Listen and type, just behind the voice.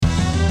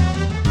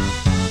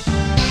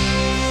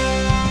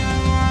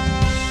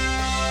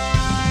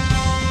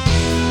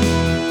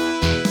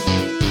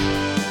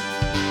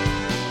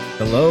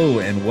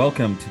and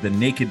welcome to the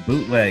Naked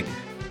Bootleg,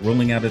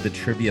 rolling out of the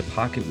trivia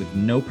pocket with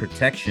no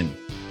protection.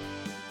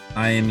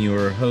 I am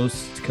your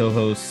host,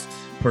 co-host,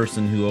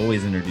 person who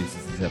always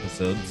introduces these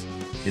episodes.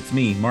 It's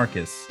me,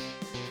 Marcus,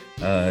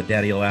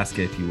 Daddy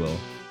Alaska, if you will.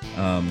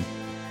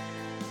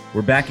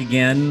 We're back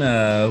again.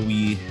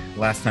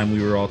 Last time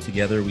we were all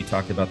together, we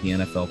talked about the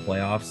NFL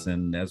playoffs,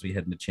 and as we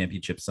head into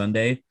Championship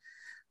Sunday,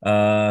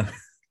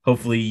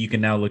 hopefully you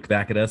can now look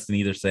back at us and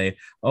either say,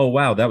 oh,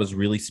 wow, that was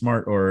really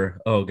smart, or,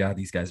 oh, God,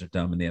 these guys are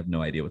dumb and they have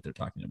no idea what they're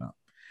talking about.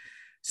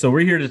 So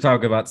we're here to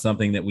talk about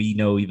something that we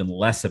know even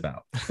less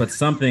about, but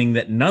something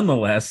that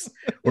nonetheless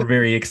we're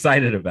very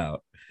excited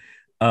about.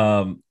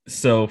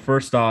 So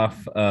first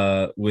off,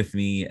 with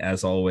me,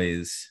 as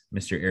always,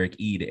 Mr. Eric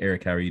Eade.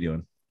 Eric, how are you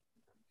doing?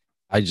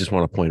 I just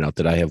want to point out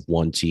that I have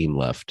one team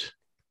left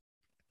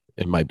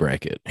in my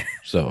bracket.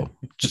 So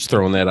just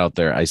throwing that out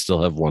there, I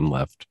still have one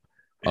left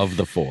of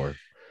the four.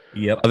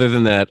 Yep. Other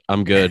than that,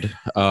 I'm good.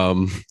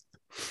 Not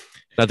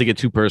to get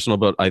too personal,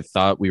 but I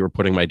thought we were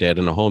putting my dad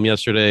in a home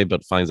yesterday,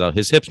 but finds out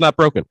his hip's not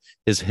broken.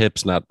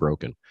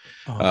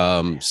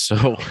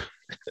 So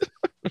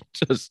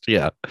just,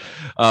 yeah.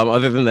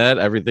 Other than that,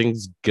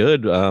 everything's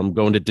good. I'm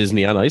going to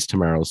Disney on Ice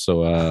tomorrow.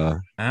 So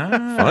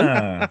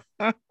fun.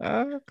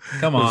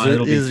 Come on.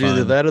 It'll be fun.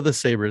 Either that or the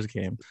Sabres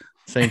game.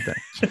 Same thing.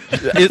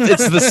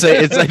 It's the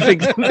same. I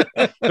think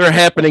they're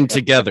happening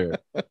together.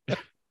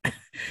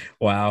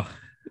 Wow.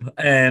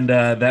 And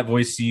that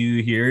voice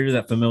you hear,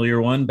 that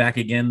familiar one, back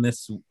again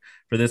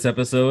for this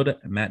episode,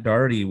 Matt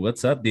Doherty.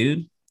 What's up,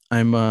 dude?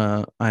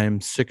 I'm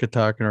sick of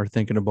talking or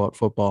thinking about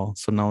football.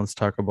 So now let's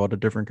talk about a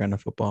different kind of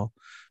football,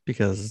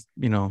 because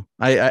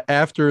I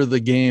after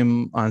the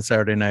game on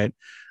Saturday night,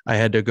 I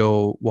had to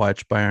go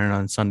watch Bayern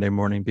on Sunday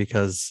morning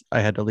because I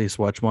had to at least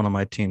watch one of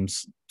my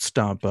teams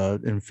stomp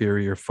an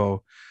inferior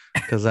foe,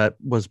 because that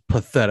was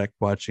pathetic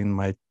watching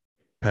my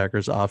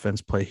Packers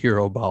offense play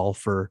hero ball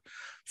for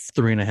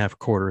 3.5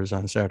 quarters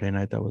on Saturday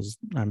night.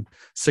 I'm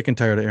sick and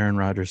tired of Aaron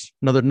Rodgers.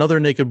 Another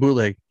naked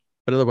bootleg,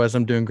 but otherwise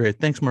I'm doing great.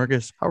 Thanks,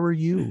 Marcus. How are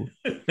you?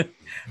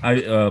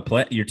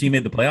 Your team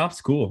made the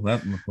playoffs. Cool.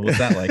 What's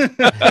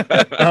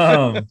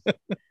that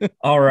like?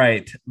 All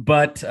right,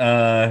 but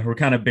we're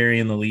kind of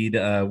burying the lead.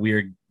 We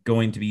are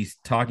going to be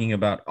talking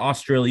about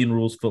Australian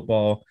rules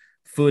football,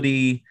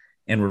 footy,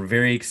 and we're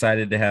very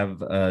excited to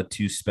have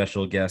two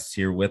special guests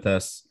here with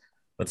us.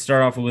 Let's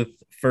start off with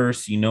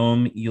first. You know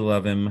him, you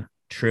love him.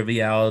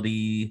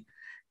 Triviality's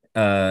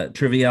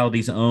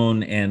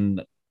own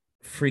and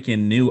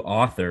freaking new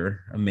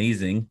author,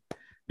 amazing,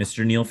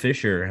 Mr. Neal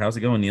Fischer. How's it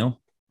going, Neal?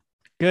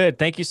 Good.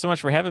 Thank you so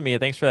much for having me.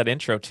 Thanks for that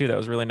intro too. That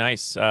was really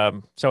nice.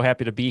 So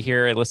happy to be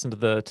here. I listen to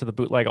the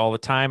bootleg all the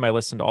time. I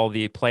listen to all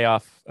the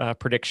playoff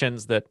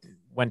predictions that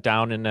went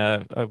down in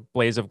a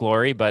blaze of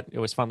glory, but it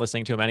was fun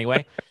listening to them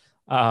anyway.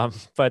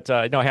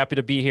 Happy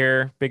to be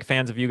here. Big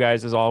fans of you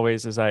guys as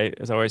always, as I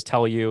always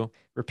tell you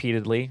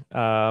repeatedly.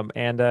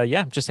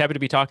 Just happy to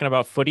be talking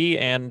about footy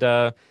and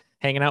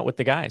hanging out with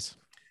the guys.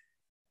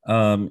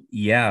 Neal,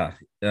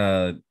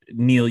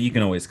 you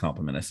can always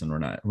compliment us, and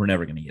we're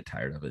never going to get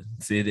tired of it.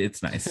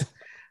 It's nice.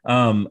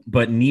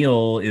 But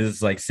Neal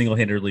is like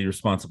single-handedly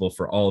responsible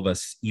for all of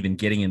us even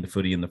getting into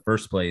footy in the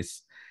first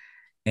place.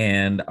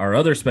 And our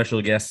other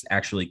special guest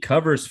actually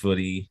covers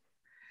footy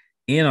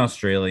in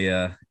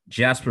Australia,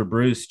 Jasper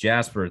Bruce.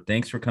 Jasper,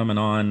 thanks for coming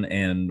on,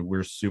 and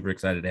we're super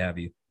excited to have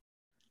you.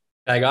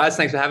 Hey guys,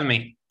 thanks for having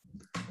me.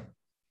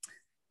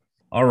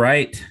 All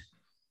right.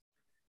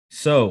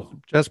 So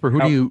Jasper,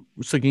 can you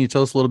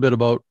tell us a little bit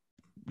about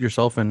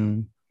yourself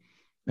and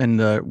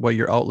what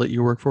your outlet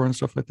you work for and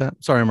stuff like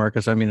that? Sorry,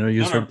 Marcus. I mean, I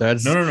used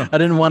that. No.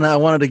 I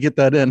wanted to get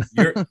that in.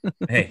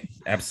 Hey,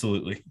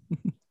 absolutely.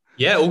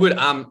 Yeah, all good.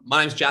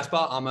 My name's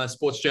Jasper. I'm a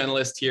sports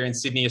journalist here in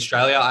Sydney,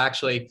 Australia. I'm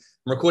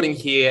recording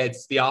here.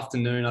 It's the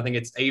afternoon. I think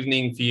it's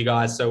evening for you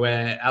guys. So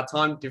our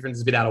time difference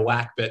is a bit out of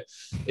whack, but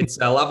it's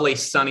a lovely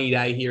sunny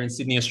day here in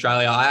Sydney,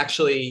 Australia. I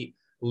actually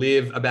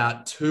live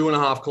about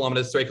 2.5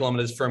 kilometers, 3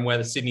 kilometers from where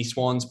the Sydney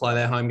Swans play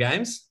their home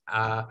games.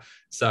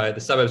 So the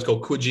suburb's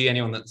called Coogee.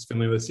 Anyone that's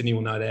familiar with Sydney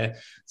will know there.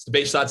 It's the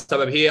beachside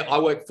suburb here. I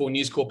work for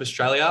News Corp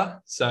Australia.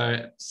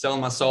 So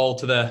selling my soul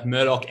to the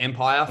Murdoch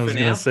empire for now. I was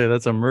going to say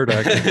that's a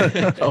Murdoch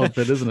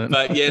outfit, isn't it?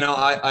 But yeah, no,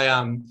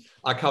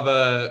 I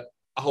cover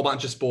a whole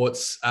bunch of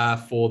sports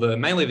for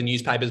mainly the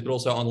newspapers, but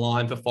also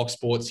online for Fox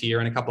Sports here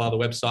and a couple other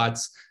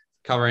websites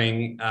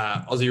covering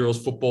Aussie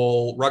rules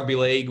football, rugby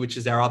league, which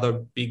is our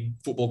other big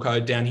football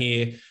code down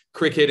here,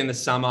 cricket in the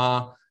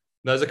summer.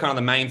 Those are kind of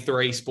the main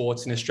three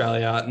sports in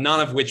Australia, none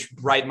of which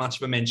rate much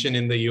of a mention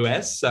in the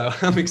US. So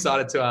I'm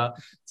excited to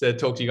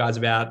talk to you guys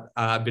about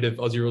a bit of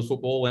Aussie rules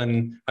football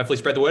and hopefully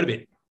spread the word a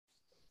bit.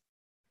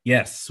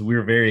 Yes,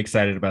 we're very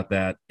excited about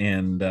that.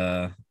 And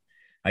I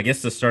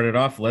guess to start it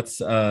off, let's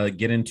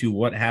get into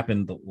what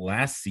happened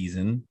last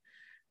season.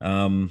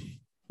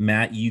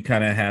 Matt, you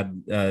kind of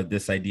had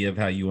this idea of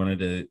how you wanted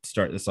to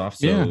start this off.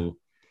 So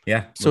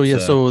yeah. So 8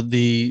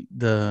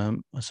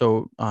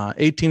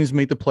 teams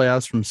make the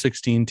playoffs from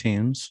 16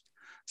 teams.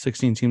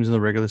 16 teams in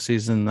the regular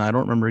season. I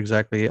don't remember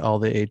exactly all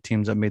the 8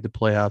 teams that made the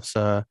playoffs.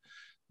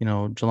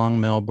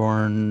 Geelong,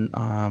 Melbourne,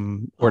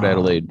 Port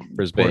Adelaide,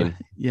 Brisbane,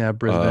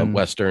 Brisbane,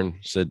 Western,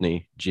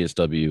 Sydney,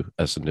 GSW,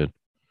 Essendon.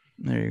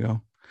 There you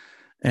go.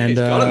 And he's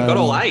got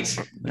all 8.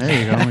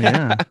 There you go.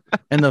 Yeah.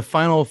 And the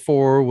final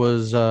 4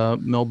 was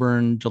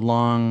Melbourne,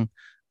 Geelong,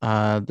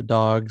 the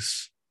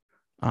Dogs,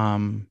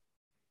 and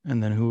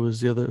then who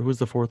was the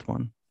 4th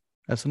one?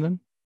 Essendon.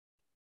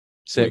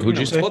 Who'd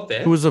you say?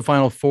 Who was the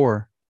final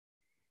 4?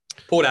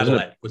 Port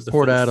Adelaide was the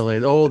Port 4th.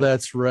 Adelaide. Oh,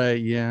 that's right.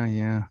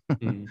 Yeah.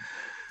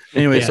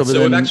 Anyway, so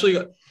we've actually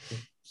got.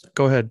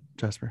 Go ahead,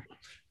 Jasper.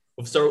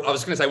 So I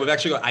was going to say we've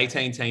actually got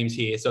 18 teams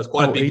here, so it's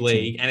quite a big 18.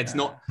 league, and it's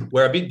not.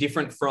 We're a bit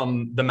different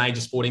from the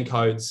major sporting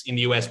codes in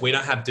the US. We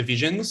don't have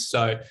divisions,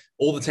 so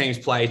all the teams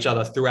play each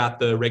other throughout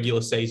the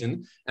regular season,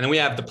 and then we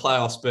have the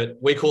playoffs, but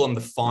we call them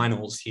the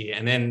finals here,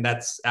 and then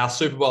that's our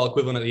Super Bowl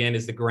equivalent at the end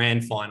is the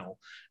grand final,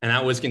 and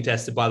that was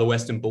contested by the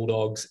Western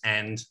Bulldogs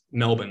and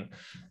Melbourne.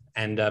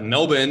 And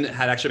Melbourne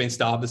had actually been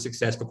starved of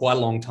success for quite a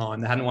long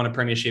time. They hadn't won a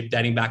premiership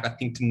dating back, I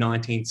think, to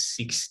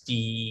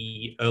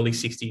 1960, early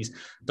 60s.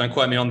 Don't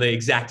quote me on the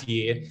exact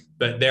year,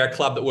 but they're a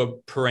club that were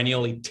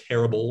perennially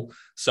terrible.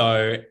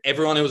 So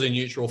everyone who was a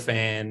neutral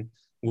fan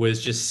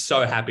was just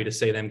so happy to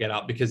see them get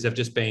up because they've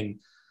just been,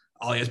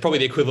 it's probably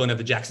the equivalent of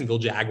the Jacksonville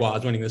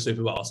Jaguars winning the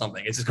Super Bowl or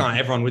something. It's just kind of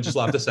everyone would just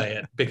love to say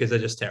it because they're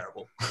just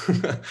terrible.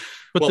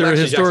 But they're a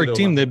historic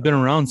team. They've been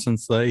around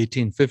since the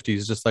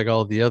 1850s, just like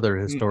all the other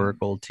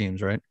historical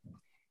teams, right?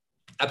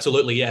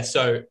 Absolutely, yeah.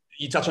 So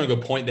you touched on a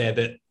good point there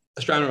that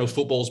Australian rules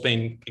football's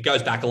it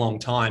goes back a long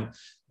time,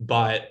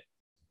 but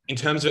in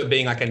terms of it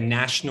being like a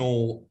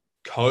national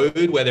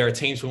code where there are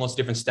teams from lots of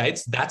different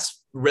states,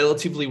 that's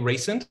relatively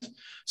recent.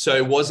 So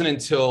it wasn't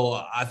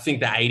until I think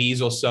the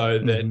 80s or so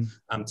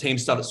that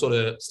teams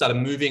started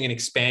moving and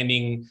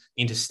expanding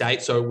into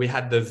state. So we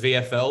had the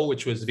VFL,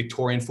 which was the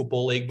Victorian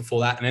Football League before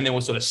that, and then there were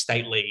sort of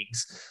state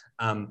leagues.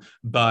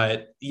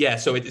 But yeah,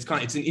 so it's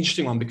an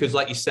interesting one because,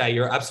 like you say,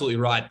 you're absolutely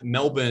right.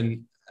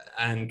 Melbourne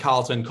and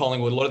Carlton,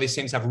 Collingwood, a lot of these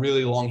teams have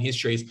really long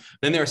histories.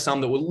 Then there are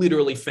some that were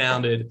literally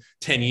founded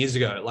 10 years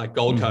ago, like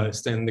Gold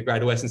Coast and the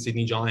Greater Western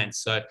Sydney Giants.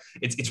 So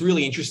it's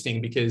really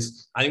interesting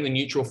because I think the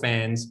neutral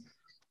fans,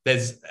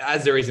 as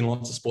there is in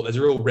lots of sport, there's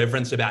a real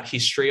reverence about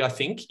history, I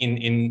think,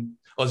 in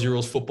Aussie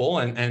rules football.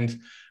 And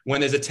when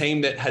there's a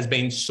team that has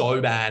been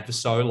so bad for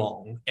so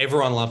long,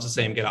 everyone loves to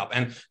see them get up.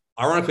 And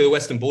ironically, the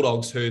Western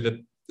Bulldogs, who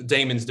the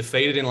Demons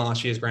defeated in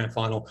last year's grand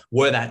final,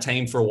 were that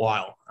team for a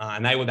while,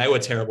 and they were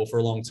terrible for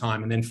a long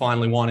time, and then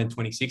finally won in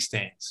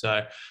 2016.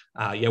 So,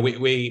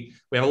 we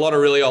have a lot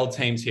of really old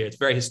teams here. It's a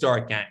very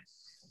historic game.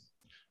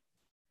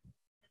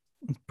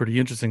 Pretty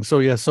interesting.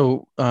 So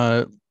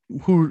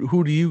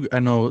who do you? I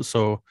know.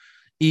 So,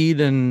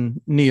 Eid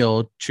and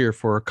Neal cheer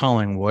for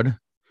Collingwood,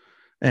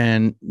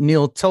 and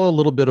Neal, tell a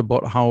little bit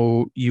about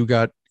how you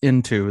got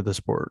into the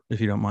sport, if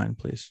you don't mind,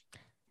 please.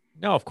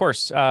 No, of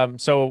course.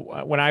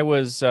 So when I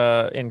was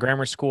in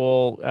grammar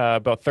school,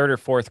 about 3rd or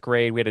 4th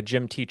grade, we had a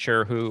gym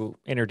teacher who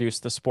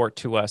introduced the sport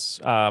to us.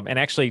 And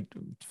actually,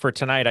 for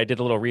tonight, I did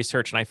a little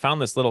research and I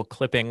found this little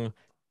clipping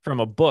from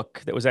a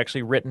book that was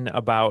actually written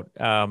about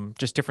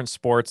just different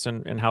sports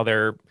and how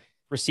they're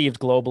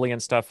received globally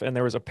and stuff. And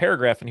there was a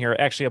paragraph in here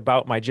actually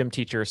about my gym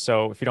teacher.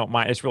 So if you don't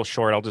mind, it's real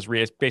short. I'll just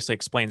read it. Basically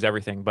explains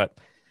everything. But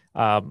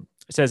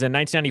it says in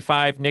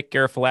 1995, Nick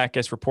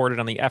Garofalakis reported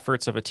on the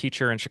efforts of a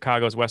teacher in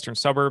Chicago's western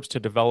suburbs to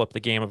develop the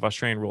game of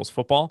Australian rules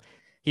football.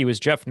 He was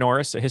Jeff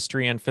Norris, a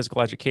history and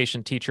physical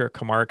education teacher at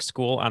Camargue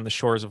School on the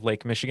shores of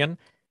Lake Michigan.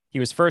 He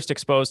was first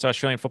exposed to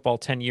Australian football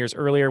 10 years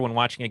earlier when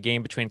watching a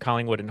game between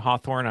Collingwood and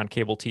Hawthorn on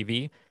cable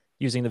TV.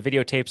 Using the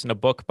videotapes in a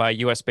book by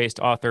US-based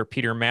author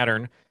Peter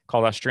Mattern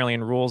called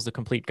Australian Rules, The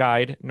Complete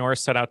Guide,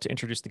 Norris set out to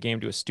introduce the game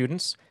to his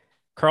students.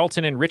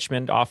 Carlton and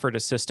Richmond offered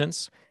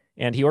assistance,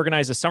 and he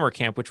organized a summer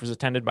camp, which was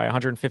attended by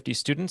 150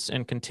 students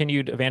and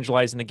continued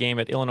evangelizing the game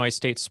at Illinois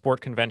State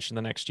Sport Convention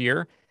the next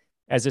year.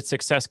 As its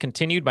success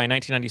continued, by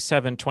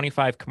 1997,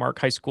 25 Camargue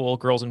High School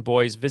girls and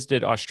boys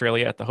visited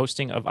Australia at the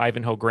hosting of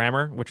Ivanhoe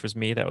Grammar, which was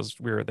me.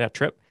 We were at that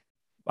trip.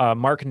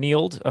 Mark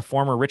Neal, a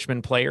former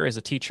Richmond player, is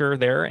a teacher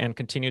there and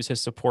continues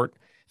his support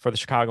for the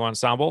Chicago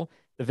ensemble.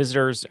 The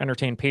visitors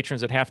entertained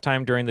patrons at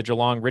halftime during the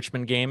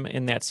Geelong-Richmond game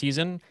in that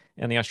season,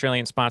 and the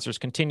Australian sponsors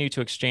continue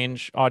to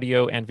exchange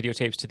audio and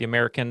videotapes to the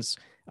Americans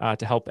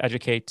to help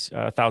educate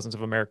thousands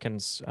of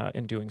Americans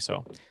in doing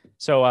so.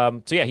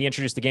 So yeah, he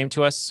introduced the game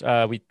to us.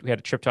 We had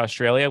a trip to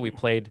Australia. We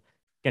played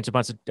against a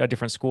bunch of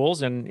different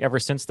schools, and ever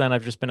since then,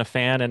 I've just been a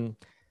fan. And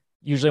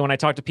usually when I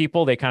talk to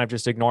people, they kind of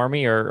just ignore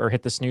me or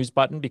hit the snooze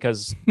button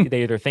because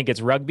they either think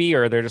it's rugby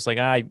or they're just like,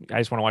 I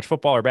just want to watch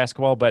football or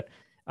basketball. But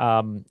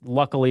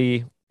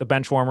luckily, the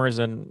bench warmers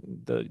and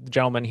the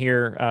gentleman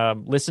here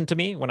listened to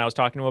me when I was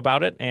talking to him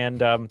about it.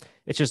 And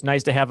it's just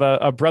nice to have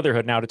a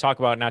brotherhood now to talk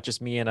about, not just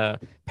me in a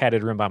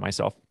padded room by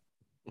myself.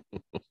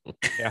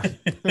 Yeah.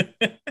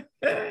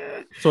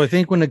 So I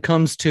think when it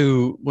comes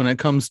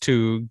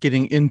to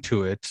getting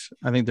into it,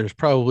 I think there's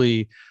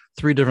probably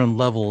 3 different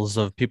levels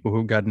of people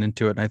who've gotten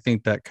into it. And I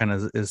think that kind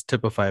of is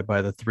typified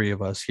by the 3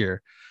 of us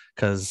here,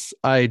 because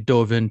I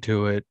dove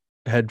into it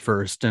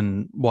headfirst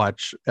and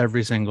watch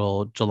every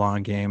single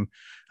Geelong game.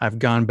 I've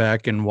gone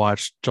back and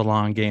watched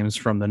Geelong games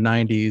from the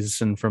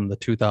 90s and from the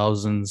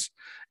 2000s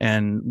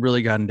and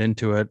really gotten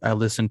into it. I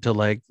listened to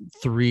like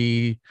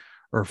 3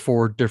 or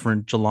 4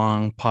 different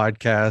Geelong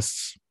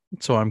podcasts.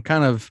 So I'm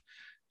kind of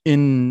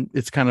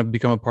it's kind of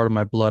become a part of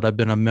my blood. I've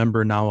been a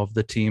member now of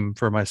the team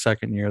for my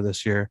 2nd year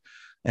this year.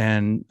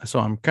 And so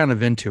I'm kind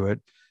of into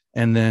it.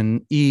 And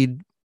then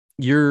Ed,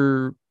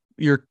 you're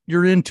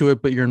into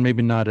it, but you're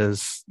maybe not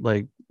as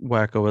like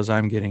wacko as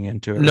I'm getting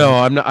into it. No,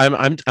 right? I'm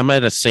not. I'm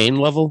at a sane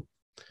level.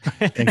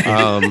 Thank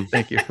you.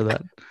 Thank you for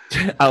that.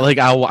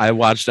 I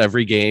watched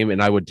every game,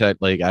 and I would try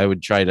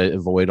to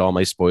avoid all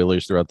my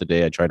spoilers throughout the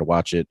day. I try to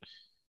watch it.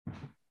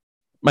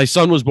 My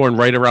son was born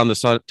right around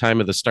the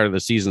time of the start of the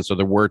season, so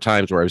there were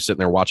times where I was sitting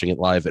there watching it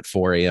live at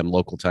 4 a.m.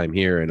 local time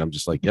here, and I'm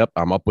just like, "Yep,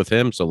 I'm up with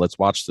him, so let's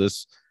watch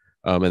this."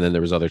 And then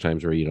there was other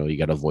times where you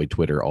got to avoid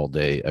Twitter all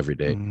day, every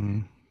day.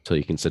 Until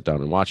you can sit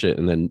down and watch it.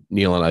 And then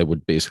Neal and I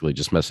would basically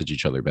just message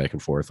each other back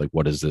and forth, like,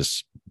 what is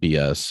this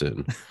BS?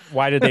 And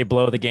why did they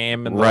blow the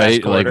game? In the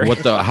right. last quarter?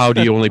 Like, how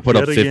do you only put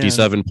up Yet again.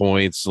 57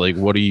 points? Like,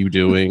 what are you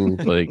doing?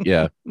 Like,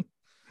 yeah. And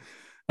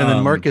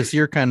then Marcus,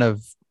 you're kind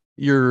of,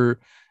 you're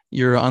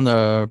on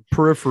the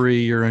periphery,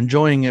 you're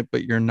enjoying it,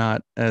 but you're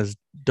not as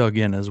dug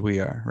in as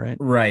we are. Right.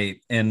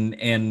 Right.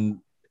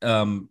 And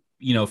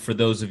for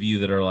those of you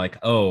that are like,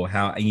 oh,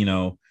 how,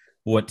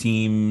 what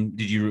team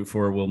did you root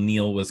for? Well,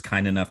 Neal was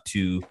kind enough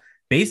to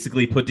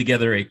basically put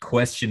together a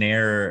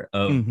questionnaire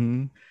of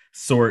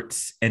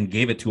sorts and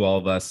gave it to all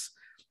of us.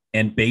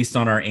 And based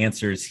on our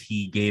answers,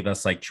 he gave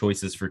us like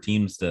choices for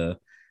teams to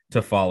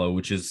follow,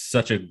 which is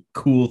such a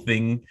cool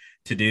thing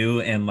to do.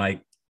 And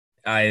like,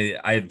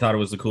 I thought it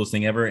was the coolest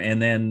thing ever.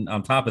 And then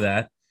on top of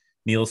that,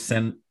 Neal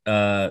sent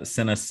us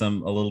a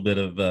little bit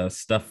of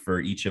stuff for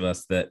each of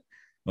us that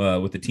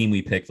with the team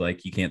we picked.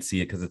 Like, you can't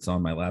see it because it's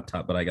on my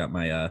laptop, but I got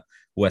my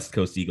West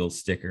Coast Eagles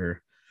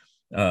sticker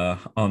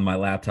on my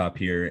laptop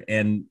here,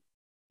 and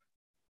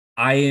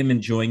I am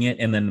enjoying it.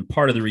 And then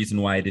part of the reason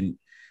why I didn't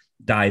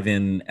dive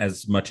in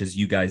as much as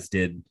you guys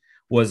did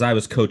was I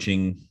was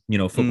coaching,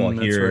 football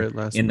here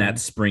in that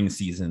spring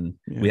season.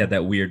 Yeah. We had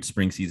that weird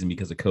spring season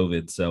because of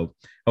COVID, so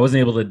I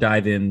wasn't able to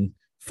dive in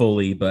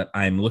fully, but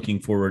I'm looking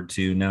forward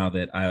to, now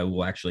that I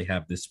will actually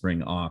have this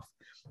spring off,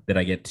 that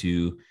I get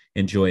to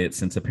enjoy it,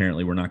 since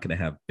apparently we're not going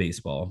to have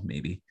baseball,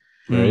 maybe.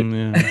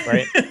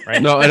 Right.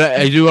 Right. No, and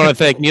I do want to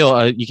thank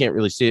Neal. You can't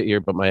really see it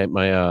here, but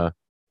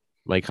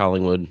my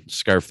Collingwood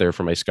scarf there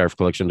for my scarf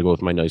collection to go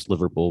with my nice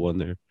Liverpool one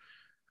there.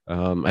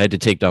 I had to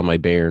take down my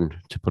Bayern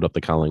to put up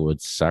the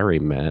Collingwood. Sorry,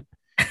 Matt.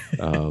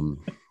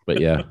 But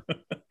yeah.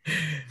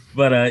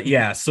 But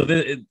yeah, so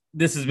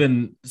this has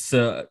been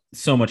so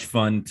much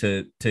fun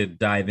to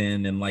dive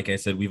in, and like I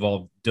said, we've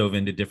all dove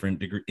into different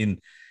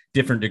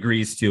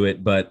degrees to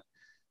it, but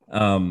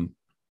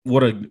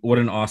what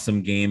an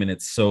awesome game, and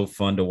it's so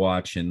fun to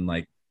watch. And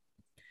like,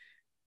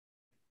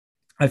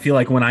 I feel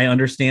like when I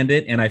understand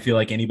it, and I feel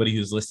like anybody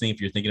who's listening, if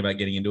you're thinking about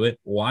getting into it,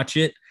 watch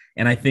it.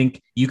 And I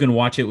think you can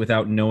watch it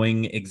without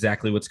knowing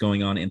exactly what's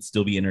going on and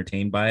still be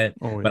entertained by it.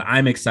 Oh, yeah. But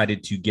I'm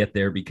excited to get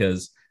there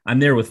because I'm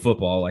there with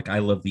football. Like, I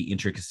love the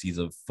intricacies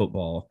of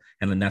football,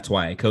 and then that's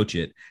why I coach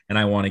it. And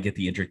I want to get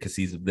the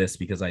intricacies of this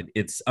because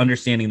it's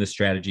understanding the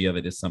strategy of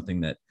it is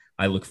something that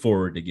I look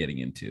forward to getting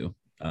into.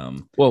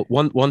 Well,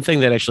 one thing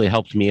that actually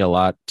helped me a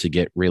lot to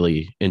get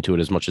really into it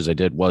as much as I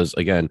did was,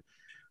 again,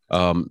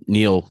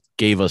 Neal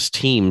gave us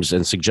teams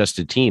and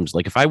suggested teams.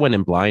 Like, if I went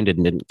in blind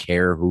and didn't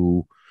care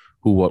who,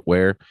 what,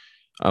 where,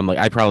 like,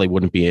 I probably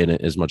wouldn't be in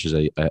it as much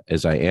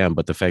as I am.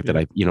 But the fact that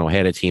I,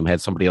 had a team,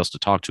 had somebody else to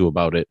talk to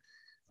about it,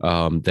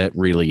 that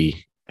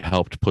really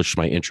helped push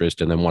my interest.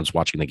 And then once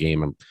watching the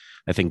game,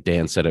 I think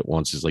Dan said it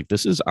once, is like,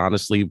 this is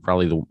honestly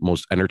probably the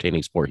most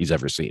entertaining sport he's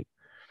ever seen.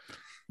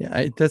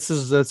 Yeah,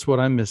 that's what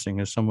I'm missing,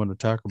 is someone to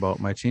talk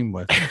about my team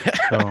with.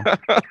 So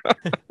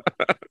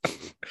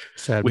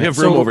sad. We have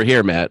room over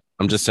here, Matt.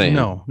 I'm just saying.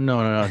 No.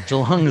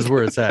 Geelong is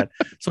where it's at.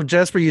 So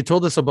Jasper, you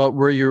told us about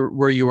where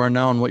you are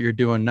now and what you're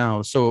doing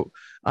now. So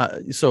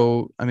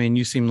I mean,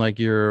 you seem like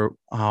you're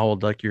how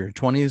old? Like you're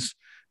 20s,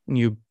 and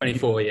you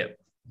 24. Yeah.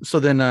 So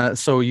then,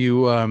 so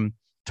you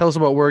tell us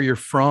about where you're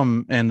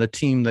from and the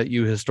team that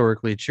you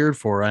historically cheered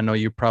for. I know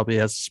you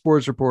probably, as a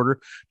sports reporter,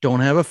 don't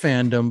have a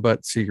fandom,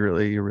 but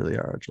secretly you really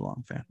are a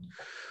Geelong fan.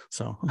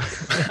 So,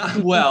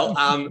 well,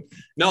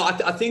 no,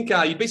 I think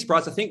you'd be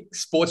surprised. I think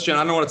sports journal,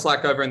 I don't know what it's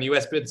like over in the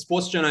US, but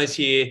sports journalists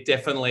here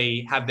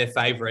definitely have their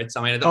favorites.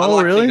 I mean,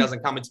 really? It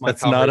doesn't come into my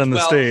That's coverage. Not in the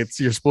States.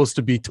 You're supposed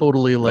to be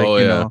totally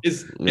like,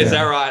 Is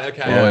that right?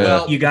 Okay. Yeah.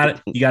 Well, you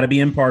got to be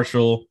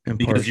impartial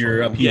because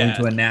you're appealing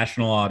to a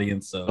national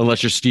audience. So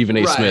unless you're Stephen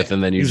A. Smith,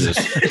 and then you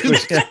just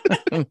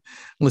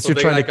unless you're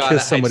trying to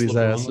kiss somebody's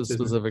ass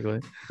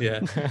specifically.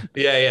 Yeah.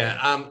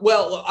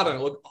 Well, look, I don't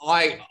know. Look,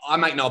 I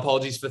make no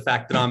apologies for the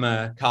fact that I'm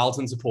a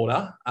Carlton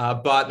supporter,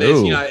 but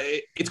there's,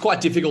 it's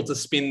quite difficult to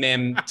spin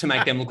them to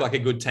make them look like a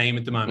good team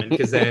at the moment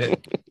because they've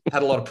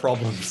had a lot of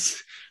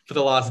problems for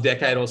the last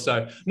decade or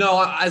so. No,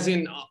 I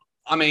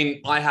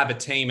mean, I have a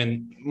team,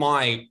 and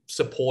my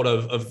support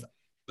of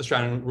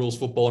Australian rules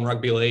football and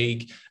rugby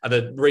league are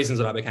the reasons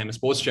that I became a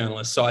sports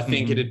journalist. So I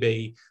think it'd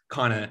be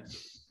kind of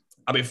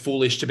a bit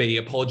foolish to be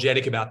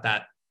apologetic about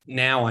that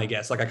now, I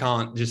guess. Like, I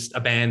can't just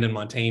abandon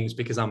my teams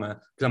because I'm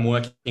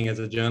working as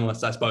a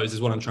journalist, I suppose,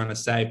 is what I'm trying to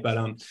say. But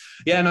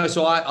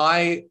so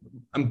I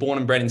am born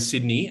and bred in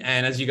Sydney,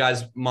 and as you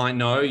guys might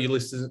know, you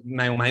listeners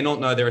may or may not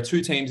know, there are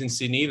two teams in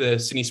Sydney, the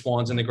Sydney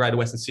Swans and the Greater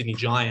Western Sydney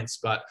Giants.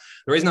 But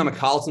the reason I'm a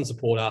Carlton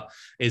supporter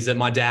is that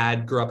my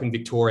dad grew up in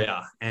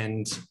Victoria,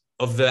 and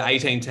of the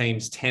 18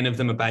 teams, 10 of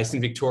them are based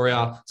in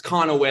Victoria. It's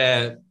kind of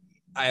where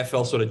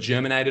AFL sort of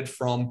germinated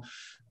from.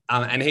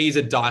 And he's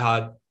a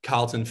diehard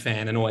Carlton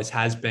fan and always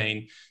has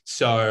been.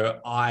 So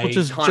which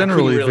is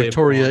generally really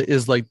Victoria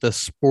is like the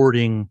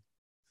sporting.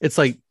 It's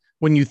like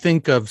when you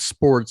think of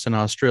sports in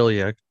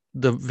Australia,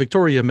 the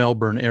Victoria,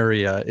 Melbourne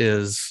area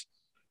is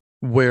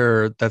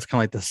where that's kind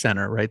of like the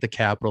center, right? The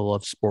capital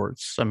of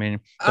sports. I mean,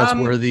 that's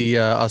where the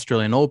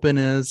Australian Open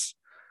is.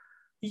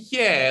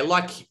 Yeah.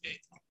 Like,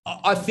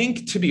 I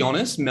think, to be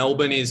honest,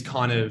 Melbourne is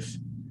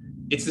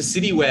it's the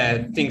city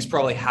where things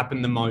probably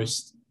happen the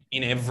most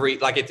in every,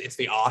 like, it's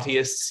the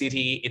artiest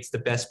city. It's the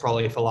best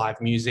probably for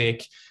live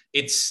music.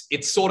 It's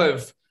sort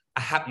of a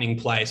happening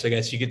place, I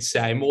guess you could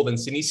say, more than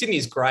Sydney.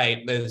 Sydney's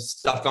great. There's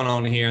stuff going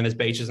on here and there's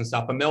beaches and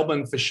stuff, but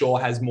Melbourne for sure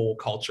has more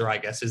culture, I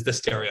guess, is the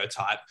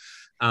stereotype.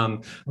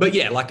 But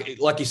yeah, like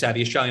you said,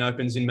 the Australian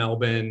Open's in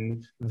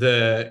Melbourne.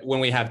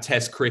 When we have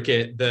Test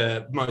cricket,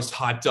 the most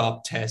hyped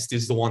up Test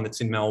is the one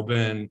that's in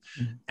Melbourne.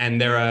 And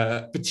there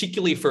are,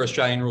 particularly for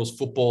Australian rules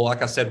football,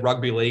 like I said,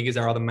 rugby league is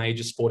our other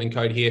major sporting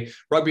code here.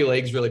 Rugby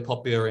league is really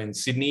popular in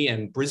Sydney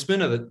and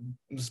Brisbane.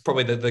 It's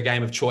probably the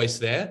game of choice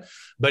there.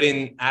 But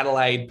in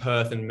Adelaide,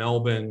 Perth, and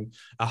Melbourne,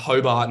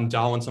 Hobart and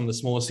Darwin, some of the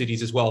smaller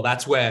cities as well,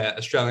 that's where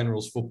Australian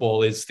rules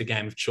football is the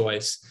game of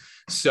choice.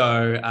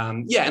 So,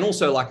 and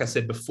also, like I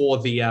said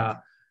before, the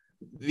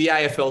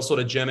AFL sort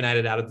of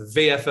germinated out of the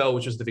VFL,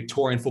 which was the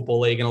Victorian Football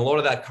League. And a lot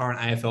of that current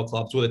AFL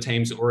clubs were the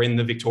teams that were in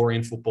the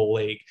Victorian Football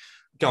League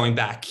going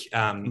back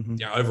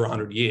over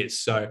 100 years.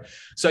 So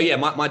yeah,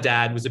 my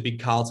dad was a big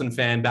Carlton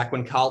fan back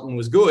when Carlton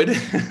was good.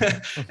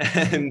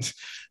 And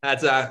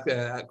that's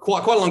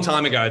quite a long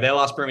time ago. Their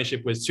last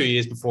premiership was 2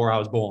 years before I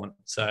was born.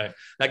 So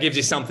that gives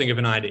you something of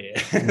an idea.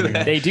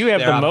 They do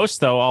have the most,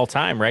 though, all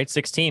time, right?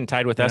 16,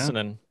 tied with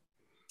Essendon.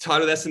 Tied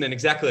with Essendon,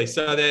 exactly.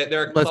 So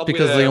they're a club. That's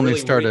because they only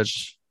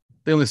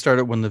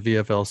started when the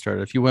VFL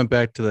started. If you went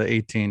back to the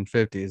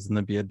 1850s, then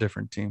there'd be a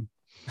different team.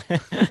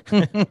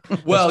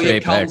 Well, yeah,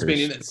 Carlton's been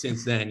in it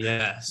since then.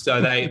 Yeah, so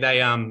they've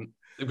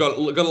got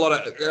a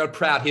lot of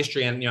proud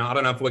history, and I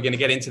don't know if we're going to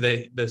get into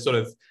the sort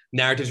of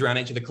narratives around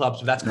each of the clubs,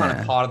 but that's kind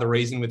of part of the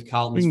reason with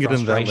Carlton's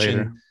frustration. We can get into that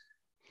later.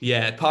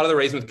 Yeah, part of the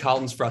reason with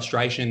Carlton's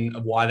frustration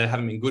of why they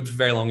haven't been good for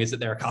very long is that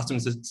they're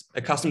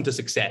accustomed to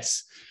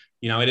success.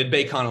 It'd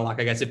be kind of like,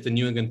 I guess, if the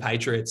New England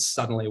Patriots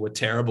suddenly were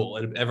terrible,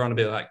 everyone would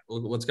be like,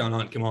 what's going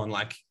on? Come on,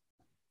 like,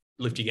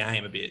 lift your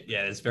game a bit.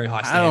 Yeah, it's very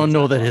high standards. I don't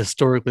know that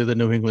historically the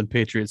New England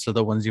Patriots are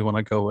the ones you want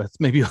to go with.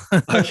 Maybe.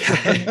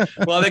 Okay.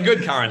 Well, they're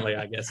good currently,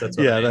 I guess. That's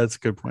what that's a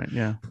good point.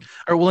 Yeah. All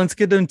right. Well, let's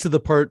get into the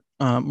part.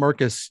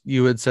 Marcus,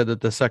 you had said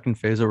that the second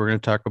phase that we're going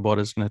to talk about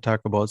is going to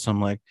talk about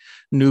some like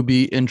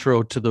newbie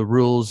intro to the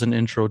rules and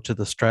intro to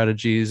the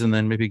strategies, and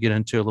then maybe get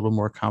into a little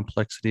more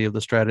complexity of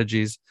the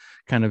strategies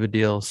kind of a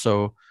deal.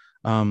 So,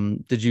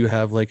 did you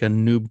have like a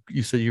noob?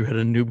 You said you had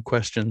a noob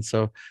question.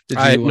 So did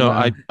you?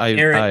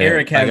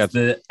 Eric has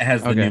the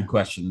noob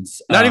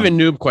questions. Not even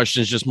noob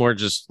questions, just more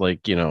just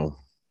like,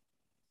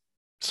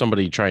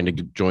 somebody trying to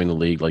join the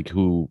league, like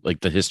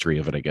the history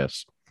of it, I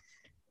guess.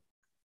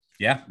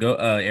 Yeah, go,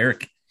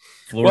 Eric.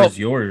 Floor is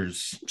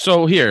yours.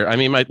 So here,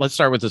 let's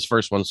start with this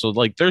first one. So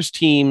like, there's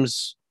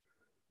teams,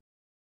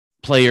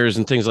 players,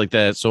 and things like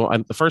that. So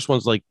the first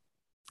one's like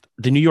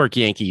the New York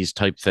Yankees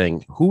type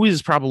thing. Who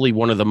is probably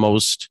one of the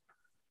most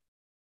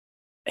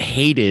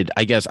hated,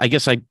 I guess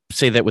I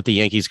say that with the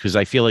Yankees because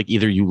I feel like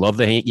either you love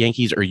the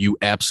Yankees or you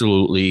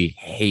absolutely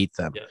hate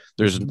them. Yeah.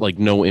 There's like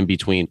no in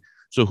between.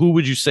 So who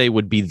would you say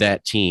would be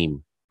that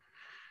team?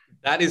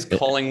 That is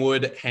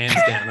Collingwood, hands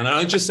down. And I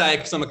don't just say it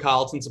because I'm a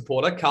Carlton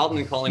supporter. Carlton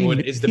and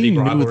Collingwood is the big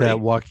rivalry. That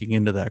walking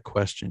into that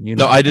question,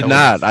 No, I did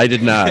not.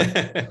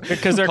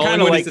 Because they're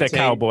kind of like the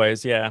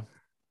Cowboys, yeah.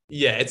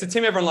 Yeah, it's a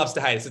team everyone loves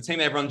to hate. It's a team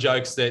everyone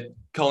jokes that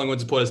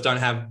Collingwood supporters don't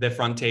have their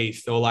front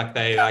teeth, or like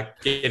they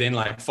get in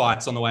like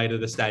fights on the way to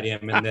the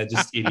stadium and they're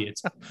just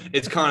idiots.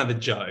 It's kind of the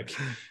joke,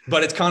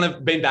 but it's kind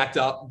of been backed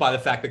up by the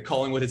fact that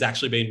Collingwood has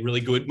actually been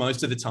really good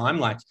most of the time.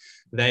 Like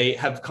they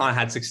have kind of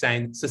had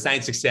sustained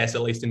success,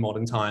 at least in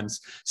modern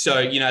times. So,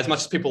 as much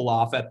as people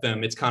laugh at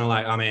them, it's kind of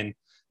like,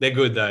 they're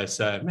good though.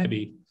 So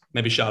maybe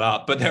shut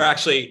up. But they're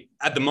actually,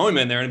 at the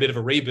moment, they're in a bit of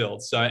a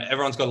rebuild. So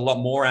everyone's got a lot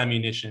more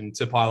ammunition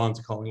to pile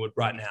onto Collingwood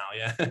right now.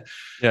 Yeah.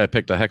 Yeah. I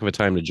picked a heck of a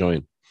time to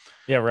join.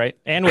 Yeah. Right.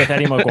 And with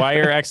Eddie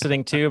Maguire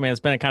exiting too, it's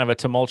been kind of a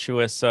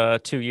tumultuous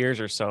 2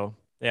 years or so.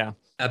 Yeah.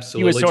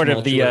 Absolutely. He was sort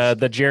of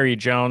the Jerry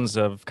Jones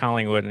of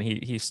Collingwood, and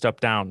he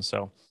stepped down.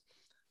 So.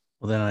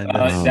 Well,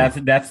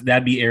 then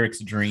that'd be Eric's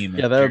dream.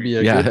 Yeah. That would be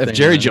good thing. If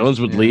Jerry Jones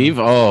would leave,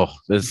 I'll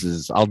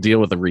deal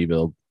with a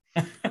rebuild.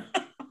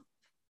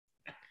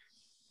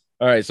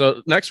 All right.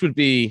 So next would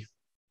be,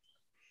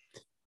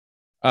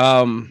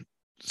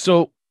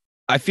 so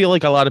I feel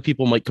like a lot of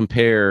people might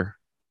compare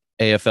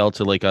AFL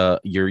to like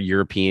your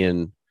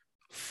European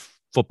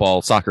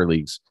football soccer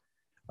leagues,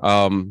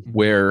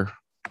 where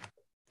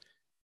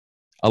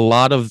a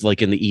lot of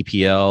like in the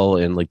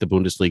EPL and like the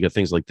Bundesliga,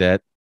 things like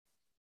that,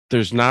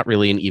 there's not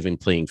really an even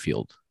playing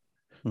field.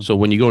 So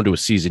when you go into a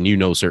season, you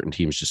know certain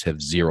teams just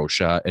have zero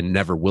shot and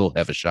never will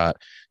have a shot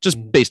just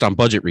based on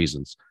budget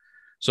reasons.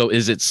 So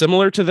is it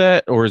similar to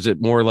that, or is it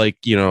more like,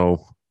 you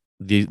know,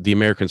 the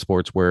American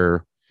sports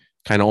where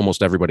kind of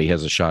almost everybody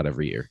has a shot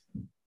every year?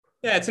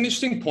 Yeah, it's an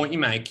interesting point you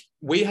make.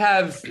 We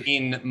have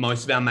in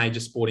most of our major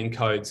sporting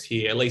codes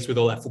here, at least with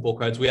all our football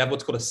codes, we have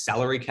what's called a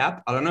salary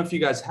cap. I don't know if you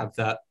guys have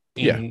that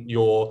in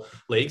your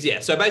leagues. Yeah.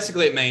 So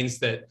basically it means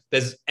that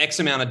there's X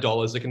amount of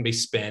dollars that can be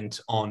spent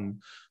on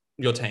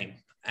your team,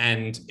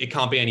 and it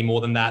can't be any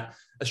more than that.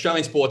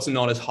 Australian sports are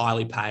not as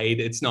highly paid.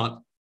 It's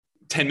not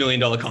 $10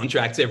 million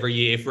contracts every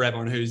year for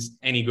everyone who's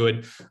any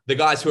good. The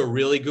guys who are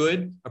really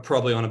good are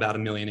probably on about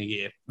 $1 million a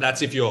year.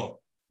 That's if you're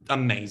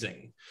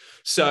amazing.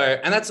 So,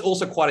 and that's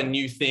also quite a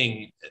new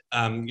thing.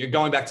 You're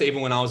going back to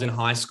even when I was in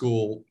high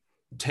school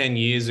 10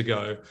 years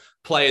ago,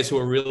 players who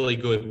are really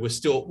good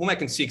we're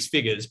making six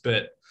figures,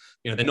 but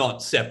you know, they're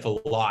not set for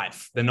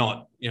life. They're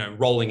not, you know,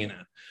 rolling in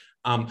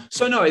it.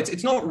 So no,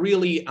 it's not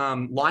really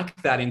like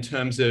that in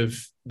terms of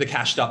the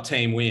cashed up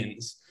team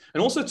wins.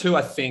 And also too,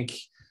 I think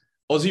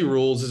Aussie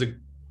rules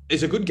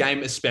is a good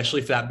game,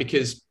 especially for that,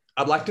 because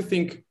I'd like to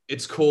think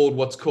it's called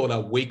what's called a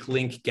weak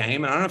link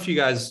game. And I don't know if you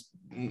guys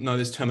know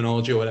this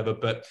terminology or whatever,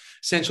 but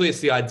essentially it's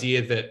the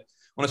idea that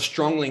on a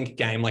strong link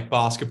game like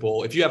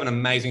basketball, if you have an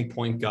amazing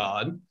point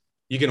guard,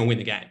 you're going to win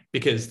the game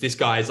because this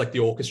guy is like the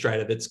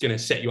orchestrator that's going to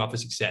set you up for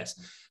success.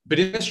 But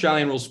in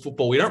Australian rules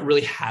football, we don't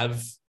really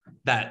have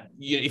that.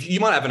 If you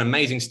might have an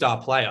amazing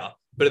star player,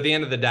 but at the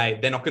end of the day,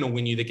 they're not going to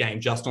win you the game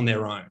just on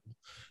their own.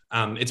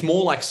 It's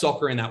more like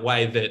soccer in that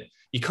way that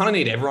you kind of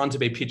need everyone to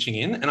be pitching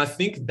in. And I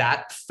think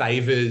that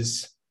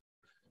favors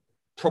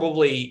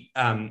probably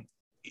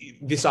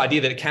this idea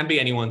that it can be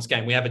anyone's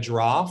game. We have a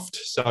draft.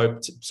 So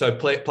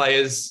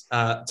players,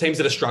 teams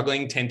that are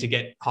struggling tend to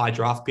get high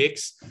draft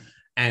picks.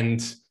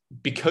 And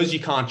because you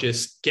can't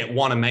just get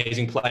one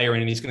amazing player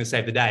in and he's going to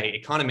save the day,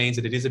 it kind of means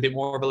that it is a bit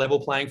more of a level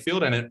playing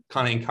field, and it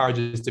kind of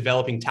encourages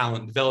developing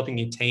talent, developing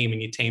your team and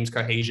your team's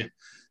cohesion.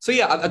 So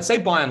yeah, I'd say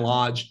by and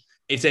large,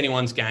 it's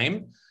anyone's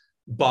game.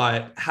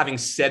 But having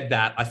said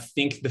that, I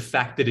think the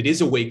fact that it is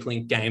a weak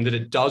link game, that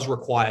it does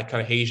require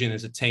cohesion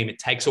as a team, it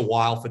takes a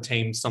while for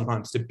teams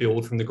sometimes to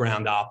build from the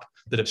ground up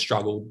that have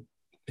struggled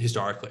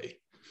historically.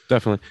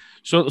 Definitely.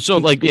 So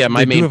like, yeah,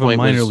 my main point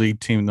was... minor league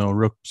team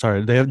though.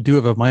 They do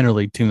have a minor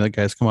league team that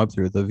guys come up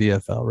through the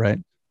VFL, right?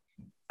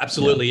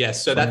 Absolutely,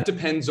 yes. So that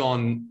depends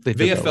on...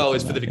 VFL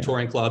is for the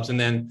Victorian clubs, and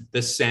then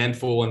there's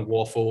Sandful and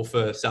Warful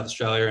for South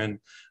Australia and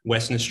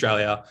Western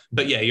Australia.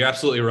 But yeah, you're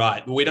absolutely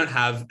right. We don't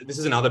have... This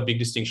is another big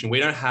distinction. We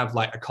don't have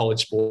like a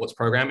college sports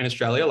program in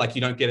Australia. Like you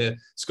don't get a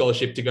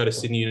scholarship to go to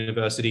Sydney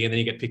University and then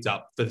you get picked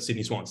up for the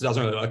Sydney Swans. It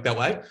doesn't really work that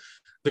way.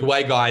 The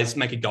way guys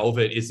make a go of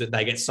it is that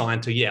they get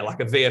signed to, like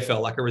a VFL,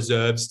 like a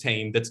reserves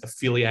team that's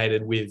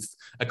affiliated with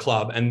a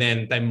club. And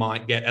then they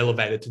might get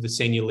elevated to the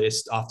senior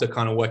list after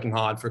kind of working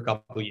hard for a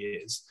couple of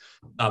years.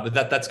 But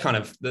that's kind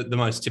of the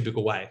most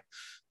typical way.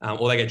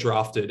 Or they get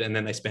drafted and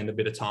then they spend a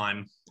bit of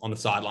time on the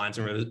sidelines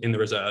and in the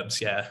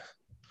reserves. Yeah.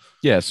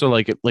 Yeah. So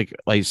like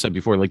I said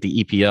before, like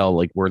the EPL,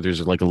 like where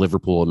there's like a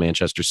Liverpool and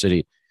Manchester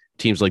City,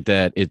 teams like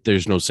that,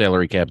 there's no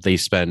salary cap. They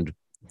spend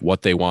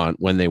what they want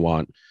when they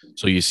want.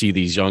 So you see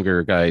these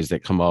younger guys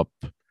that come up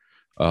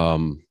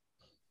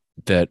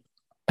that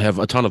have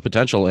a ton of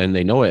potential and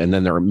they know it. And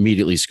then they're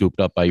immediately scooped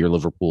up by your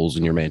Liverpools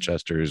and your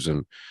Manchesters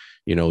and,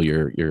 you know,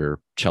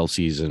 your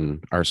Chelseas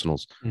and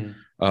Arsenals.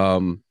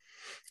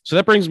 So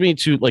that brings me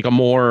to like a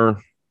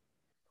more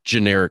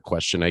generic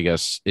question, I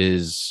guess,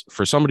 is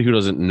for somebody who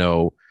doesn't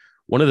know,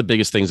 one of the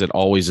biggest things that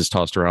always is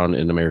tossed around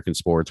in American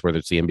sports, whether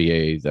it's the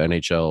NBA, the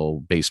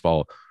NHL,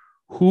 baseball,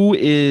 who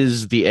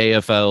is the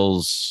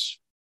AFL's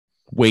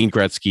Wayne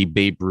Gretzky,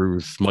 Babe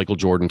Ruth, Michael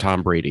Jordan,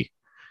 Tom Brady?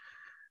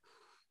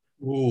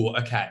 Ooh,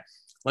 okay.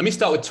 Let me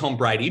start with Tom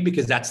Brady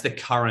because that's the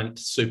current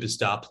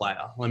superstar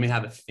player. Let me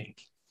have a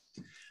think.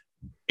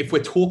 If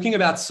we're talking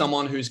about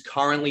someone who's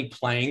currently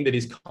playing that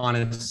is kind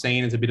of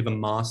seen as a bit of a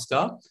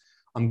master,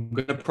 I'm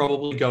going to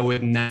probably go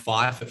with Nat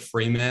Fyfe at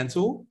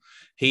Fremantle.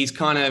 He's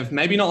kind of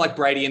maybe not like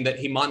Brady in that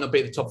he might not be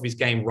at the top of his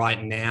game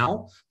right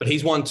now, but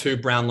he's won 2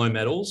 Brownlow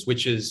medals,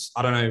 which is,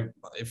 I don't know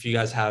if you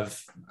guys have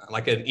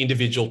like an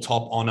individual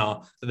top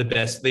honor that the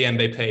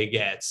MVP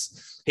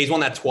gets. He's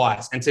won that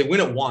twice. And to win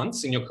it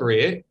once in your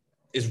career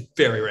is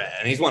very rare.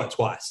 And he's won it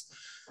twice.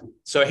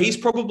 So he's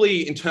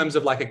probably, in terms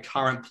of like a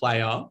current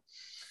player,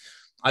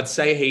 I'd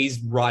say he's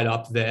right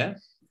up there.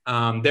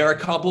 There are a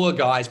couple of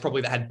guys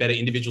probably that had better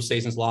individual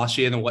seasons last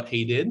year than what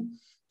he did.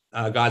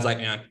 Guys like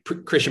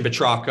Christian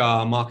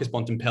Petrarca, Marcus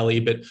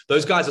Bontempelli, but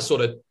those guys are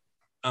sort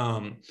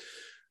of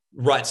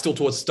right still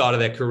towards the start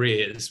of their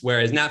careers.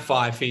 Whereas Nat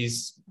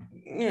Fyfe,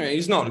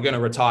 he's not going to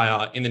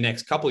retire in the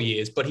next couple of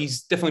years, but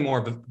he's definitely more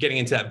of getting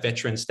into that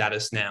veteran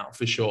status now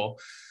for sure.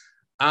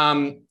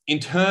 In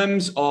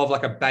terms of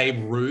like a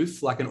Babe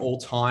Ruth, like an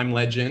all-time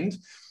legend,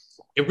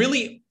 it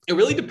really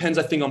depends,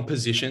 I think, on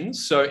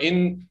positions. So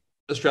in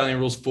Australian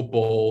rules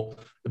football,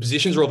 the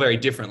positions are all very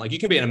different. Like you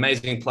can be an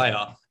amazing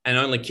player and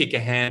only kick a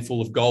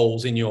handful of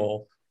goals in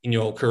your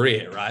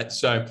career, right?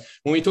 So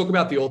when we talk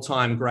about the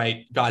all-time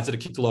great guys that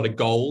have kicked a lot of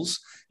goals,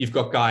 you've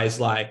got guys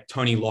like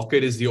Tony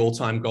Lockett is the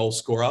all-time goal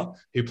scorer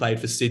who played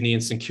for Sydney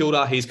and St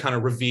Kilda. He's kind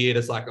of revered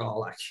as like,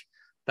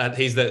 that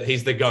he's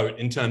the GOAT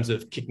in terms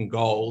of kicking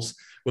goals.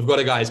 We've got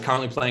a guy who's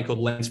currently playing called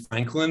Lance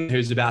Franklin,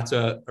 who's about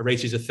to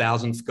reach his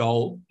 1,000th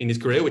goal in his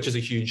career, which is a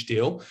huge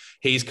deal.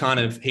 He's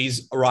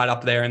right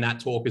up there in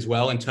that talk as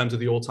well in terms of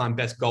the all-time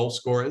best goal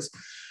scorers.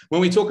 When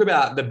we talk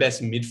about the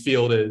best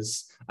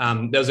midfielders,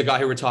 there was a guy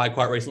who retired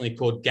quite recently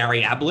called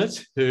Gary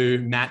Ablett, who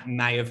Matt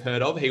may have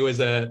heard of. He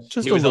was a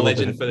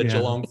legend for the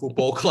Geelong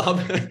Football Club.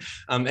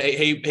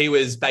 He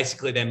was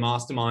basically their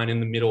mastermind in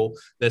the middle,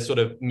 their sort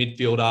of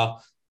midfielder.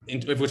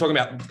 If we're talking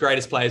about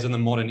greatest players in the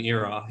modern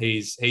era,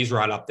 he's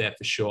right up there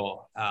for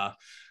sure.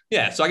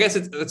 So I guess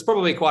it's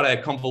probably quite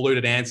a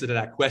convoluted answer to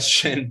that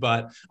question,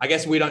 but I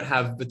guess we don't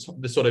have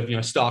the sort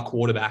of star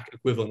quarterback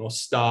equivalent or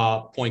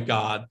star point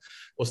guard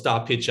or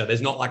star pitcher.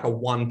 There's not like a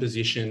one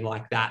position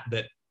like that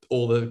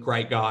all the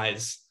great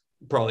guys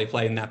probably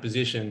played in that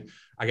position.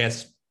 I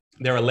guess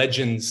there are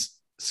legends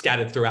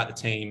scattered throughout the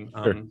team.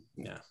 Sure.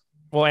 Yeah.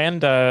 Well,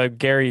 and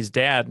Gary's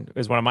dad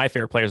is one of my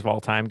favorite players of all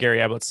time, Gary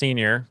Ablett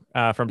Sr.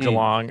 From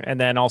Geelong. And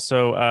then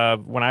also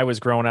when I was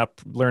growing up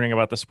learning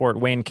about the sport,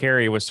 Wayne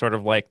Carey was sort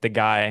of like the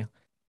guy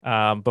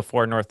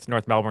before North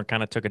Melbourne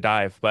kind of took a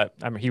dive. But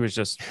I mean, he was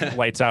just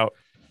lights out.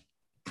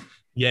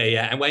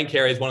 Yeah. And Wayne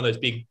Carey is one of those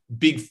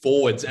big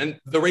forwards. And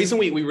the reason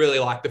we really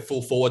like the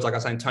full forwards, like I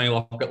was saying, Tony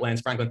Lockett,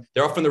 Lance Franklin,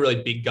 they're often the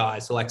really big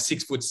guys. So like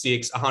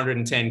 6'6",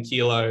 110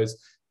 kilos,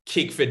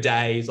 kick for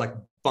days, like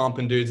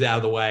bumping dudes out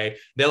of the way.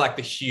 They're like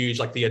the huge,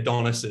 like the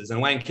Adonises.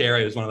 And Wayne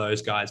Carey was one of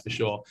those guys for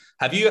sure.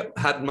 Have you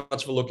had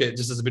much of a look at,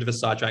 just as a bit of a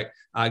sidetrack,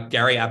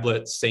 Gary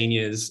Ablett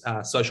Sr.'s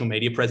social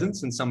media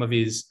presence and some of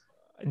his...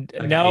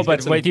 No,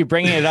 but with you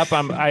bringing it up,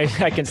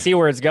 I can see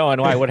where it's going.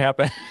 Why? What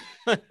happened?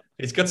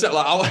 He's got some...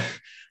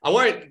 I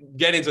won't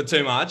get into it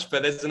too much,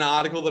 but there's an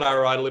article that I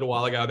wrote a little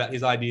while ago about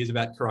his ideas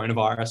about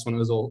coronavirus when it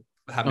was all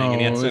happening. And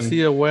he had some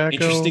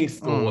interesting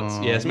thoughts.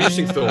 Yeah, some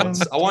interesting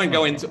thoughts. I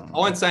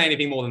won't say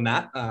anything more than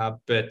that.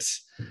 But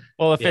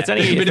well, if it's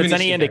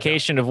any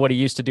indication of what he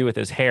used to do with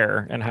his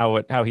hair and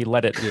how he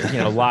let it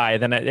lie,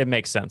 then it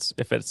makes sense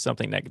if it's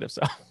something negative.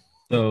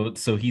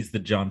 So he's the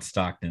John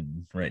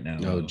Stockton right now.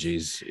 Oh,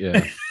 geez.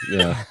 Yeah.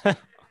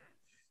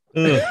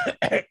 Don't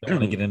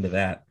want to get into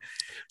that.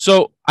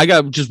 So I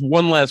got just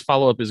one last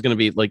follow-up is going to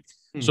be like,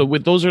 so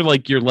with those are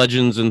like your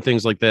legends and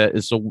things like that.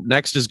 And so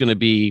next is going to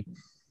be,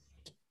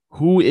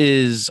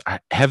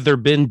 have there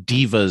been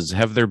divas?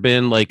 Have there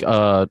been like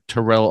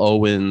Terrell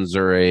Owens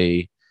or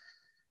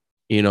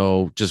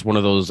just one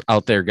of those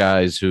out there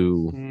guys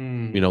who,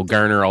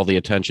 garner all the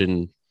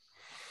attention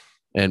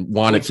and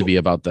want it to be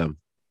about them?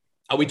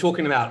 Are we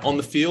talking about on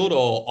the field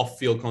or off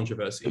field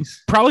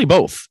controversies? Probably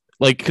both.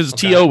 Like, because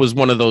T.O. was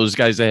one of those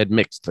guys that had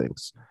mixed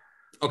things.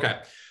 Okay.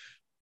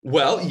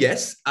 Well,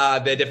 yes, there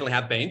definitely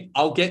have been.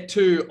 I'll get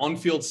to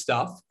on-field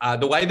stuff.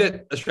 The way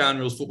that Australian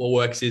rules football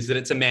works is that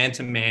it's a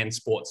man-to-man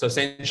sport. So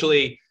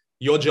essentially,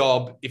 your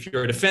job, if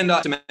you're a defender,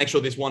 to make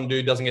sure this one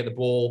dude doesn't get the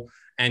ball,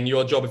 and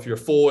your job, if you're a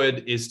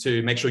forward, is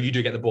to make sure you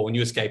do get the ball and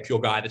you escape your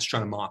guy that's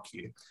trying to mark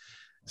you.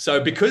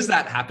 So because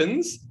that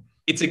happens,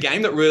 it's a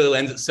game that really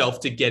lends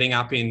itself to getting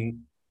up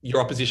in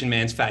your opposition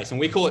man's face. And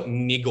we call it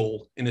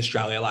niggle in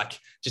Australia, like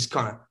just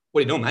kind of, what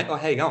are you doing, mate? Oh,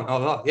 how you going?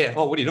 Oh, yeah.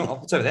 Oh, what are you doing? Oh,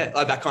 what's over there?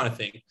 Like that kind of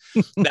thing.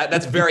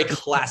 That's very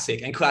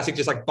classic, and classic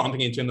just like bumping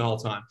into him the whole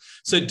time.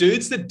 So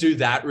dudes that do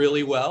that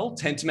really well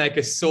tend to make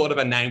a sort of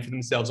a name for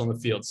themselves on the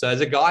field. So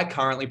there's a guy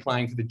currently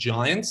playing for the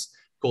Giants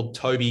called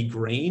Toby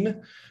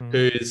Green,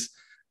 who's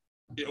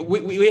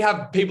we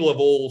have people of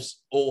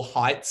all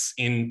heights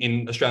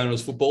in Australian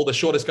rules football. The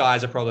shortest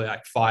guys are probably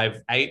like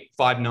 5'8",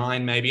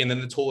 5'9", maybe. And then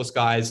the tallest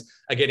guys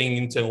are getting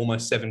into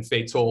almost 7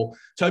 feet tall.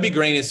 Toby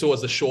Green is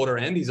towards the shorter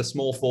end. He's a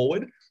small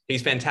forward.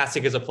 He's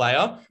fantastic as a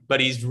player, but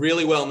he's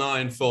really well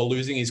known for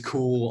losing his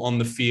cool on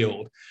the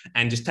field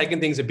and just taking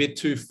things a bit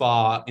too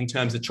far in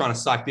terms of trying to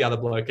psych the other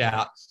bloke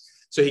out.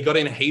 So he got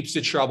in heaps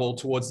of trouble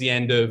towards the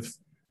end of,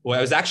 well,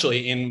 it was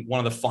actually in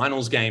one of the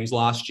finals games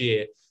last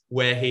year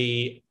where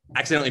he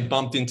accidentally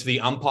bumped into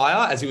the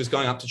umpire as he was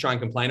going up to try and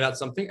complain about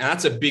something. And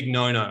that's a big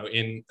no-no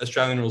in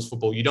Australian rules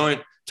football. You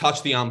don't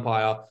touch the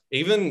umpire,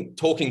 even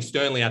talking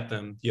sternly at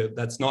them.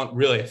 That's not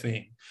really a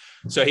thing.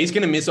 So he's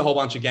going to miss a whole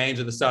bunch of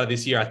games at the start of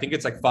this year. I think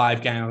it's like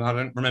 5 games. I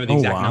don't remember the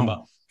exact number.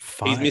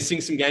 5. He's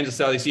missing some games at the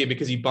start of this year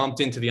because he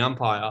bumped into the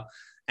umpire.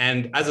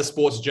 And as a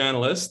sports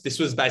journalist, this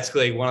was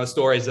basically one of the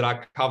stories that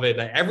I covered.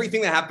 Like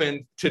everything that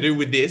happened to do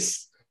with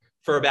this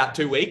for about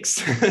 2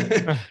 weeks.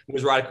 It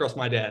was right across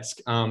my desk.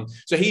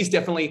 So he's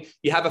definitely,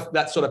 you have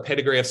that sort of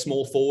pedigree of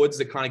small forwards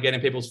that kind of get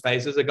in people's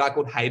faces. A guy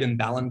called Hayden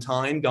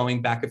Ballantyne,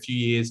 going back a few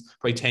years,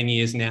 probably 10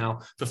 years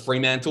now, for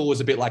Fremantle, was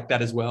a bit like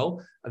that as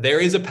well. There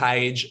is a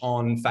page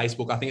on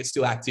Facebook, I think it's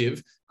still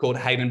active, called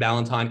Hayden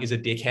Ballantyne is a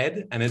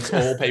Dickhead. And it's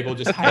all people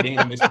just hating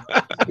on this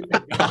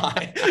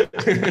guy.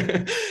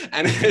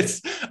 And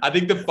I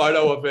think the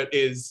photo of it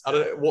is, I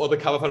don't know what the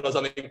cover photo or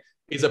something,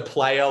 is a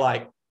player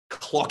like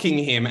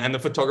clocking him, and the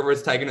photographer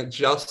has taken it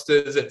just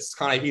as it's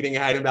kind of hitting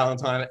Hayden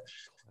Ballantyne.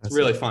 It's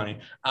really funny.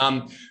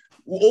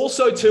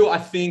 Also, too, I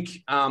think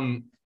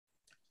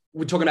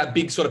we're talking about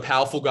big sort of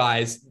powerful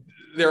guys.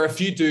 There are a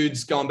few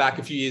dudes going back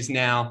a few years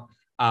now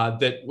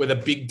that were the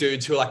big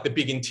dudes who are like the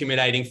big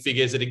intimidating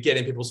figures that are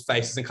getting people's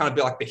faces and kind of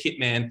be like the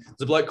hitman.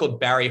 There's a bloke called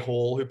Barry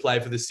Hall who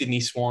played for the Sydney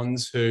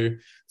Swans, who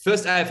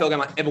first AFL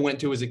game I ever went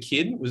to as a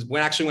kid was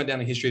when I actually went down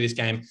the history of this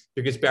game,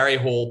 because Barry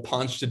Hall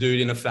punched a dude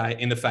in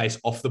the face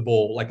off the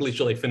ball, like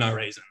literally for no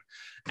reason.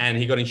 And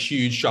he got in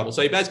huge trouble.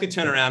 So he basically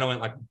turned around and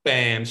went like,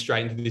 bam,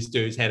 straight into this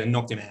dude's head and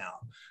knocked him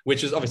out,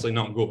 which is obviously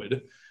not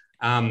good.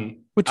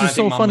 Which is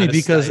so funny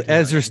because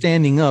as you're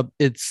standing up,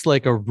 it's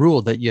like a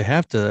rule that you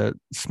have to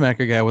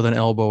smack a guy with an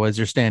elbow as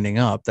you're standing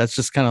up. That's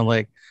just kind of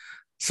like,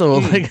 so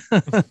like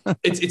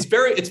it's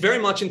very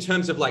much in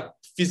terms of like,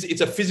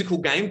 it's a physical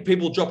game,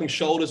 people dropping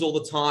shoulders all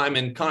the time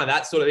and kind of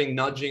that sort of thing,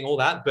 nudging, all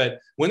that. But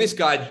when this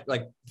guy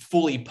like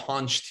fully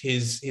punched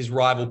his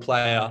rival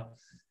player,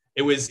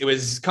 it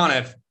was kind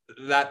of,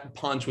 that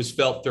punch was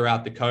felt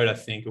throughout the code. I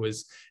think it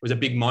was a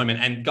big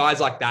moment. And guys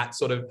like that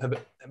sort of have,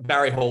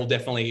 Barry Hall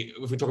definitely,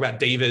 if we talk about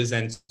divas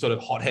and sort of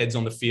hotheads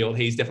on the field,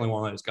 he's definitely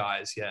one of those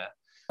guys. Yeah.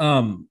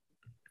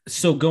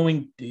 So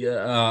going,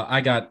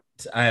 I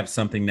have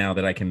something now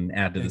that I can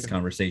add to this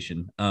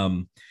conversation.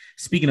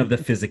 Speaking of the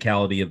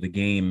physicality of the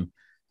game,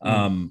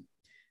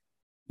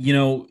 you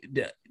know,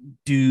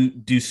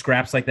 do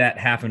scraps like that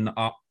happen?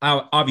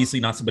 Obviously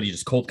not somebody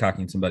just cold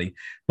cocking somebody,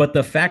 but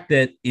the fact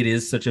that it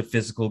is such a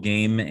physical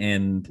game,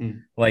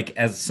 and like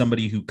as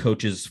somebody who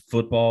coaches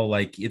football,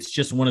 like it's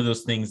just one of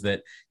those things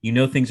that, you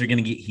know, things are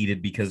going to get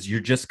heated because you're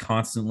just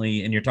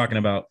constantly, and you're talking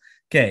about,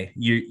 okay,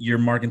 you're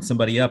marking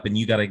somebody up and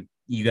you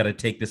gotta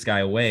take this guy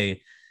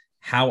away.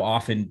 How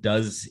often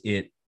does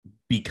it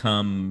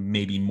become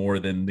maybe more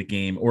than the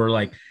game, or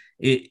like,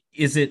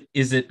 is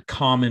it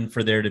common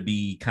for there to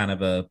be kind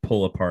of a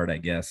pull apart, I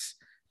guess,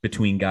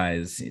 between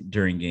guys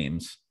during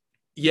games?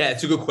 Yeah,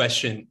 it's a good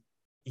question.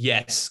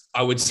 Yes,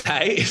 I would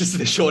say is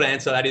the short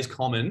answer. That is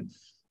common.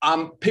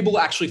 People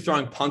actually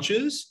throwing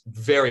punches,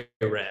 very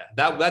rare.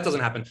 That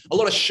doesn't happen. A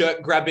lot of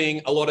shirt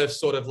grabbing, a lot of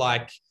sort of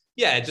like,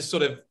 yeah, just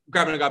sort of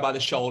grabbing a guy by the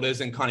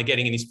shoulders and kind of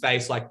getting in his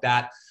face like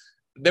that.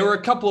 There were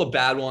a couple of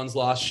bad ones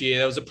last year.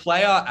 There was a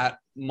player at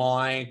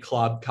my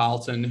club,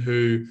 Carlton,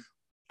 who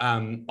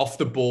off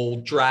the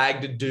ball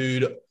dragged a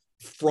dude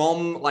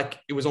from, like,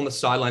 it was on the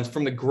sidelines,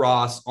 from the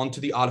grass onto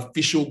the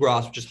artificial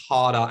grass, which is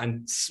harder,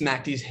 and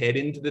smacked his head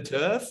into the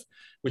turf,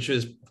 which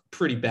was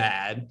pretty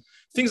bad.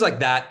 Things like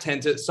that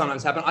tend to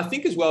sometimes happen. I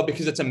think as well,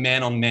 because it's a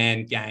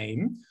man-on-man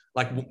game,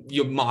 like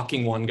you're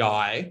marking one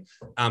guy,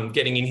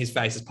 getting in his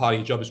face as part of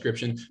your job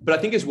description. But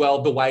I think as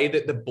well, the way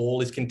that the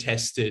ball is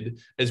contested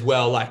as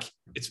well, like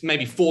it's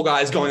maybe 4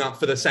 guys going up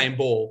for the same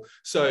ball.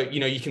 So, you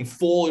know, you can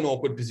fall in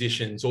awkward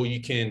positions, or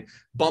you can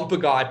bump a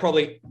guy,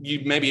 probably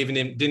you maybe even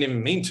didn't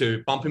even mean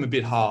to bump him a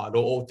bit hard,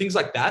 or things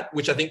like that,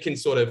 which I think can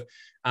sort of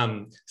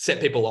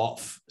set people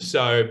off.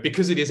 So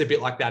because it is a bit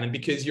like that, and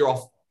because you're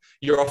off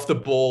the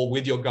ball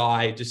with your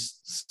guy,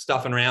 just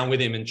stuffing around with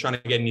him and trying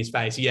to get in his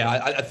face.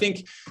 Yeah, I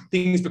think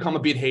things become a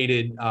bit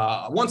heated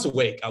once a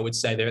week. I would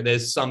say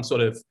there's some sort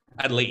of,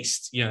 at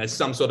least, you know, there's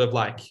some sort of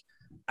like,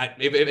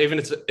 even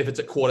if it's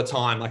at quarter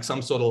time, like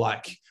some sort of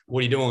like, what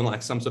are you doing?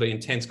 Like some sort of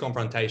intense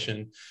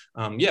confrontation.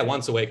 Yeah,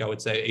 once a week, I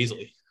would say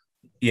easily.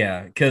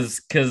 Yeah,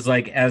 because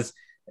like as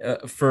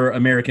for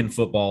American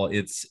football,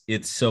 it's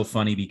so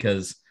funny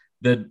because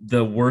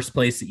the worst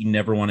place that you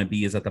never want to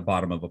be is at the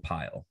bottom of a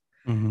pile.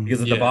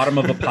 Because at the bottom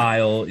of a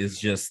pile is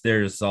just,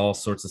 there's all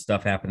sorts of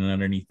stuff happening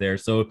underneath there.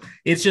 So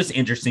it's just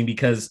interesting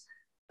because,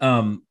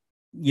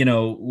 you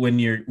know, when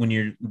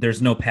you're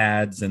there's no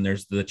pads and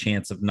there's the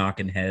chance of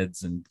knocking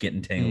heads and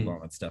getting tangled, all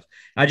that stuff.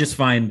 I just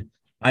find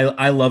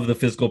I love the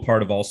physical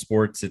part of all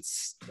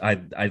sports.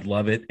 I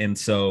love it. And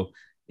so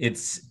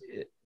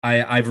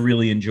I've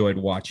really enjoyed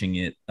watching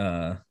it,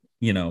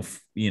 you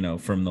know,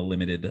 from the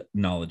limited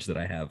knowledge that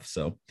I have.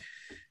 So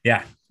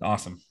yeah,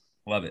 awesome.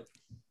 Love it.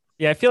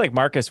 Yeah, I feel like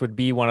Marcus would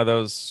be one of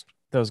those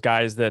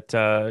guys that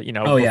you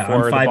know,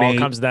 before the ball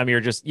comes to them,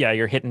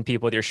 you're hitting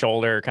people with your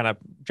shoulder, kind of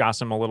joss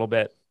them a little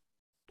bit.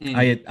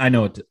 I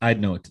know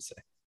what to say.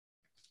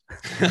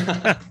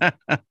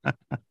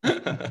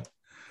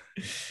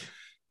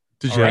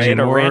 Did you have any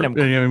more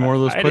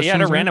of those questions? I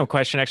had a random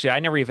question, actually. I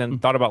never even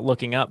thought about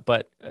looking up,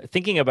 but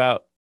thinking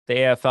about the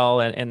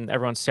AFL and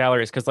everyone's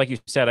salaries, because like you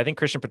said, I think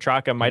Christian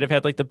Petracca might have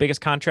had like the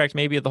biggest contract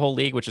maybe of the whole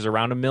league, which is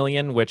around $1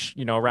 million, which,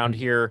 you know, around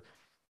here,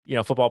 you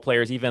know, football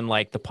players, even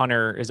like the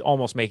punter is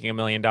almost making $1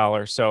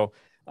 million. So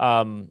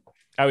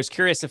I was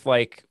curious if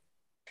like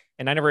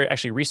and I never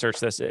actually researched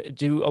this.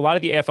 Do a lot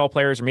of the AFL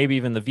players, or maybe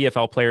even the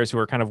VFL players who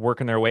are kind of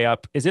working their way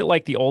up, is it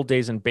like the old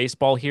days in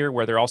baseball here,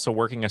 where they're also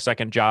working a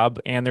second job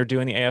and they're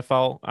doing the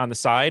AFL on the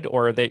side,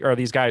 or are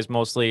these guys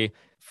mostly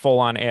full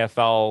on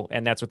AFL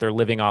and that's what they're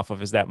living off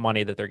of, is that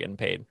money that they're getting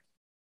paid?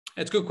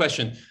 It's a good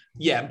question.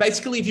 Yeah,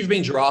 basically, if you've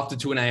been drafted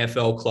to an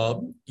AFL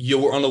club,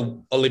 you're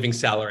on a living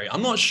salary.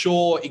 I'm not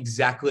sure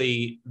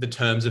exactly the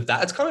terms of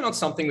that. It's kind of not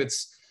something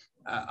that's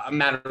a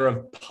matter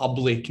of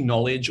public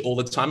knowledge all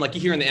the time. Like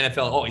you hear in the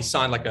NFL, oh, he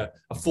signed like a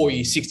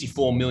 4-year,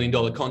 $64 million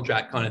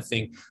contract kind of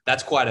thing.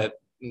 That's quite a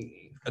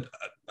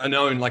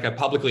known, like a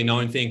publicly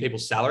known thing,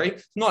 people's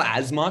salary. Not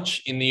as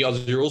much in the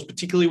Aussie rules,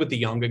 particularly with the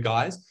younger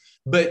guys.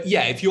 But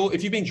yeah, if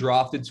you've been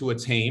drafted to a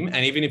team,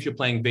 and even if you're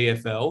playing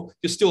VFL,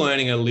 you're still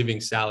earning a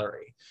living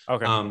salary.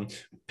 Okay.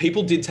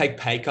 People did take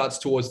pay cuts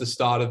towards the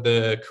start of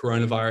the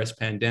coronavirus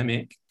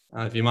pandemic.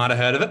 If you might have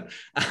heard of it,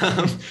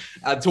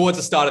 towards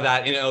the start of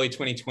that in early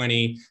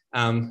 2020.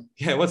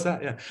 What's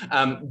that? Yeah.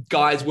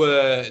 Guys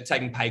were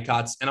taking pay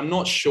cuts, and I'm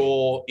not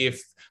sure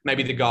if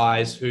maybe the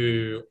guys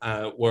who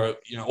were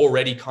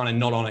already kind of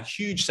not on a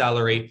huge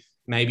salary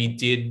maybe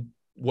did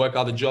work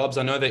other jobs.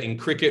 I know that in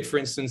cricket, for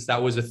instance,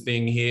 that was a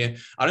thing here.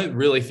 I don't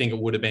really think it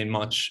would have been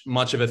much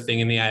of a thing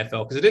in the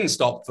AFL because it didn't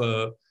stop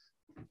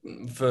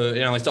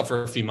it stopped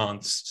for a few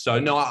months. So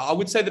no, I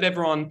would say that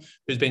everyone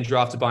who's been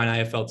drafted by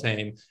an AFL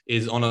team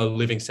is on a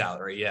living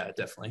salary. Yeah,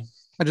 definitely.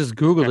 I just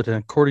Googled it, and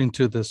according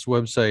to this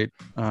website,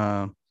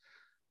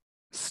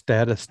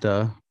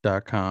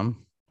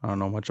 statista.com, I don't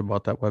know much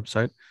about that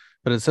website,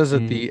 but it says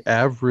that the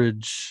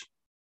average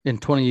in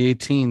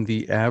 2018,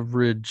 the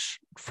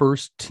average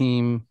first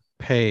team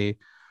pay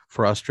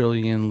for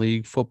Australian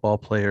League football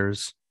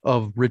players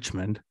of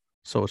Richmond,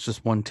 so it's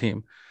just one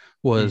team,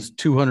 was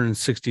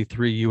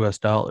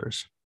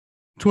 $263,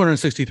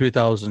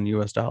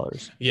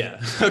 $263,000. Yeah.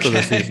 Okay. For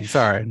the season.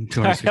 Sorry,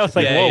 I was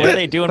like, whoa, what are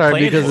they doing?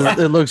 Sorry, because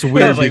it looks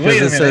weird like,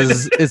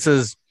 because it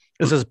says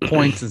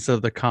points instead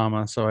of the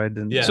comma, so I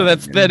didn't. Yeah. So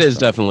that is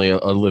definitely a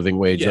living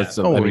wage. Yeah. That's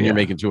you're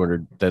making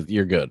 200. That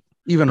you're good.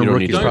 Even a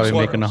rookie's probably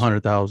quote making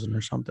 100,000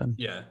 or something.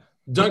 Yeah.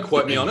 Don't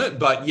quote me on it,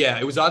 but yeah,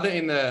 it was either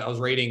I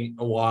was reading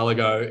a while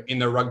ago in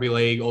the rugby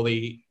league or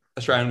the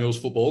Australian rules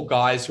football,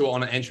 guys who are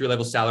on an entry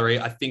level salary,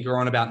 I think are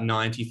on about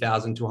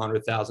 $90,000 to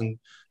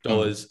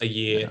 $100,000 a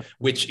year,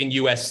 which in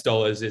US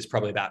dollars is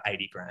probably about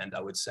 80 grand,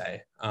 I would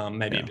say.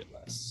 Maybe a bit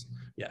less.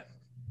 Yeah.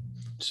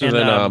 So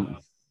go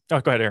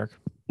ahead, Eric.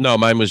 No,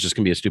 mine was just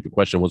gonna be a stupid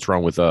question. What's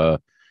wrong with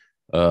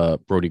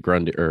Brody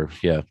Grundy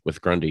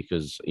with Grundy?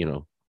 Because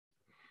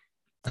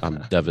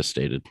I'm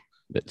devastated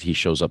that he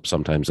shows up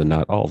sometimes and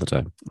not all the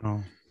time.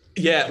 Oh.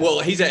 Yeah,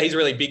 well, he's a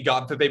really big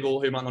guy. For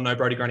people who might not know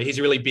Brodie Grundy, he's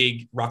a really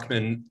big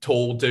ruckman,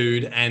 tall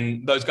dude,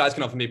 and those guys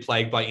can often be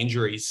plagued by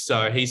injuries.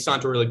 So he's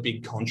signed to a really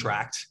big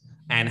contract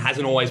and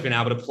hasn't always been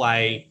able to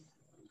play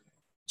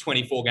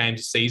 24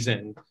 games a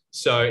season.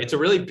 So it's a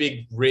really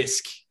big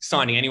risk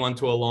signing anyone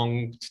to a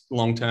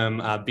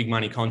long-term big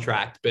money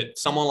contract. But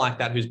someone like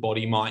that whose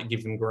body might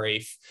give them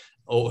grief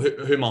or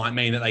who might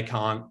mean that they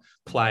can't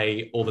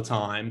play all the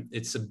time,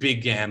 it's a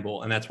big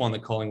gamble, and that's one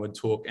that Collingwood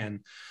took. And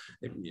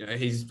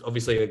he's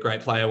obviously a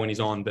great player when he's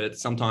on, but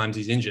sometimes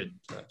he's injured.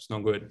 So it's not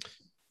good.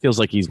 Feels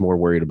like he's more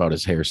worried about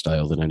his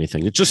hairstyle than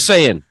anything. Just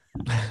saying.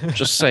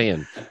 Just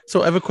saying.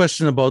 So I have a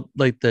question about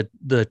like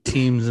the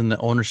teams and the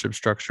ownership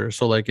structure.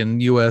 So like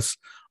in US,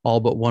 all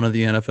but one of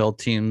the NFL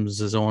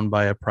teams is owned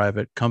by a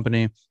private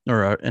company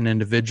or an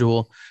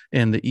individual.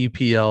 In the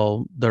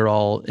EPL, they're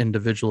all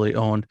individually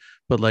owned.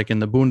 But like in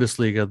the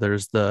Bundesliga,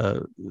 there's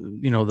the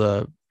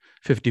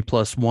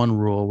 50+1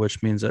 rule,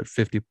 which means that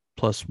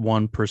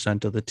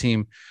 50+1% of the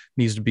team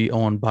needs to be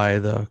owned by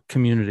the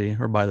community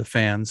or by the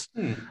fans.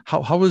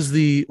 How is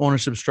the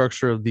ownership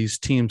structure of these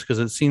teams? Because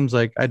it seems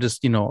like I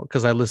just,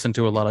 because I listen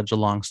to a lot of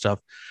Geelong stuff,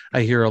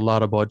 I hear a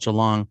lot about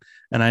Geelong,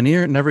 and I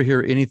never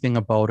hear anything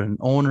about an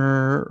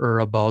owner or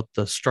about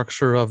the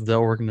structure of the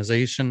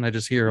organization. I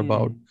just hear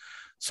about.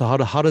 So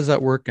how does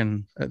that work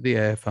in the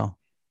AFL?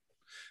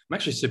 I'm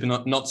actually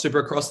not super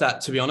across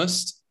that, to be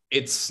honest.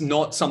 It's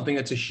not something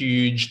that's a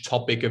huge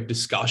topic of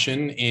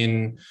discussion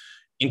in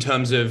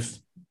terms of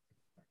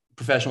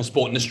professional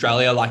sport in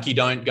Australia. Like you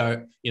don't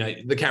go,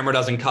 the camera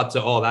doesn't cut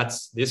to,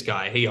 that's this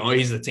guy.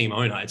 He's the team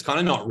owner. It's kind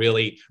of not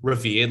really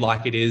revered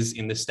like it is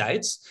in the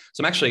States.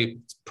 So I can't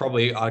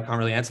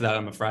really answer that.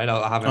 I'm afraid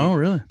I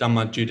haven't done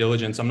my due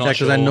diligence. I'm not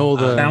sure. Because I know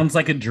sounds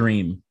like a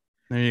dream.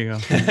 There you go.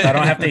 I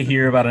don't have to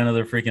hear about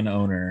another freaking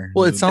owner.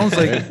 Well, it sounds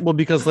like,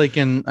 because like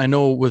I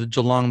know with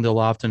Geelong, they'll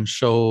often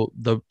show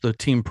the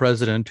team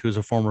president, who's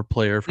a former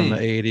player from the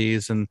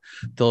 80s. And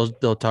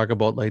they'll talk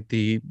about like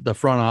the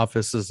front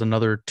office is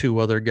another two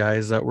other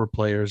guys that were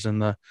players in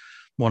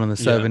one in the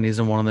 70s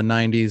and one in the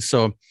 90s.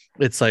 So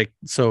it's like,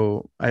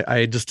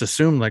 I just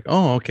assumed like,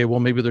 oh, okay, well,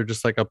 maybe they're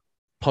just like a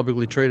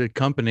publicly traded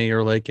company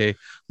or like a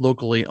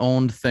locally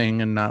owned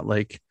thing and not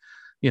like,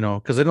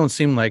 because they don't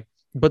seem like,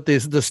 but the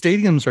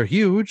stadiums are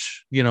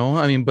huge,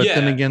 but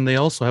then again, they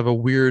also have a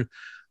weird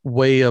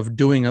way of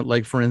doing it.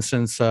 Like, for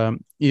instance,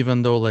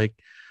 even though like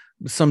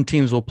some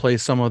teams will play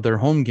some of their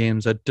home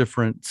games at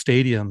different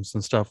stadiums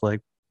and stuff.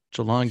 Like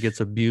Geelong gets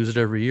abused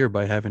every year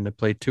by having to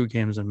play 2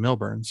 games in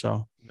Melbourne.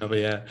 So, but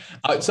yeah,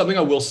 something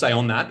I will say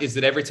on that is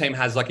that every team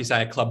has, like you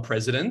say, a club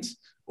president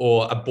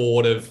or a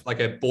board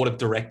of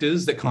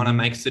directors that kind of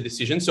makes the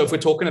decision. So if we're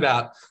talking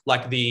about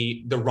like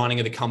the running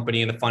of the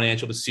company and the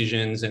financial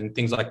decisions and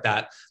things like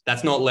that,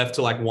 that's not left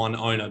to like one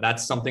owner.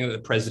 That's something that the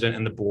president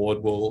and the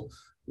board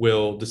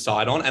will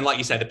decide on. And like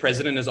you say, the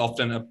president is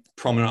often a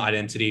prominent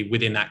identity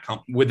within that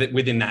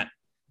within that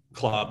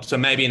club. So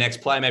maybe an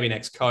ex-player, maybe an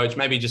ex-coach,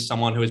 maybe just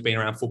someone who has been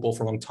around football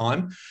for a long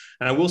time.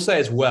 And I will say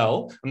as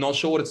well, I'm not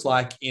sure what it's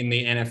like in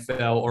the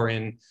NFL or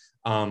in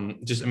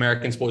just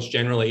American sports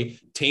generally.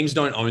 Teams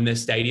don't own their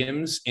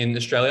stadiums in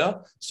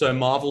Australia. So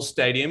Marvel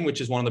Stadium,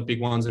 which is one of the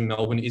big ones in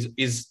Melbourne,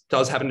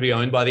 does happen to be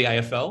owned by the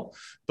AFL.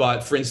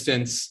 But for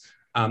instance,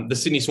 the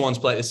Sydney Swans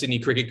play at the Sydney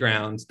Cricket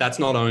Ground. That's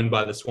not owned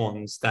by the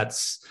Swans.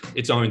 That's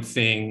its own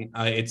thing.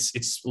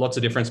 It's lots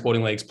of different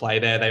sporting leagues play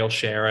there. They all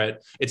share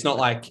it. It's not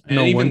like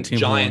even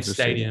Giant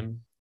Stadium.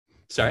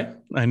 Sorry?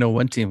 I know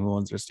one team who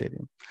owns their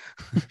stadium.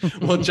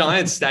 Well,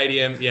 Giant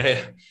Stadium,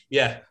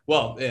 yeah.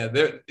 Well, yeah,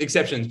 there are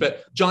exceptions,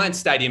 but Giant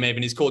Stadium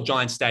even is called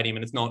Giant Stadium,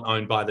 and it's not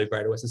owned by the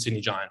Greater Western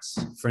Sydney Giants.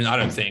 I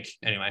don't think,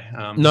 anyway.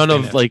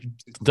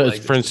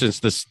 For instance,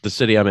 the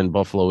city I'm in,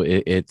 Buffalo,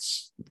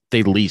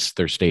 they lease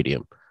their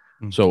stadium.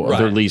 So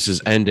their lease is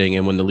ending,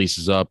 and when the lease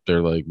is up,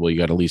 they're like, well, you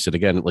got to lease it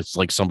again. It's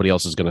like somebody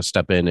else is going to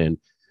step in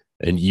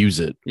and use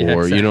it, or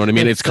exactly. You know what I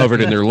mean? It's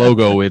covered in their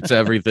logo. It's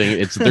everything.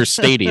 It's their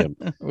stadium,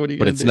 but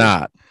it's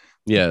not.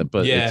 Yeah,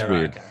 but it's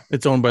weird. Okay.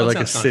 It's owned by like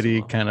a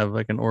city, kind of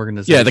like an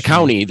organization. Yeah, the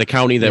county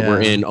that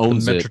we're in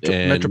owns it.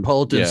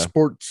 Metropolitan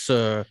Sports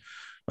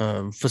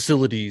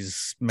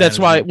Facilities. That's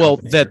why. Well,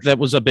 that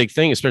was a big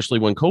thing, especially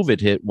when COVID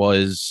hit.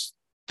 Was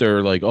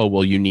they're like, oh,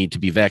 well, you need to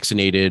be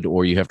vaccinated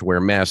or you have to wear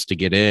a mask to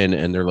get in.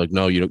 And they're like,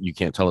 no, you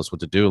can't tell us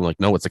what to do. And like,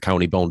 no, it's a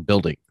county-owned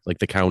building. Like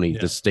the county,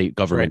 the state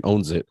government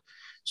owns it.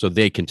 So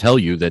they can tell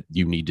you that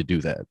you need to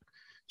do that.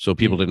 So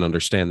people didn't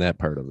understand that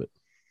part of it.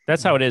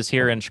 That's how it is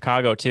here in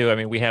Chicago, too. I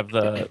mean, we have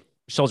the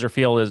Soldier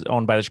Field is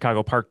owned by the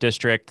Chicago Park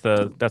District.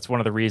 That's one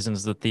of the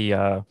reasons that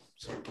the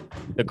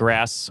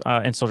grass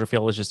in Soldier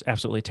Field is just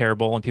absolutely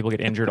terrible and people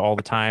get injured all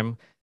the time.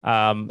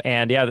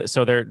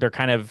 So they're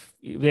kind of,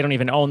 they don't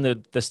even own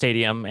the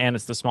stadium, and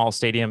it's the smallest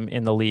stadium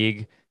in the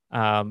league.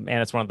 And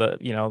it's one of the,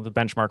 the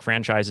benchmark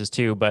franchises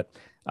too. But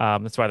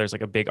that's why there's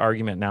like a big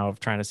argument now of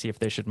trying to see if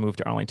they should move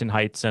to Arlington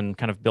Heights and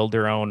kind of build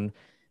their own,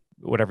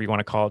 whatever you want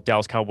to call it,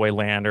 Dallas Cowboy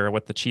land, or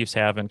what the Chiefs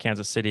have in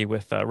Kansas City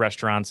with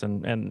restaurants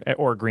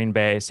or Green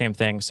Bay, same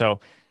thing. So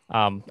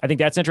I think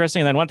that's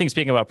interesting. And then one thing,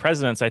 speaking about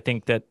presidents, I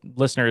think that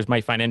listeners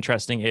might find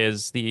interesting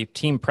is the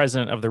team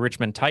president of the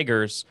Richmond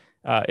Tigers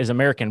is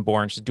American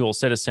born. She's a dual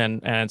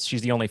citizen, and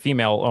she's the only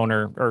female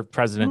owner or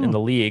president in the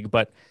league,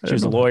 but she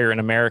was a lawyer in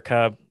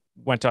America,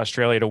 went to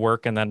Australia to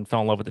work, and then fell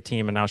in love with the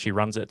team, and now she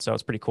runs it. So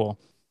it's pretty cool.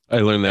 I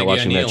learned that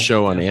watching that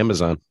show on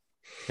Amazon.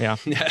 Yeah.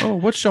 Oh,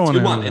 what show on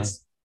Amazon?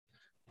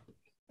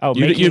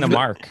 Making the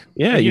Mark.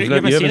 Yeah, you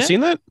haven't seen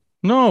that?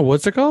 No,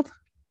 what's it called?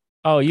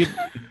 Oh,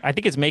 I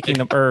think it's Making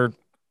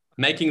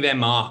Their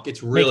Mark.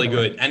 It's really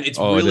good, and it's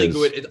really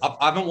good.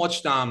 I haven't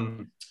watched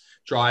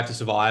Drive to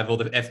Survive or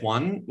the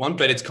F1 one,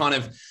 but it's kind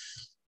of,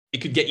 it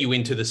could get you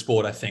into the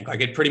sport. I think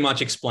like it pretty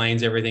much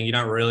explains everything. You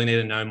don't really need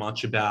to know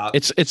much about.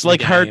 It's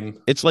like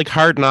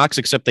Hard Knocks,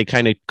 except they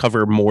kind of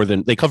cover more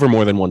than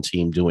one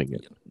team doing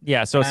it.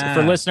 Yeah, so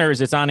for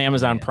listeners, it's on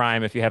Amazon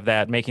Prime if you have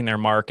that, Making Their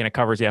Mark, and it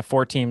covers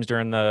 4 teams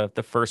during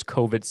the first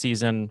COVID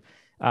season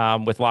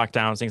with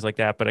lockdowns, things like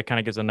that. But it kind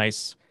of gives a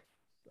nice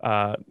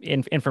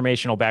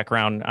informational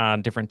background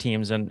on different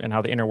teams and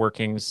how the inner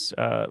workings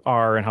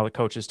are, and how the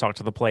coaches talk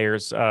to the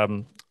players.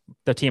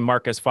 The team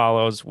Marcus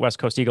follows, West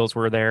Coast Eagles,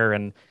 were there,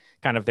 and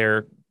kind of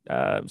their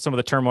some of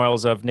the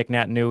turmoils of Nick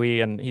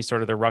Nat-Nui, and he's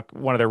sort of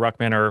one of their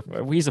ruckmen,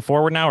 or he's a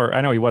forward now, or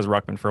I know he was a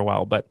ruckman for a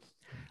while, but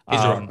he's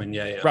a ruckman,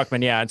 yeah.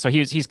 Ruckman, yeah. And so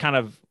he's kind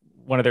of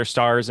one of their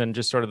stars, and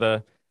just sort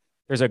of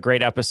there's a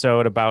great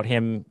episode about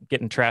him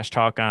getting trash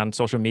talk on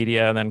social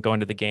media and then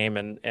going to the game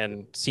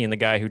and seeing the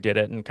guy who did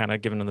it and kind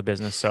of giving him the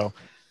business. So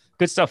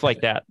good stuff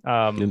like that.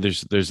 And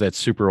there's that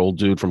super old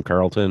dude from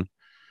Carleton.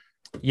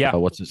 Yeah.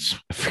 What's his?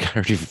 I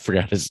already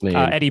forgot his name.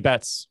 Eddie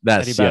Betts.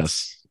 Eddie Betts.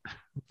 Yes.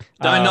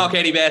 Don't knock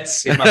Eddie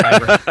Betts. He's my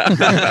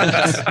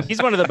favorite.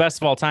 He's one of the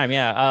best of all time.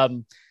 Yeah.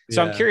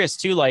 So I'm curious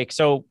too,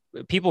 so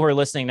people who are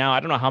listening now, I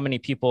don't know how many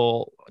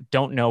people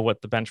don't know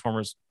what the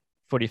Benchwarmers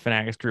Footy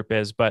Fanatics group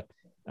is, but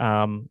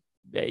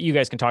you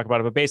guys can talk about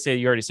it. But basically,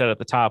 you already said at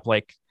the top,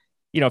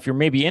 if you're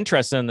maybe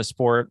interested in the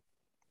sport,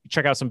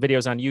 check out some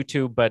videos on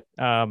YouTube. But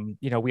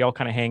we all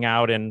kind of hang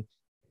out and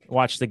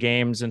watch the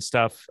games and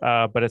stuff.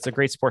 But it's a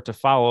great sport to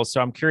follow.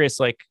 So I'm curious,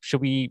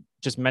 should we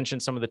just mention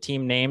some of the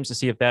team names to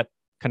see if that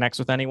connects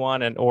with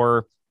anyone,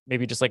 or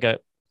maybe just like a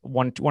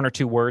one or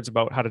two words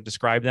about how to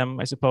describe them,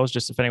 I suppose,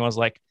 just if anyone's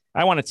like,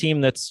 I want a team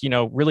that's,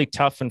 really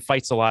tough and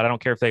fights a lot. I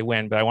don't care if they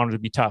win, but I want them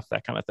to be tough,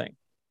 that kind of thing.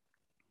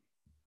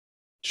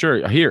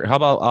 Sure. Here, how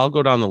about I'll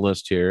go down the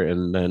list here,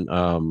 and then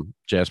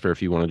Jasper,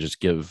 if you want to just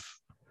give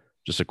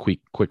just a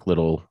quick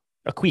little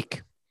A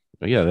queek.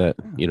 Yeah, that,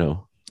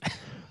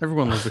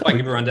 Everyone loves I can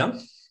give a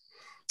rundown.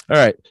 All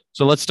right.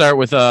 So let's start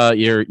with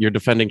your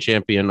defending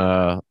champion,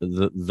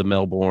 the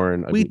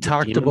Melbourne. We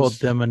talked about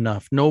them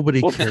enough.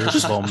 Nobody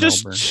cares about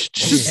Melbourne.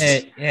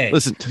 Hey,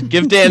 listen,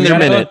 give Dan their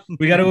minute.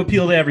 We got to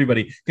appeal to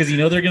everybody because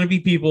there are going to be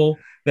people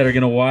that are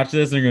going to watch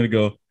this and they're going to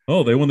go,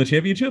 oh, they won the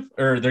championship,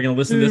 or they're going to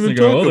listen to this and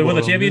go, oh, they won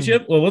the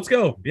championship. Well, let's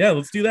go. Yeah,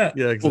 let's do that.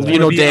 Yeah, exactly.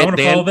 Well, I want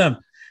to follow them.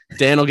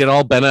 Dan will get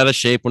all bent out of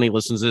shape when he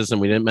listens to this, and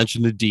we didn't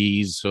mention the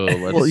D's. So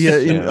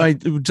I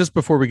just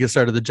before we get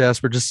started, the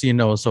Jasper, just so you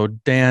know, so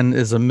Dan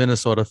is a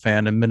Minnesota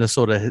fan, and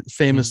Minnesota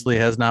famously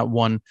has not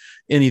won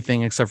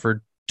anything except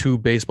for 2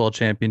 baseball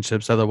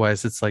championships.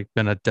 Otherwise, it's like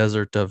been a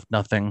desert of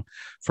nothing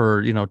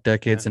for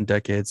decades and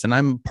decades. And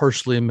I'm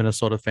partially a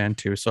Minnesota fan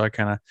too, so I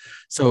kind of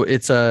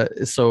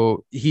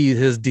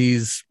his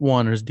D's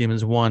won, or his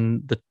Demons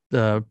won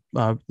the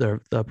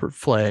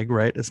flag,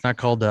 right? It's not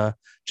called a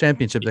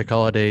championship; they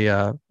call it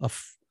a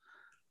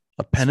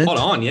pennant. Spot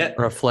on, yeah.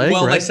 Or a flag.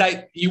 Well, right? they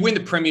say you win the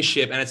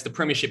premiership, and it's the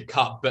Premiership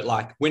Cup, but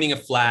like winning a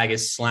flag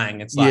is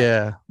slang. It's like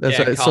that's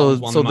right.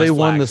 So they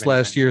won this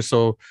last year.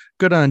 So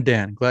good on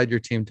Dan. Glad your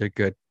team did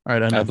good. All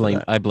right,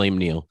 I blame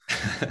Neal.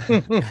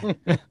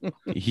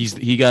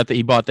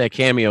 He bought that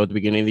cameo at the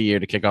beginning of the year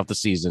to kick off the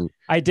season.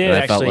 I did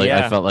I felt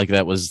like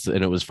that was,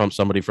 and it was from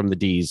somebody from the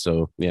D's.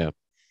 So yeah.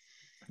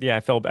 Yeah, I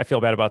feel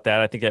bad about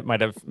that. I think it might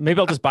have. Maybe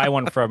I'll just buy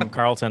one from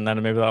Carlton.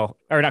 Then maybe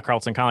or not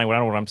Carlton, Collingwood. I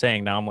don't know what I'm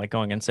saying now. I'm like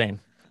going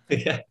insane.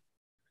 Yeah.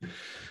 All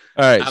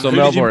right. So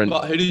Melbourne.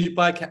 Who did you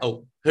buy?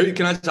 Who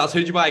can I just ask? Who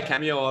did you buy a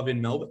cameo of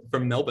in Melbourne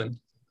from Melbourne?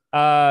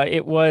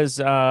 It was.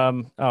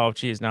 Oh,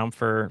 geez. Now I'm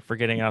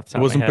forgetting off the top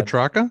It wasn't of my head.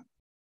 Petrarca?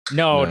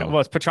 No.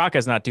 Well,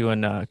 Petrarca's not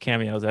doing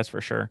cameos. That's for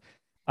sure.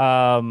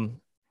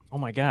 Oh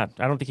my God,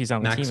 I don't think he's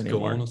on the Max team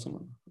anymore. Gorn or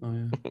something. Oh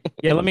yeah.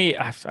 Yeah, let me.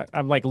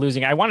 I'm like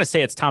losing. I want to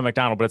say it's Tom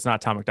McDonald, but it's not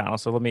Tom McDonald.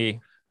 So let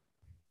me.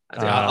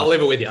 I'll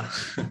leave it with you.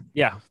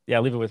 Yeah,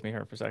 leave it with me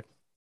here for a sec.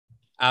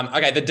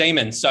 Okay, the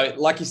Demons. So,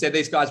 like you said,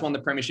 these guys won the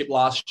premiership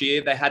last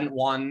year. They hadn't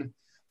won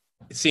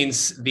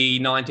since the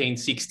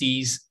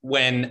 1960s,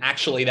 when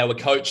actually they were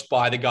coached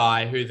by the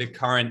guy who the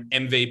current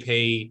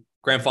MVP,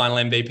 grand final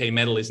MVP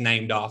medal is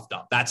named after.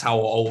 That's how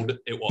old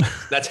it was.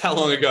 That's how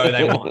long ago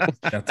they won.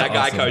 That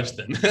guy coached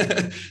them.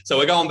 So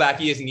we're going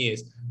back years and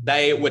years.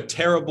 They were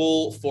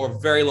terrible for a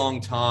very long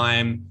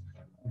time.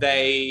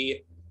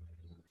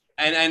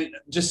 And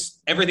just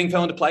everything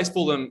fell into place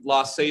for them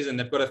last season.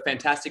 They've got a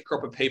fantastic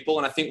crop of people.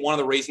 And I think one of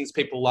the reasons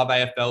people love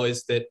AFL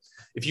is that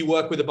if you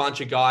work with a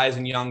bunch of guys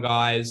and young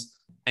guys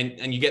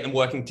and you get them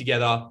working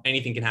together,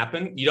 anything can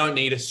happen. You don't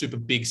need a super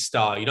big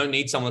star. You don't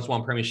need someone that's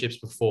won premierships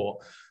before.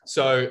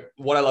 So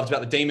what I loved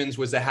about the Demons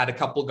was they had a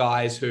couple of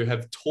guys who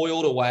have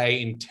toiled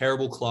away in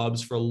terrible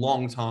clubs for a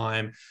long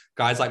time.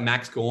 Guys like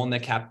Max Gorn, their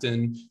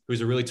captain,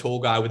 who's a really tall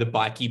guy with a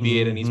bikey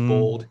beard and he's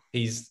bald.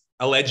 He's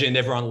a legend.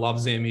 Everyone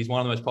loves him. He's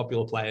one of the most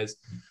popular players.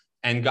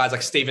 And guys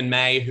like Stephen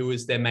May, who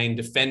was their main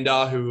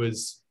defender, who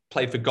has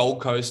played for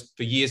Gold Coast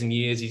for years and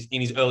years. He's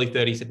in his early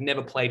 30s, had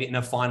never played in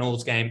a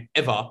finals game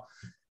ever.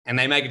 And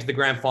they make it to the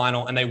grand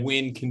final and they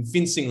win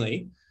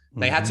convincingly.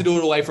 They had to do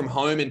it away from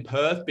home in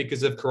Perth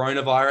because of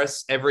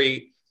coronavirus.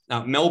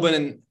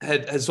 Melbourne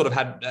has sort of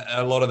had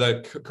a lot of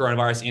the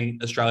coronavirus in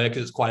Australia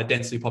because it's quite a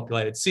densely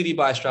populated city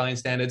by Australian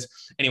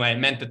standards. Anyway, it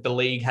meant that the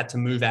league had to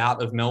move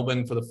out of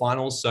Melbourne for the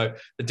finals. So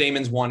the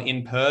Demons won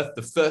in Perth,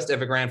 the first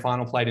ever grand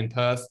final played in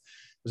Perth.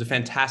 It was a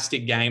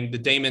fantastic game. The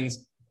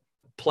Demons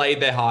played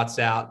their hearts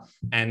out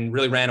and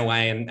really ran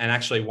away and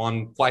actually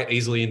won quite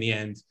easily in the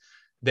end.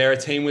 They're a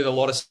team with a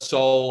lot of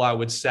soul, I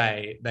would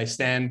say. They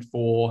stand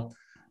for,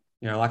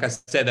 like I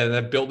said,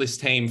 they've built this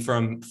team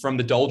from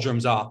the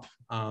doldrums up.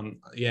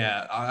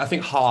 I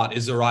think heart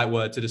is the right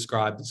word to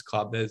describe this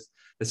club. There's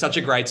such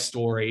a great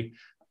story.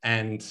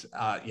 And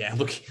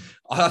look,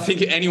 I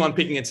think anyone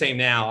picking a team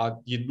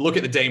now, you look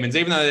at the Demons,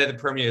 even though they're the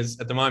premiers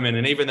at the moment,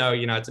 and even though,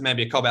 it's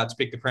maybe a cop-out to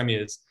pick the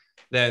premiers,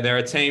 they're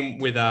a team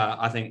with,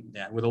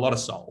 with a lot of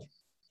soul.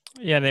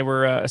 Yeah, and they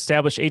were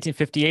established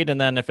 1858, and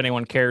then if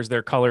anyone cares,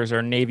 their colors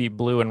are navy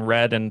blue and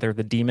red, and they're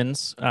the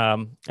Demons.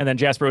 And then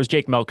Jasper, it was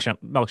Jake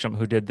Melksham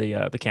who did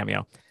the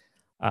cameo,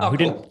 who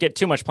didn't get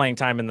too much playing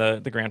time in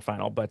the grand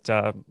final, but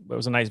it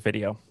was a nice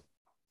video.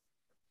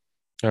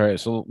 All right,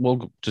 so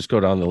we'll just go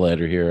down the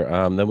ladder here.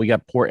 Then we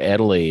got Port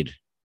Adelaide.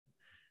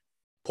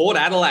 Port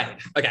Adelaide.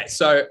 Okay,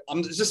 so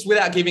I'm just,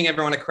 without giving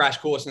everyone a crash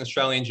course in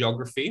Australian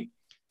geography,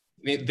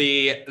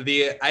 the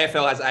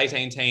AFL has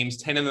 18 teams,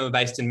 10 of them are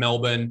based in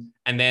Melbourne,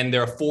 and then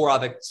there are 4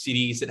 other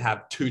cities that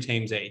have 2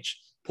 teams each.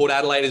 Port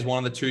Adelaide is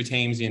one of the 2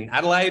 teams in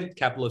Adelaide,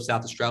 capital of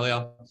South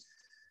Australia.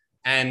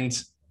 And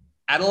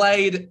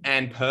Adelaide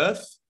and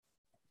Perth,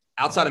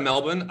 outside of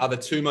Melbourne, are the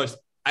 2 most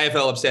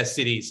AFL-obsessed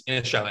cities in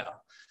Australia.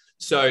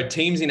 So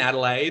teams in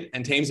Adelaide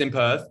and teams in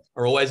Perth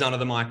are always under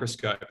the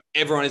microscope.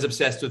 Everyone is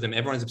obsessed with them.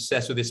 Everyone is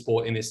obsessed with this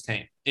sport in this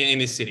team, in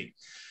this city.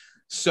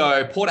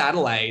 So Port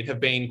Adelaide have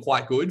been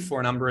quite good for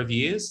a number of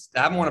years. They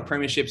haven't won a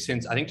premiership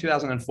since, I think,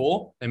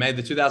 2004. They made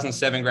the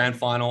 2007 grand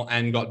final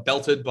and got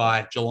belted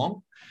by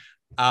Geelong.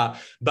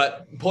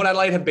 But Port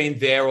Adelaide have been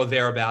there or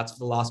thereabouts for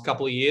the last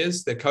couple of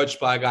years. They're coached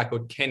by a guy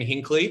called Ken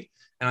Hinkley.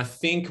 And I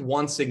think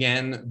once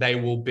again, they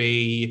will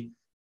be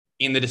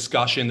in the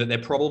discussion that they're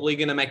probably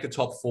going to make the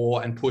top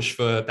 4 and push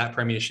for that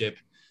premiership.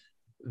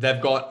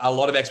 They've got a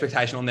lot of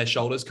expectation on their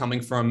shoulders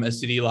coming from a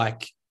city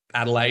like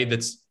Adelaide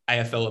that's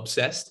AFL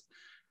obsessed.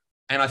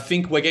 And I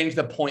think we're getting to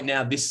the point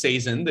now this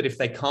season that if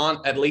they can't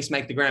at least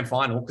make the grand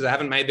final, because they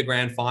haven't made the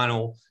grand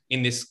final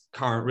in this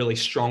current really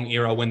strong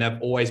era when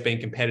they've always been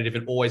competitive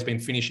and always been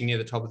finishing near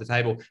the top of the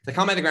table. If they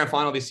can't make the grand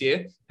final this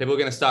year, people are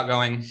going to start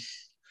going,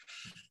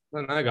 I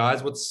don't know,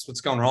 guys,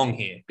 what's going wrong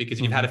here?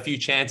 Because you've had a few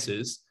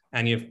chances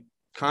and you've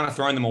kind of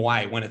thrown them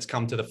away when it's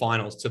come to the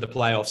finals, to the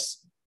playoffs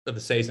of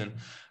the season.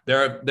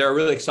 They're a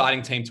really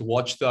exciting team to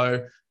watch,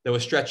 though. There were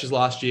stretches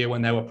last year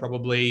when they were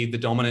probably the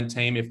dominant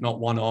team, if not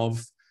one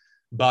of.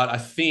 But I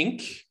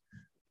think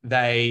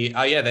they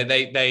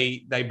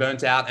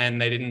burnt out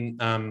and they didn't.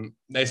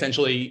 They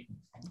essentially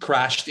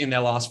crashed in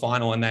their last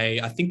final, and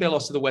I think they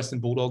lost to the Western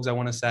Bulldogs. I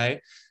want to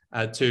say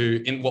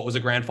in what was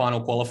a grand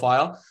final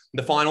qualifier.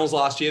 The finals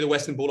last year, the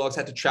Western Bulldogs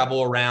had to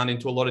travel around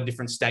into a lot of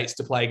different states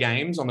to play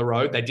games on the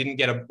road. They didn't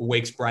get a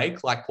week's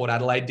break like Port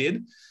Adelaide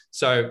did.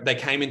 So they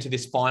came into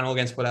this final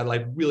against Port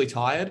Adelaide really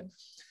tired,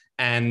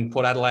 and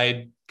Port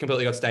Adelaide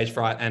completely got stage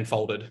fright and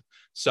folded.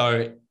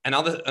 So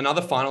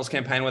another finals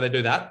campaign where they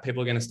do that,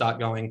 people are going to start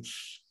going,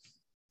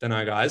 don't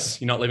know, guys,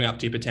 you're not living up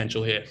to your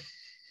potential here.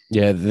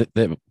 Yeah,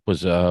 that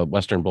was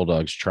Western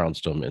Bulldogs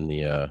trounced them in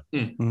the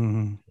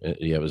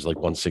it was like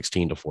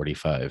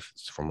 116-45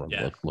 from what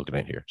I'm looking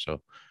at here. So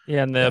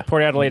yeah, and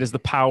Port Adelaide is the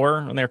Power,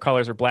 and their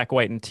colors are black,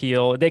 white, and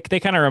teal. They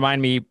kind of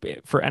remind me,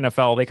 for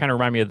NFL, they kind of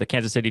remind me of the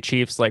Kansas City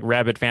Chiefs, like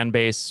rabid fan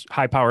base,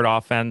 high-powered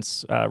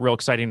offense, real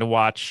exciting to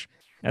watch.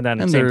 And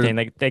then same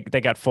thing, they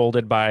got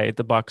folded by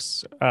the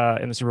Bucks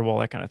in the Super Bowl,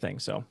 that kind of thing.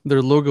 So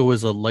their logo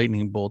is a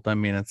lightning bolt. I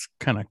mean, it's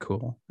kind of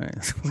cool. They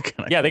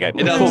got it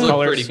does cool look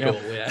colors. pretty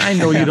cool. Yeah. I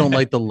know you don't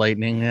like the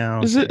lightning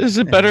now. Is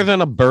it better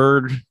than a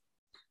bird?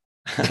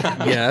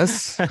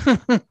 Yes.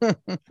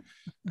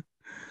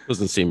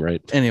 Doesn't seem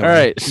right. Anyway, all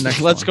right,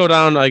 let's go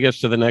down, I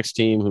guess, to the next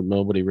team who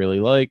nobody really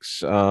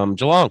likes.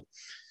 Geelong.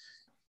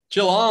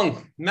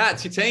 Matt,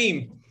 it's your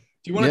team.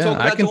 Do you want to talk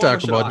about I can Geelong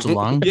talk about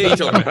Geelong. Yeah, you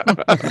talk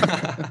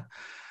about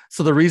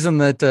So the reason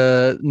that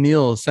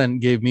Neal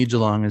gave me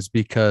Geelong is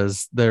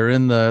because they're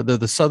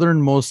the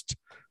southernmost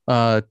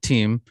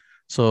team.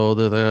 So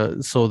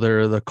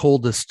they're the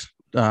coldest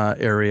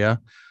area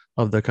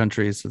of the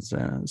country.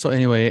 So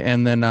anyway,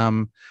 and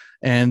then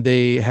and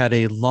they had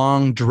a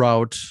long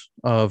drought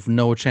of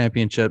no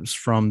championships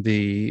from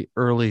the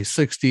early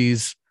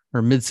 60s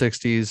or mid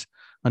 60s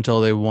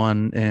until they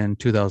won in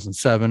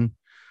 2007.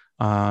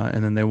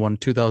 And then they won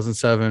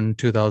 2007,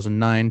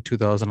 2009,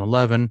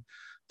 2011,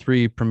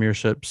 3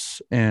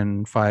 premierships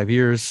in 5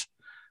 years.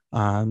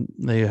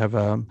 They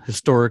have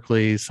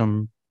historically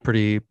some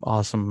pretty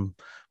awesome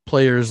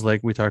players,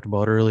 like we talked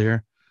about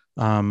earlier.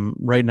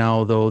 Right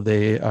now, though,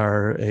 they've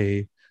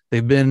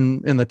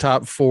been in the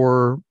top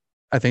 4,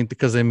 I think,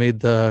 because they made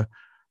the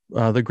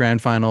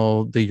grand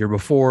final the year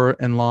before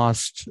and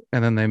lost,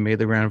 and then they made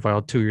the grand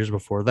final 2 years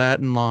before that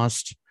and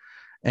lost.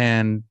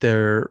 And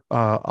they're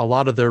a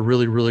lot of their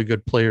really, really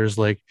good players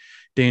like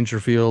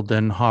Dangerfield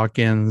and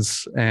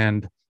Hawkins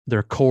and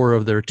their core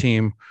of their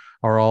team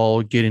are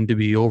all getting to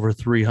be over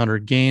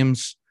 300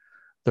 games.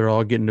 They're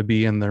all getting to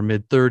be in their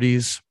mid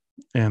 30s,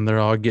 and they're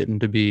all getting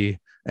to be,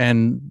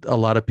 and a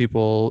lot of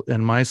people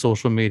in my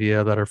social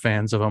media that are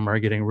fans of them are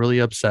getting really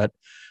upset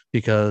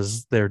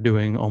because they're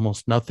doing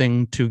almost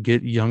nothing to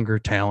get younger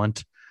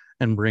talent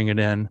and bring it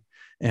in.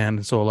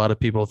 And so a lot of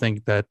people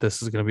think that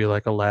this is going to be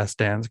like a last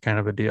dance kind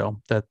of a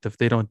deal, that if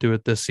they don't do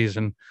it this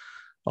season,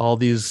 all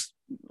these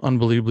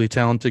unbelievably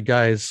talented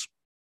guys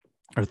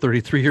are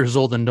 33 years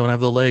old and don't have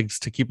the legs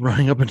to keep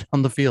running up and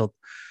down the field.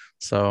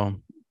 So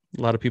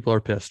a lot of people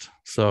are pissed.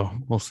 So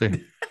we'll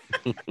see.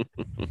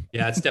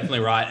 Yeah, it's definitely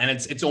right. And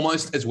it's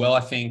almost as well,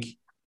 I think,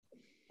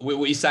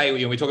 we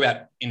say, we talk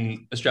about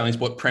in Australian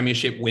sport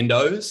premiership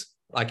windows.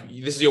 Like,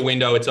 this is your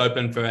window. It's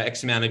open for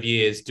X amount of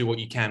years. Do what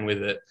you can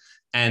with it.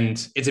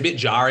 And it's a bit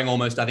jarring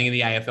almost, I think, in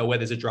the AFL where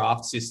there's a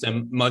draft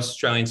system. Most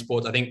Australian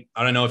sports, I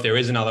don't know if there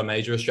is another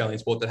major Australian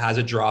sport that has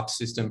a draft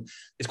system.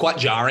 It's quite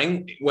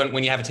jarring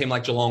when you have a team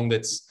like Geelong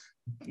that's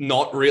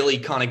not really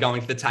kind of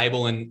going to the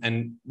table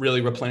and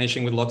really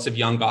replenishing with lots of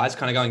young guys,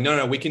 kind of going,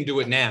 no, we can do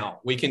it now.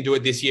 We can do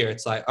it this year.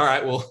 It's like, all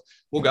right, well,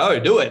 we'll go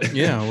do it.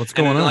 Yeah, what's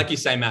going on? Like you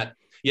say, Matt,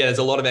 yeah, there's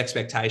a lot of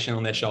expectation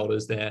on their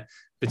shoulders there.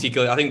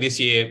 Particularly, I think this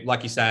year,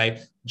 like you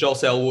say, Joel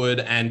Selwood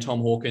and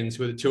Tom Hawkins,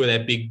 who are 2 of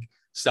their big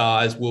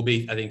stars, will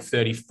be, I think,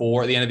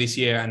 34 at the end of this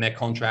year, and their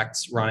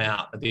contracts run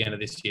out at the end of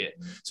this year.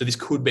 So this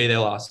could be their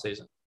last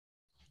season.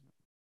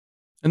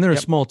 And they're a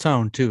small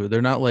town too.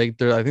 They're not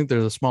like I think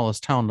they're the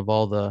smallest town of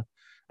all the,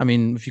 I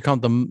mean, if you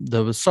count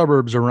the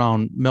suburbs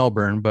around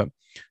Melbourne, but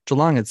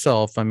Geelong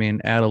itself, I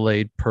mean,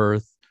 Adelaide,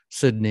 Perth,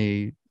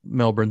 Sydney,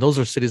 Melbourne, those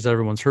are cities that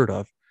everyone's heard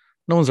of.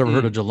 No one's ever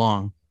heard of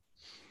Geelong.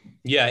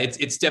 Yeah,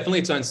 it's definitely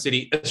its own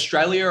city.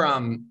 Australia,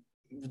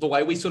 the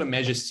way we sort of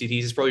measure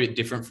cities is probably a bit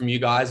different from you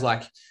guys.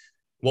 Like,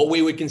 what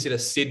we would consider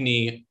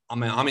Sydney. I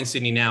mean, I'm in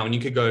Sydney now, and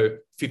you could go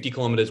 50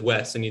 kilometers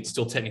west and you'd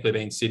still technically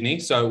be in Sydney.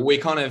 So we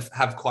kind of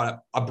have quite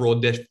a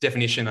broad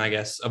definition, I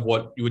guess, of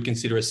what you would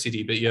consider a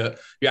city. But you're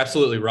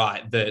absolutely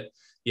right that,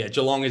 yeah,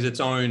 Geelong is its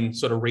own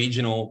sort of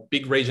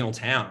big regional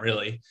town,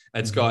 really.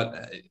 It's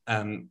got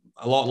a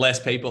lot less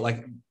people,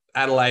 like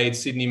Adelaide,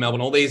 Sydney,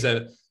 Melbourne, all these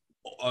are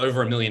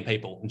over 1 million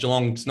people.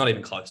 Geelong's not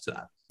even close to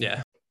that.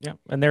 Yeah. Yeah.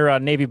 And they're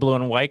navy blue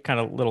and white, kind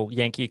of little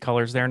Yankee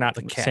colors. They're not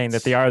saying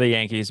that they are the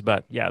Yankees,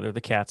 but yeah, they're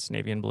the Cats,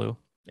 navy and blue.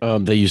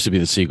 They used to be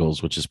the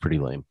Seagulls, which is pretty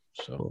lame.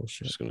 So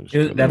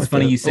that's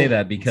funny you say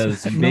that,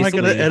 because I'm not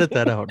going to edit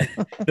that out.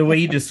 The way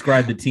you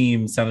described the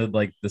team sounded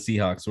like the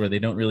Seahawks, where they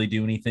don't really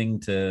do anything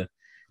to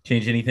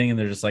change anything, and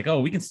they're just like, oh,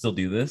 we can still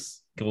do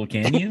this. Well,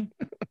 can you?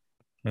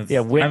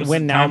 Yeah,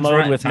 win now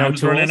mode with no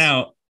tools. Running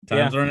out.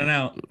 Time's running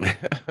out.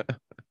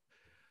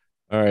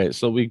 All right,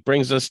 so we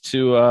brings us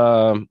to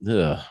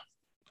the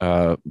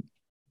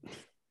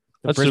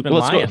Brisbane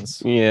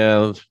Lions.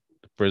 Yeah,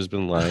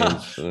 Brisbane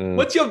Lions.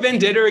 What's your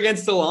vendetta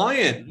against the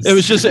Lions? It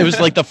was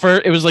like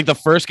the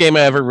first game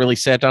I ever really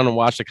sat down and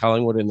watched at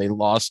Collingwood, and they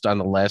lost on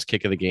the last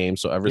kick of the game.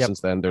 So ever since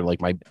then, they're like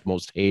my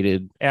most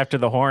hated. After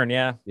the horn,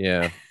 yeah.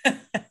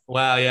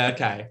 Wow, yeah,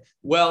 okay.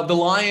 Well, the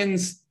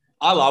Lions,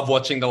 I love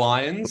watching the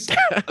Lions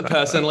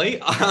personally.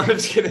 I'm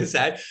just going to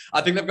say,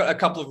 I think they've got a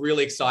couple of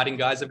really exciting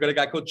guys. They've got a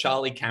guy called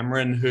Charlie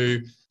Cameron, who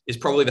is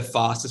probably the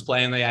fastest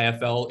player in the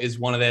AFL, is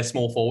one of their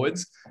small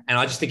forwards. And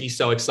I just think he's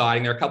so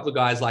exciting. There are a couple of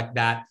guys like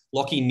that.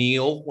 Lachie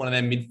Neal, one of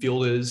their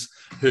midfielders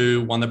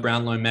who won the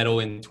Brownlow medal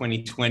in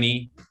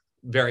 2020.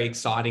 Very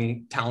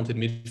exciting, talented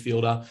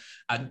midfielder.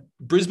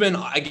 Brisbane,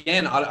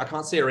 again, I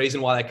can't see a reason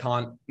why they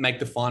can't make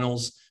the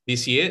finals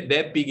this year.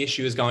 Their big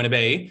issue is going to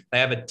be they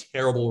have a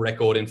terrible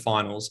record in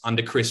finals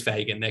under Chris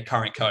Fagan, their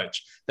current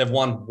coach. They've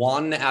won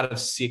 1 out of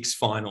 6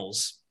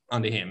 finals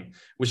under him,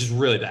 which is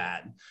really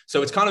bad.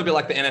 So it's kind of a bit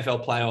like the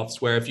NFL playoffs,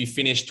 where if you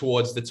finish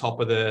towards the top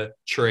of the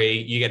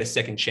tree, you get a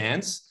second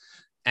chance.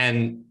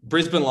 And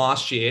Brisbane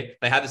last year,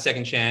 they had the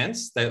second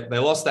chance. They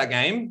lost that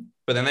game,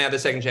 but then they had the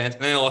second chance,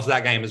 and then they lost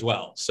that game as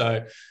well.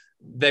 So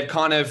they've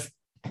kind of,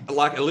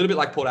 like a little bit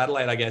like Port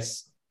Adelaide, I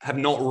guess, have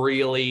not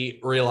really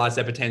realized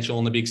their potential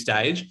on the big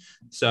stage.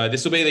 So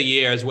this will be the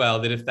year as well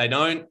that if they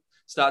don't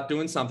start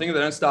doing something, if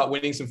they don't start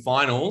winning some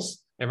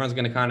finals, everyone's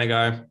going to kind of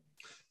go,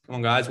 come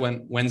on, guys,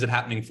 when's it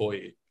happening for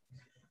you?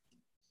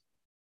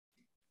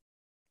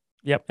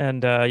 Yep.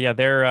 And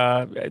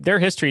their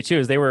history too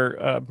is they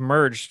were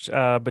merged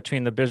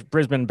between the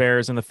Brisbane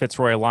Bears and the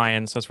Fitzroy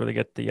Lions. That's where they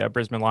get the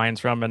Brisbane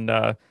Lions from.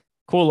 And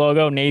cool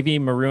logo, navy,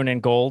 maroon,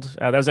 and gold.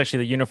 That was actually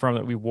the uniform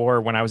that we wore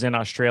when I was in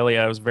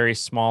Australia. It was very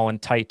small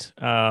and tight,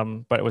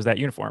 but it was that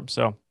uniform.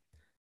 So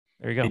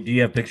there you go. Do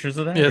you have pictures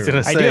of that? Yeah, I was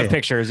gonna say. I do have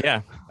pictures.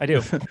 Yeah, I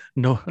do.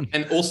 No.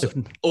 And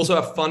also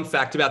a fun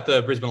fact about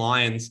the Brisbane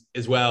Lions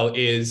as well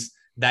is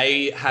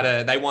they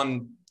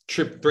won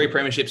 3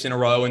 premierships in a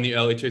row in the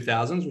early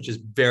 2000s, which is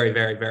very,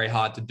 very, very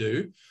hard to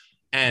do.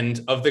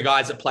 And of the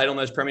guys that played on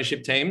those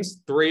premiership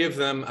teams, 3 of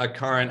them are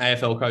current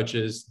AFL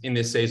coaches in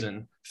this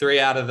season. 3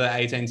 out of the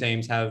 18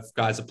 teams have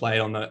guys that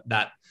played on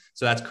that.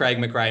 So that's Craig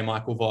McRae,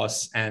 Michael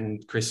Voss,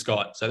 and Chris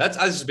Scott. So that's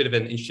just a bit of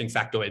an interesting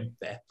factoid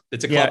there.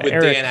 It's a club with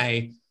Eric,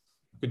 DNA.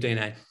 Good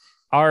DNA.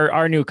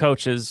 Our new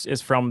coach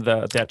is from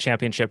that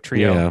championship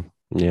trio.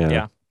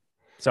 Yeah.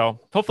 So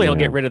hopefully he'll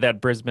get rid of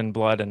that Brisbane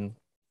blood and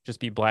just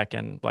be black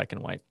and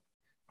white.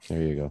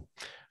 There you go.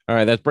 All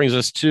right, that brings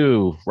us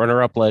to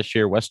runner-up last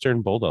year,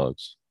 Western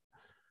Bulldogs.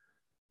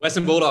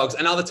 Western Bulldogs,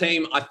 another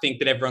team I think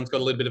that everyone's got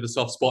a little bit of a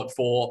soft spot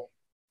for.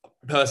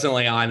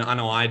 Personally, I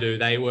know I do.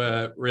 They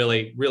were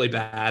really, really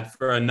bad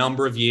for a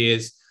number of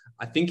years.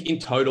 I think in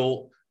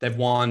total, they've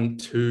won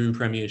 2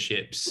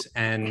 premierships,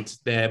 and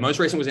their most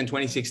recent was in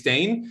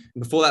 2016.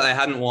 Before that, they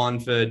hadn't won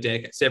for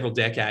several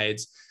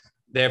decades.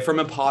 They're from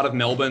a part of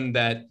Melbourne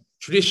that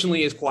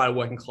traditionally is quite a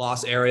working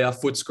class area,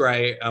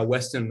 Footscray,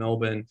 Western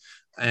Melbourne.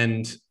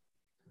 And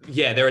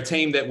yeah, they're a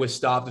team that was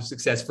starved of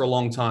success for a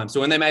long time.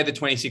 So when they made the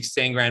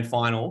 2016 grand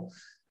final,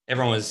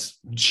 everyone was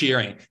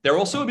cheering. They're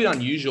also a bit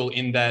unusual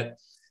in that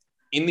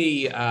in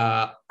the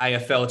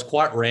AFL, it's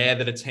quite rare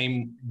that a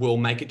team will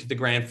make it to the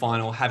grand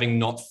final having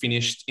not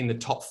finished in the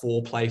top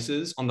 4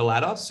 places on the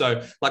ladder.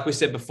 So like we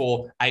said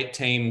before, 8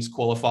 teams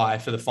qualify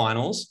for the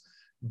finals.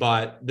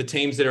 But the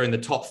teams that are in the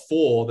top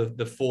 4,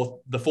 the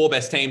 4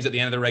 best teams at the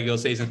end of the regular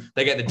season,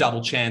 they get the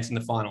double chance in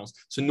the finals.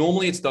 So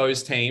normally it's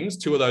those teams,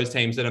 2 of those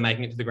teams that are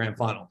making it to the grand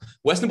final.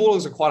 Western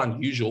Bulldogs are quite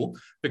unusual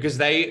because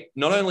they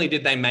not only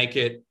did they make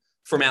it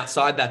from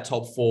outside that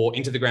top 4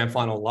 into the grand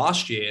final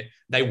last year,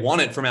 they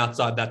won it from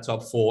outside that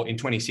top 4 in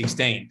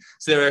 2016.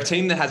 So they're a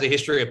team that has a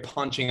history of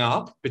punching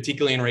up,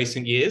 particularly in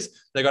recent years.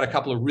 They've got a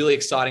couple of really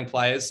exciting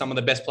players, some of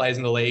the best players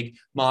in the league.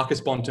 Marcus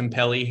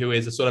Bontempelli, who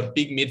is a sort of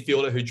big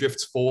midfielder who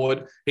drifts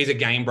forward. He's a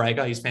game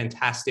breaker. He's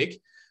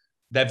fantastic.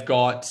 They've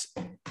got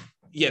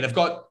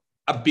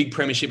a big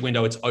premiership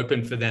window. It's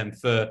open for them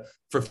for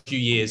a few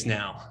years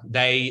now.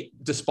 They,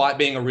 despite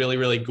being a really,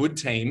 really good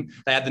team,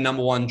 they had the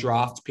number 1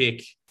 draft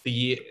pick the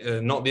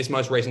year, not this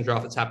most recent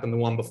draft that's happened, the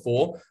one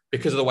before,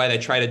 because of the way they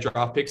traded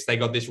draft picks. They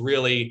got this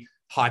really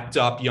hyped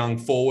up young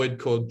forward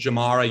called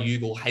Jamara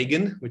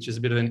Ugle-Hagan, which is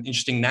a bit of an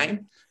interesting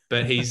name,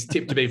 but he's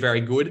tipped to be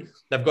very good.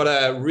 They've got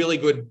a really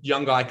good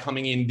young guy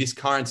coming in this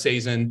current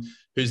season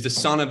who's the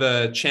son of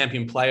a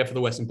champion player for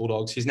the Western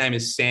Bulldogs. His name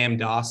is Sam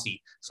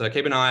Darcy. So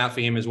keep an eye out for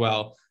him as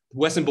well. The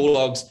Western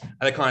Bulldogs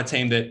are the kind of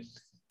team that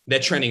they're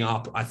trending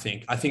up, I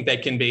think. I think they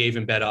can be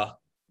even better.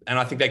 And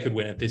I think they could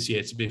win it this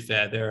year, to be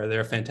fair. They're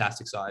a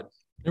fantastic side.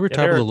 They were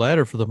top of the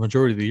ladder for the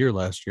majority of the year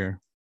last year.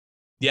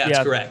 Yeah,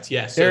 that's correct.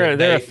 Yeah. So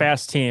they're a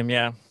fast team.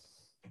 Yeah.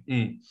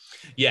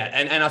 Yeah.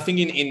 And I think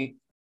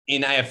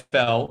in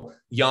AFL,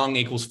 young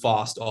equals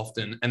fast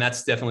often. And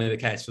that's definitely the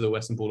case for the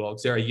Western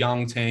Bulldogs. They're a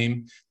young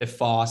team. They're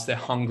fast. They're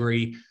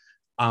hungry.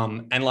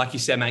 And like you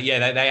said, mate,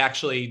 yeah,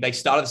 they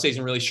started the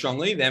season really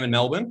strongly, them in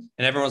Melbourne.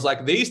 And everyone was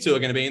like, these two are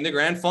going to be in the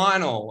grand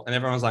final. And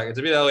everyone was like, it's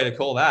a bit early to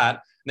call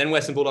that. And then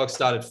Western Bulldogs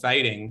started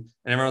fading.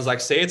 And everyone was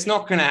like, see, it's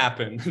not going to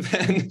happen.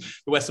 Then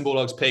the Western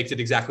Bulldogs peaked at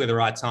exactly the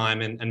right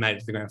time and made it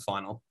to the grand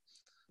final.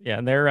 Yeah,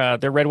 and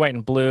they're red, white,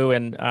 and blue,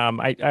 and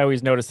I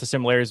always notice the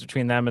similarities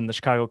between them and the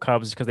Chicago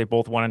Cubs because they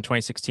both won in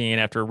 2016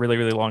 after really,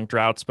 really long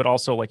droughts. But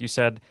also, like you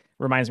said,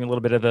 reminds me a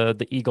little bit of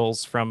the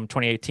Eagles from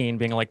 2018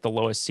 being like the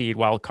lowest seed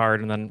wild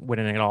card and then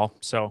winning it all.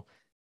 So,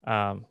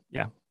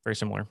 yeah, very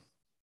similar.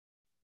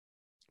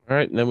 All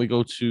right, and then we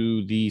go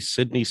to the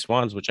Sydney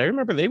Swans, which I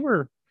remember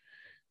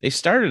they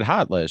started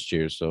hot last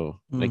year, so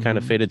they kind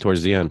of faded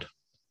towards the end.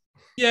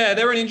 Yeah,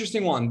 they're an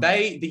interesting one.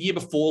 The year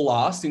before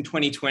last in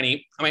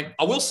 2020, I mean,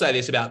 I will say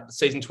this about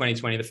season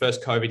 2020, the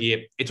first COVID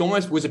year, it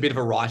almost was a bit of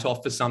a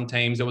write-off for some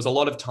teams. There was a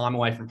lot of time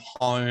away from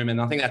home,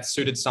 and I think that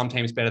suited some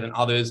teams better than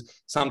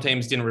others. Some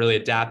teams didn't really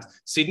adapt.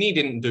 Sydney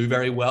didn't do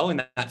very well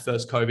in that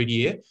first COVID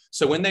year.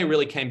 So when they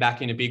really came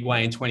back in a big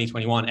way in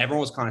 2021,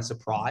 everyone was kind of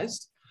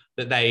surprised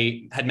that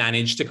they had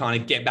managed to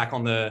kind of get back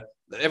on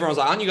everyone was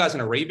like, aren't you guys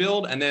going to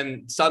rebuild? And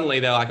then suddenly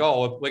they're like,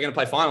 oh, we're going to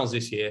play finals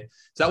this year.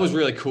 So that was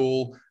really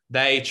cool.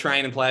 They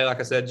train and play,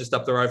 like I said, just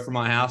up the road from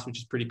my house, which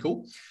is pretty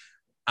cool.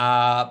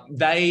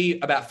 They,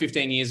 about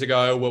 15 years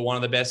ago, were one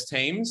of the best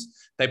teams.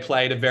 They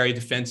played a very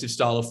defensive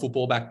style of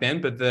football back then,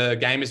 but the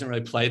game isn't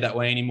really played that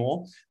way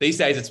anymore. These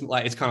days, it's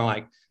kind of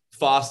like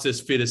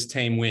fastest, fittest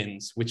team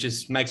wins,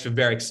 which makes for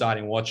very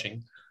exciting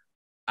watching.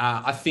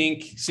 I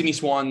think Sydney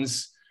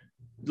Swans,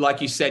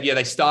 like you said, yeah,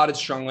 they started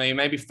strongly,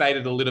 maybe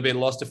faded a little bit,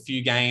 lost a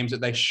few games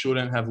that they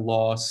shouldn't have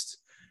lost.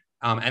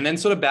 And then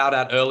sort of bowed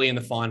out early in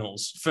the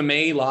finals. For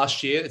me,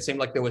 last year, it seemed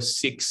like there were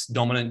 6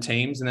 dominant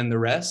teams and then the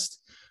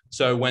rest.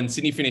 So when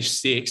Sydney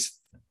finished 6th,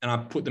 and I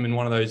put them in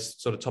one of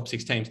those sort of top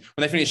 6 teams, when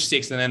they finished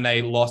 6th and then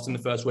they lost in the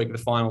first week of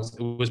the finals,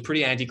 it was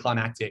pretty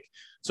anticlimactic.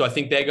 So I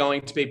think they're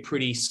going to be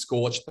pretty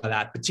scorched by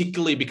that,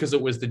 particularly because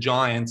it was the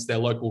Giants, their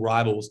local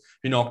rivals,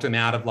 who knocked them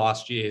out of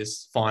last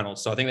year's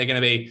finals. So I think they're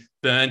going to be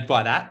burned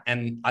by that.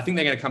 And I think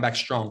they're going to come back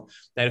strong.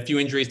 They had a few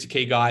injuries to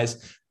key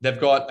guys.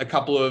 They've got a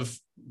couple of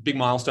big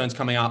milestones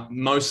coming up,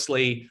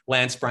 mostly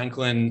Lance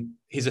Franklin.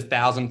 His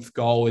 1,000th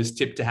goal is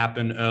tipped to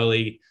happen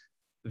early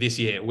this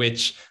year,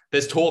 which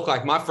there's talk,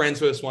 like my friends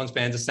who are Swans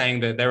fans are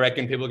saying that they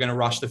reckon people are going to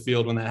rush the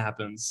field when that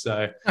happens.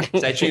 So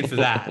stay tuned for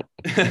that.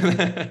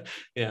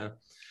 Yeah.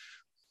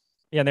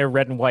 Yeah, they're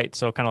red and white,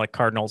 so kind of like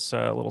Cardinals,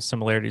 little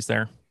similarities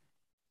there.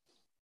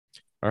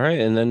 All right,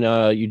 and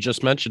then you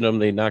just mentioned them.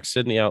 They knocked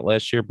Sydney out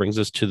last year. Brings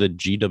us to the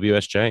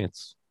GWS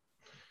Giants.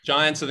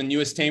 Giants are the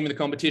newest team in the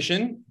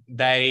competition.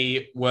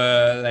 They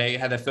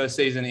had their first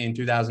season in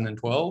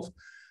 2012.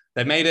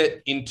 They made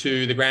it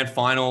into the grand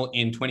final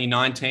in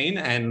 2019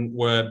 and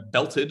were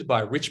belted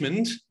by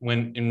Richmond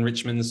when in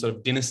Richmond's sort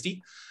of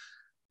dynasty.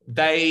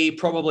 They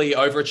probably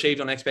overachieved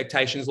on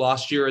expectations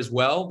last year as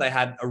well. They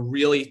had a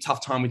really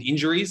tough time with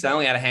injuries. They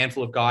only had a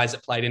handful of guys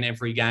that played in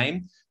every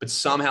game, but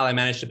somehow they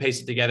managed to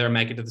piece it together and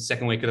make it to the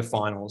second week of the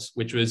finals,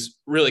 which was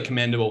really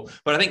commendable.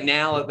 But I think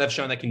now that they've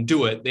shown they can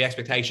do it, the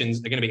expectations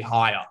are going to be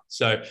higher.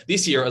 So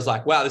this year it was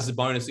like, wow, this is a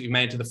bonus that you've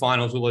made it to the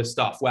finals with all this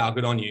stuff. Wow,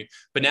 good on you.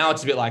 But now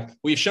it's a bit like,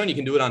 well, you've shown you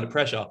can do it under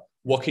pressure.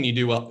 What can you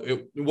do?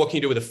 What can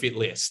you do with a fit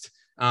list?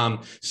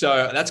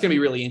 So that's going to be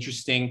really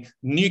interesting.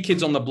 New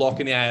kids on the block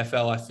in the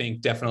AFL, I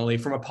think, definitely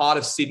from a part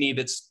of Sydney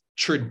that's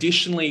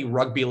traditionally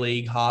rugby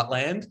league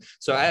heartland.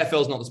 So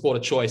AFL is not the sport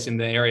of choice in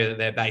the area that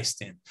they're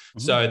based in.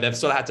 Mm-hmm. So they've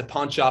sort of had to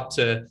punch up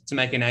to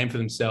make a name for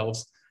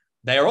themselves.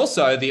 They are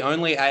also the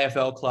only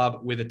AFL club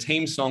with a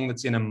team song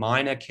that's in a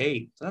minor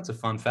key. So that's a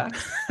fun fact.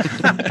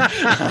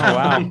 Oh,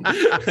 wow.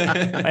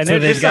 And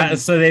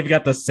so they've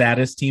got the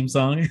saddest team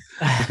song.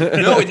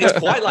 No, it's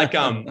quite like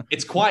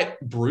it's quite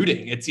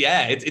brooding. It's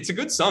a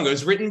good song. It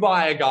was written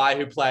by a guy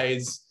who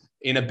plays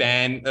in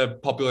a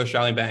popular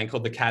Australian band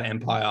called the Cat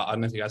Empire. I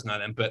don't know if you guys know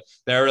them, but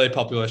they're a really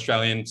popular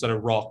Australian sort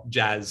of rock,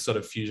 jazz sort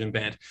of fusion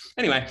band.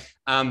 Anyway,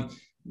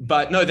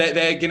 but no,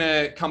 they're going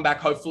to come back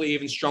hopefully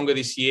even stronger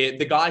this year.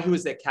 The guy who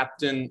is their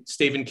captain,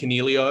 Stephen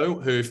Cornelio,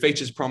 who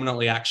features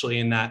prominently actually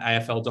in that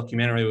AFL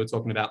documentary we were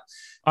talking about.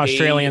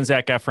 Australian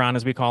Zac Efron,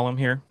 as we call him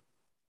here.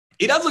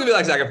 He does look a bit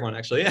like Zac Efron,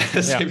 actually.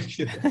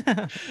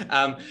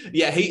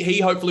 Yeah.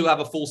 He hopefully will have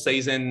a full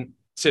season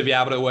to be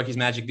able to work his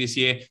magic this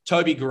year.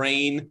 Toby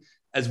Green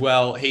as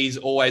well. He's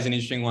always an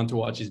interesting one to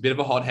watch. He's a bit of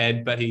a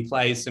hothead, but he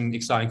plays some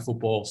exciting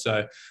football.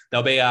 So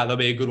they'll be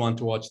a good one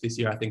to watch this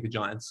year, I think, the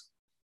Giants.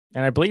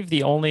 And I believe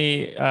the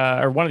only,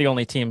 or one of the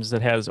only teams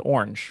that has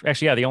orange.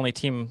 Actually, yeah, the only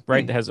team,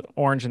 right, that has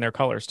orange in their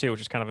colors too,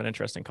 which is kind of an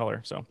interesting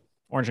color. So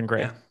orange and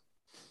gray. Yeah.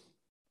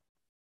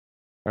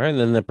 All right, and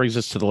then that brings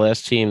us to the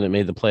last team that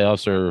made the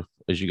playoffs, or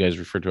as you guys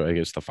refer to, I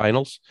guess, the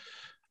finals.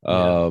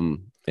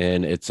 And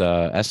it's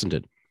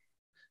Essendon.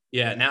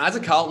 Yeah. Now, as a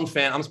Carlton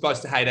fan, I'm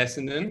supposed to hate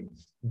Essendon,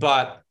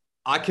 but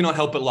I cannot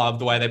help but love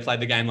the way they played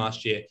the game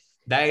last year.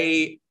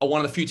 They are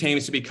one of the few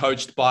teams to be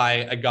coached by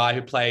a guy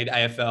who played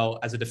AFL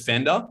as a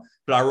defender,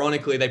 but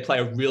ironically, they play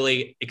a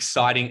really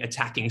exciting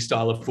attacking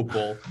style of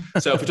football.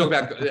 So if we talk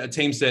about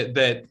teams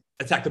that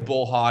attack the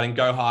ball hard and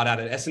go hard at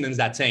it, Essendon's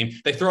that team.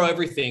 They throw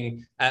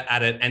everything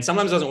at it, and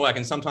sometimes it doesn't work,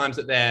 and sometimes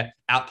that they're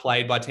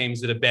outplayed by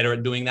teams that are better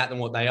at doing that than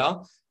what they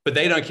are. But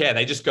they don't care.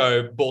 They just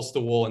go balls to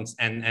the wall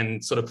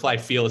and sort of play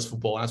fearless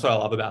football. And that's what I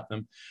love about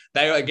them.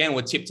 They, again,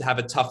 were tipped to have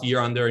a tough year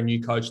under a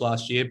new coach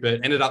last year, but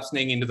ended up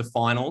sneaking into the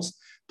finals,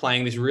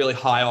 playing this really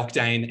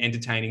high-octane,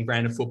 entertaining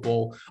brand of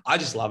football. I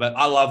just love it.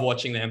 I love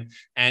watching them.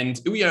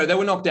 And, you know, they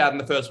were knocked out in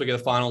the first week of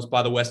the finals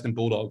by the Western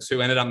Bulldogs,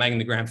 who ended up making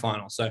the grand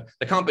final. So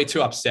they can't be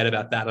too upset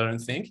about that, I don't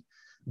think.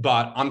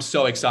 But I'm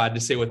so excited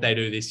to see what they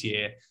do this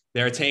year.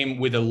 They're a team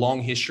with a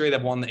long history.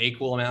 They've won the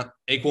equal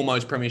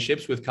most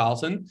premierships with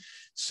Carlton.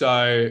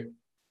 So,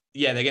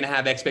 yeah, they're going to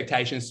have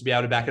expectations to be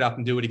able to back it up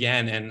and do it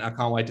again. And I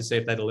can't wait to see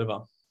if they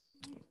deliver.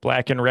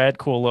 Black and red,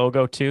 cool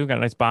logo too. Got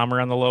a nice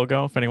bomber on the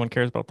logo, if anyone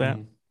cares about that.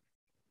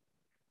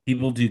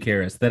 People do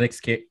care.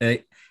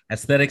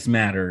 Aesthetics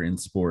matter in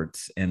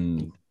sports,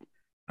 and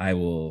I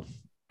will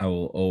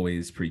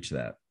always preach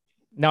that.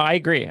 No, I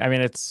agree. I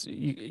mean, it's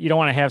you don't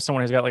want to have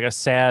someone who's got like a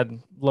sad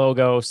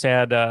logo,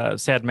 sad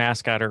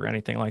mascot or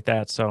anything like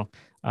that. So,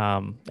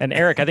 and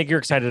Eric, I think you're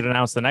excited to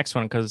announce the next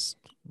one because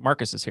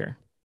Marcus is here.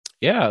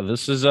 Yeah,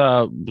 this is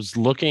was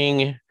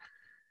looking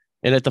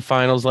in at the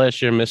finals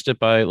last year, missed it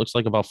by, it looks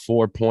like about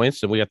 4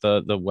 points, and we got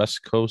the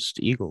West Coast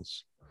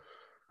Eagles.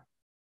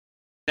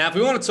 Now, if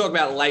we want to talk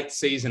about late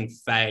season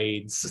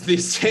fades,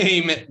 this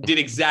team did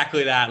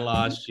exactly that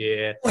last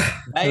year.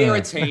 They are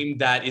a team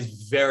that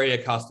is very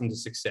accustomed to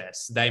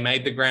success. They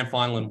made the grand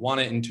final and won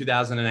it in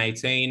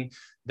 2018.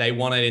 They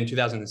won it in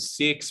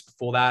 2006.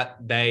 Before that,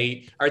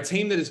 they are a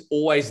team that is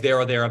always there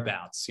or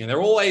thereabouts. You know,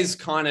 they're always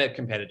kind of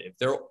competitive.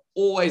 They're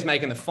always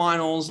making the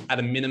finals at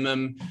a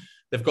minimum.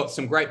 They've got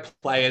some great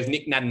players.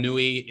 Nick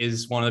Natanui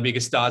is one of the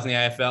biggest stars in the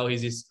AFL.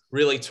 He's this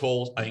really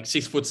tall, I think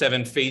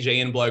 6'7"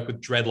 Fijian bloke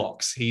with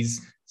dreadlocks.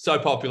 He's so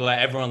popular.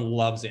 Everyone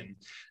loves him.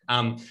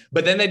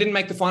 But then they didn't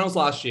make the finals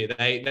last year.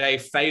 They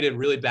faded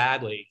really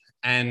badly.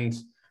 And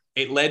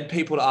it led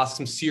people to ask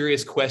some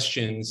serious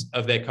questions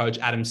of their coach,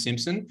 Adam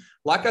Simpson.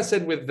 Like I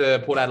said with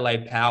the Port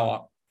Adelaide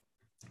Power,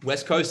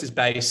 West Coast is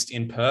based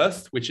in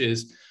Perth, which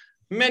is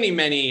many,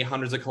 many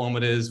hundreds of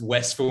kilometers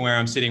west from where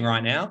I'm sitting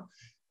right now.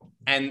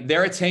 And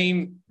they're a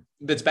team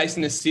that's based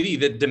in a city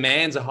that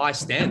demands a high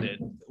standard.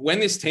 When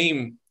this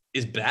team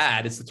is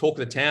bad, it's the talk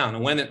of the town.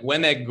 And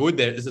when they're good,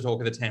 it's the talk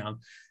of the town.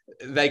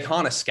 They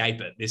can't escape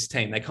it, this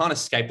team. They can't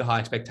escape the high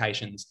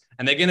expectations.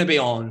 And they're going to be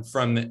on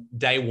from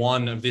day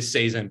one of this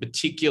season,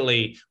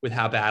 particularly with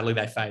how badly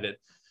they faded.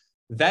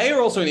 They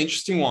are also an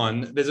interesting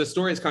one. There's a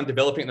story that's kind of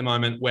developing at the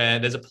moment where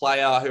there's a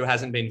player who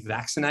hasn't been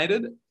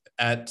vaccinated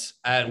at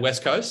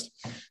West Coast.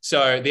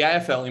 So the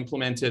AFL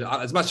implemented,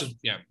 as much as,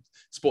 you know,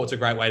 sport's a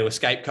great way to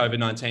escape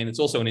COVID-19, it's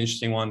also an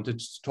interesting one to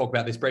talk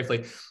about this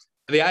briefly.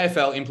 The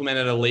AFL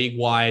implemented a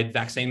league-wide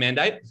vaccine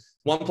mandate.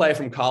 One player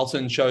from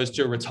Carlton chose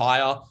to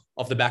retire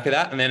off the back of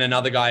that. And then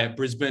another guy at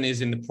Brisbane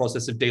is in the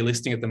process of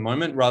delisting at the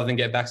moment rather than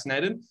get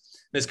vaccinated.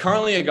 There's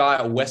currently a guy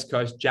at West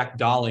Coast, Jack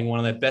Darling, one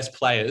of their best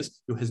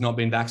players, who has not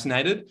been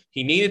vaccinated.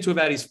 He needed to have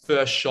had his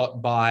first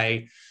shot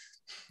by,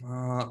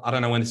 I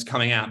don't know when this is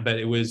coming out, but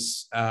it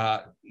was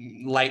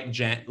late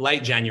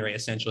January,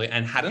 essentially,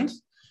 and hadn't.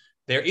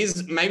 There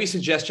is maybe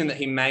suggestion that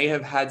he may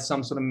have had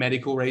some sort of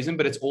medical reason,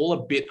 but it's all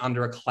a bit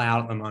under a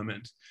cloud at the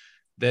moment.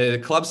 The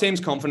club seems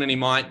confident he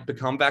might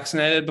become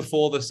vaccinated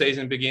before the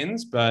season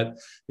begins, but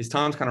his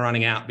time's kind of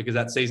running out because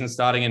that season's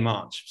starting in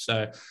March.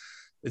 So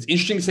it's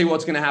interesting to see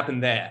what's going to happen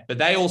there. But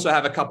they also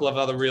have a couple of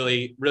other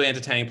really, really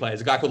entertaining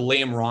players. A guy called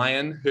Liam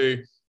Ryan, who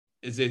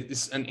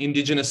is an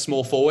Indigenous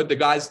small forward.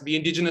 The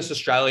Indigenous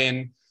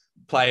Australian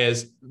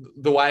players,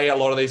 the way a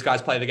lot of these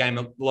guys play the game,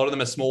 a lot of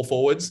them are small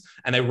forwards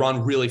and they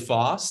run really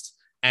fast.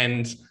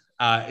 And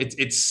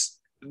it's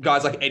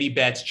guys like Eddie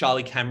Betts,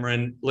 Charlie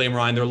Cameron, Liam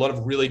Ryan. There are a lot of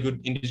really good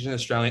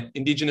Indigenous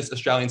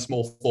Australian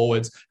small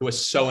forwards who are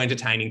so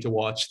entertaining to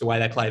watch the way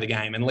they play the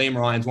game. And Liam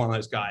Ryan's one of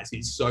those guys.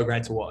 He's so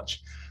great to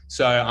watch.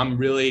 So I'm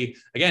really,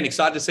 again,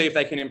 excited to see if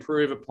they can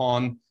improve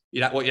upon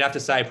what you'd have to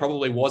say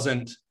probably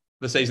wasn't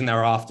the season they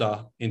were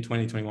after in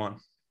 2021.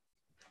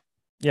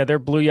 Yeah, they're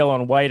blue, yellow,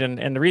 and white.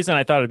 And the reason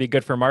I thought it'd be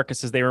good for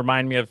Marcus is they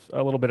remind me of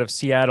a little bit of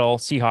Seattle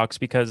Seahawks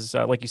because,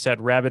 like you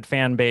said, rabid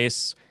fan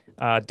base,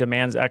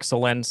 demands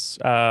excellence,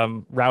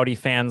 rowdy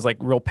fans, like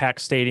real packed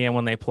stadium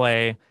when they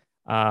play.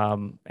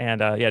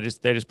 They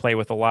just play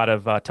with a lot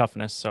of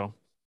toughness. So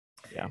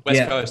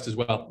West Coast as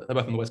well. They're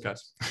both on the West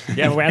Coast.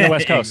 Yeah, we're on the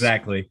West Coast.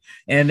 Exactly.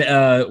 And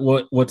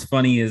what's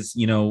funny is,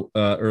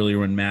 earlier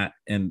when Matt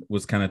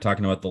was kind of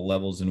talking about the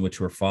levels in which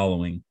we're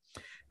following.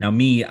 Now,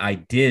 I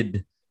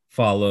did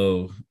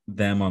follow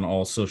them on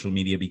all social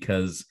media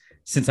because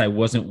since I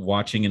wasn't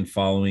watching and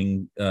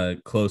following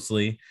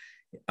closely,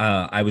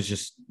 I was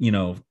just,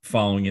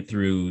 following it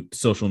through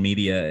social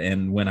media.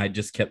 And when I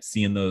just kept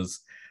seeing those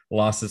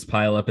losses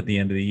pile up at the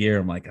end of the year,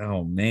 I'm like,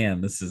 oh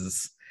man,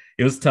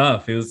 it was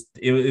tough. It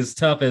was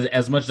tough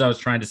as much as I was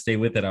trying to stay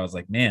with it. I was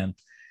like, man.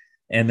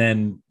 And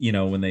then,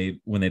 when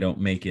they don't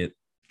make it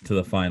to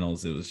the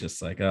finals, it was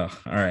just like, oh,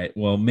 all right,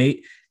 well,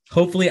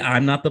 hopefully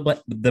I'm not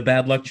the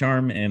bad luck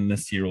charm, and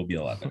this year will be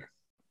a lot better.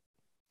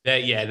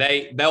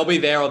 They'll be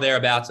there or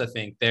thereabouts. I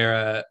think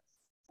they're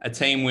a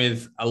team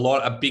with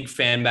a big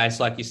fan base,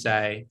 like you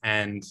say,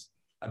 and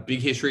a big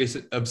history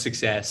of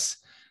success.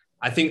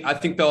 I think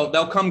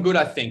they'll come good,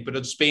 I think, but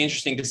it'll just be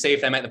interesting to see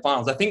if they make the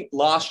finals. I think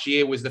last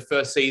year was the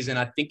first season,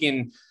 I think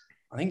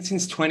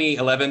since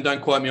 2011,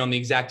 don't quote me on the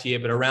exact year,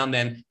 but around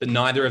then, that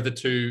neither of the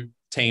two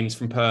teams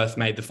from Perth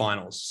made the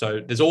finals. So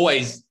there's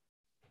always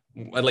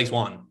at least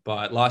one,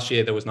 but last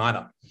year there was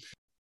neither.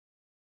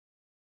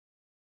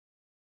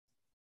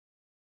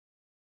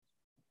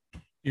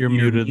 You're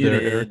muted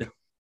there, Eric.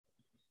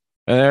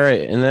 All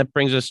right, and that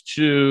brings us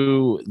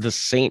to the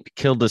St.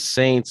 Kilda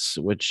Saints,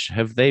 which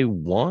have they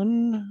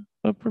won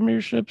a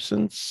premiership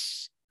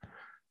since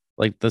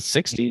like the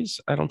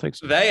 60s? I don't think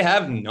so. They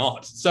have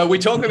not. So we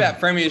talk about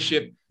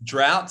premiership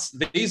droughts.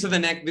 This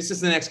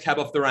is the next cab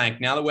off the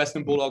rank. Now the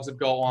Western Bulldogs have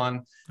got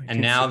one,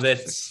 and now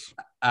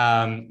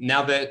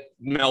that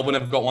Melbourne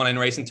have got one in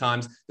recent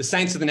times, the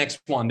Saints are the next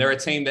one. They're a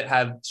team that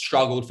have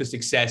struggled for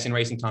success in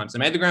recent times. They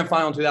made the grand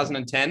final in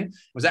 2010.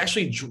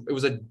 It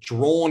was a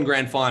drawn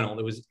grand final.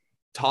 It was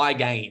tie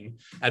game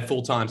at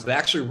full time. So they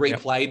actually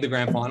replayed the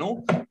grand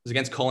final. It was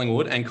against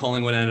Collingwood, and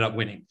Collingwood ended up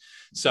winning.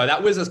 So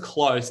that was as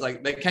close.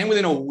 Like, they came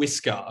within a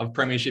whisker of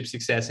premiership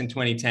success in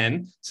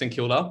 2010, St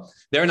Kilda.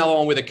 They're another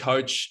one with a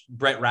coach,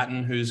 Brett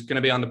Ratton, who's going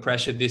to be under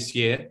pressure this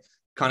year,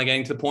 kind of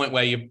getting to the point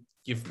where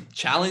you've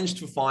challenged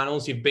for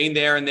finals. You've been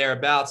there and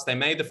thereabouts. They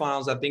made the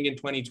finals, I think, in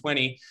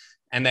 2020,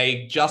 and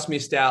they just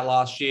missed out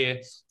last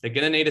year. They're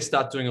going to need to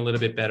start doing a little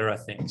bit better, I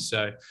think.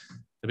 So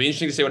it'll be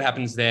interesting to see what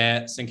happens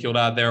there. St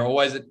Kilda,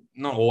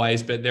 not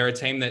always, but they're a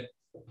team that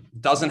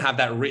doesn't have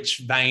that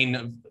rich vein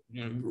of,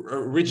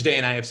 rich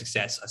DNA of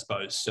success, I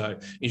suppose. So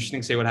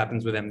interesting to see what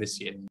happens with them this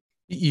year.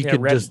 You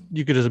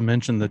could just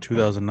mention the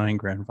 2009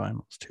 grand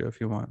finals too, if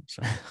you want.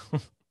 So.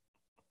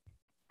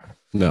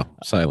 No,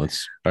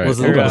 silence. All right. Was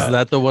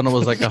that the one that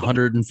was like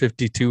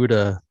 152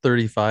 to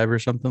 35 or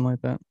something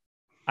like that?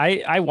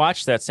 I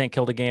watched that St.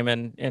 Kilda game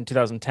in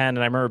 2010, and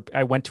I remember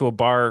I went to a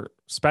bar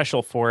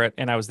special for it,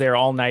 and I was there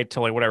all night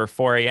till like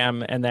 4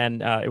 a.m. And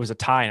then it was a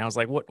tie, and I was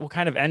like, what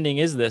kind of ending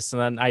is this? And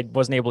then I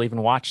wasn't able to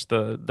even watch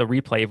the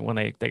replay when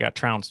they got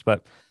trounced.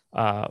 But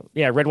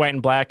red, white,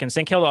 and black. And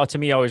St. Kilda to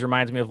me always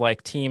reminds me of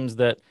like teams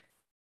that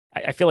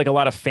I feel like a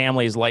lot of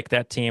families like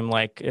that team,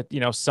 like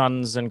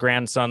sons and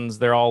grandsons.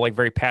 They're all like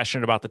very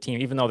passionate about the team,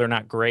 even though they're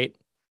not great.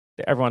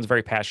 Everyone's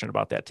very passionate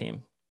about that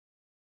team.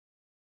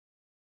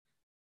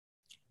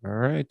 All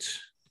right.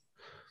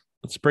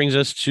 This brings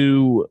us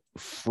to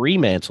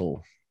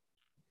Fremantle.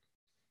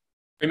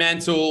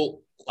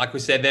 Fremantle, like we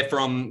said, they're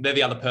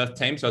the other Perth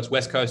team. So it's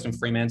West Coast and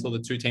Fremantle, the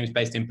two teams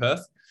based in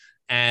Perth.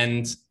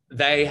 And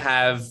they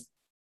have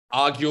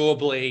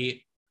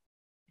arguably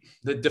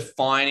the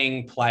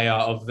defining player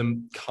of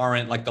the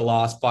current, like the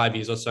last 5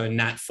 years or so,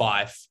 Nat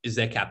Fyfe is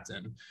their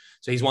captain.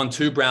 So he's won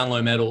 2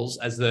 Brownlow medals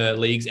as the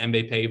league's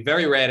MVP.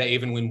 Very rare to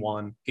even win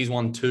one. He's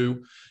won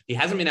 2. He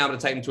hasn't been able to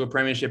take them to a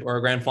premiership or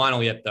a grand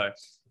final yet, though.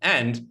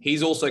 And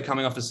he's also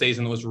coming off a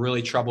season that was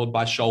really troubled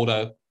by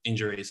shoulder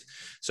injuries.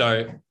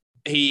 So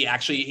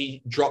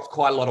he dropped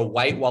quite a lot of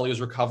weight while he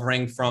was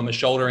recovering from a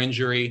shoulder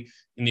injury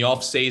in the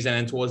off season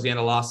and towards the end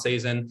of last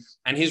season.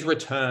 And his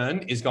return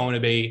is going to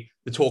be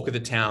the talk of the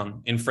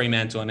town in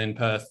Fremantle and in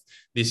Perth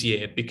this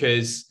year,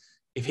 because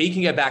if he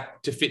can get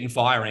back to fit and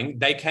firing,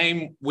 they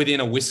came within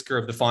a whisker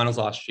of the finals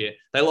last year.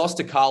 They lost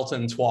to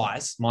Carlton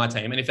twice, my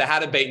team. And if they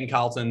had beaten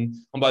Carlton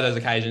on both those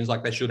occasions,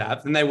 like they should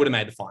have, then they would have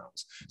made the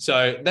finals.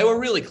 So they were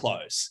really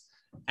close.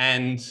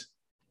 And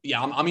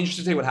yeah, I'm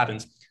interested to see what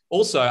happens.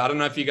 Also, I don't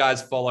know if you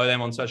guys follow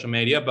them on social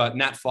media, but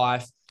Nat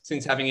Fyfe,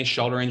 since having his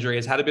shoulder injury,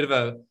 has had a bit of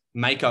a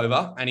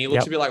makeover, and he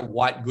looks a bit like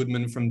White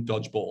Goodman from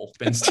Dodgeball,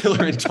 Ben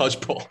Stiller in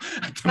Dodgeball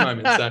at the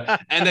moment. So,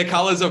 and their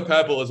colors are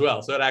purple as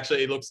well, so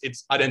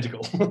it's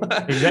identical.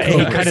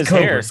 Exactly. He cut his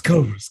hair.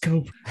 Cobras.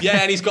 Yeah,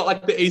 and he's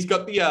got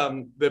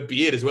the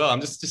beard as well. I'm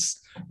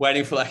just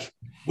waiting for like,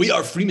 we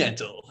are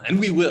Fremantle, and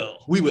we will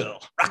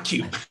rock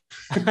you.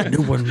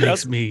 No one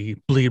makes me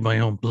bleed my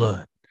own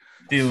blood.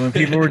 Dude, when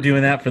people were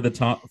doing that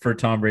for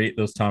Tom Brady,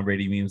 those Tom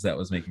Brady memes, that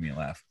was making me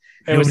laugh.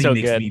 It was so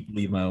makes good. me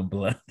bleed my own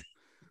blood.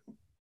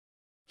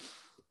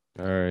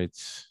 All right.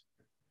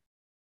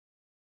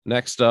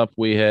 Next up,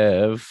 we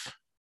have,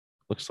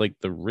 looks like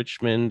the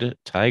Richmond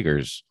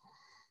Tigers.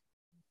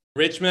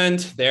 Richmond,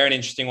 they're an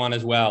interesting one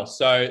as well.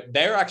 So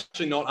they're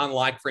actually not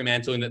unlike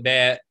Fremantle in that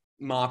their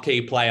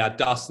marquee player,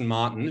 Dustin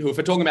Martin, who if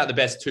we're talking about the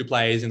best two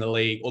players in the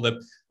league or the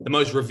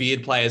most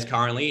revered players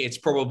currently, it's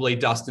probably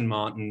Dustin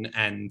Martin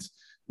and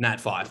Nat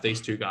Fyfe, these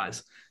two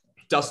guys.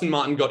 Dustin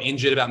Martin got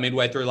injured about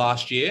midway through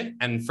last year,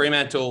 and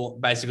Fremantle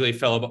basically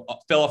fell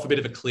off a bit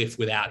of a cliff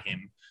without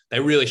him. They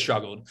really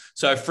struggled.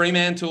 So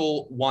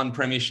Fremantle won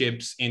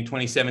premierships in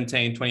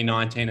 2017,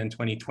 2019, and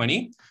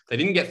 2020. They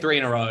didn't get 3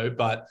 in a row,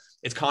 but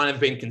it's kind of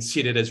been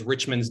considered as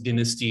Richmond's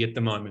dynasty at the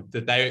moment.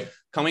 That they,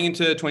 coming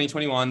into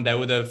 2021, they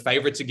were the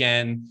favourites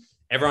again.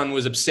 Everyone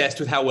was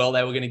obsessed with how well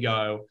they were going to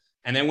go.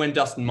 And then when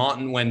Dustin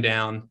Martin went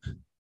down,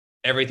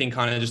 everything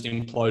kind of just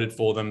imploded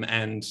for them.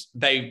 And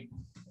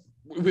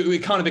we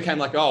kind of became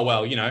like, oh,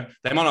 well,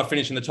 they might not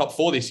finish in the top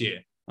 4 this year.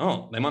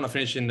 Oh, they might not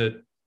finish in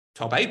the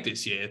top 8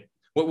 this year.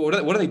 What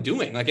are they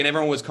doing? And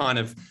everyone was kind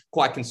of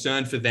quite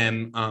concerned for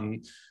them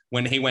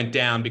when he went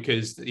down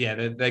because,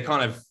 they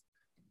kind of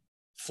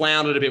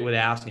floundered a bit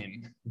without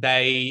him.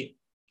 I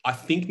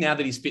think now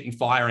that he's fit and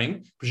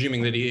firing,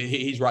 presuming that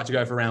he's right to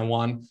go for round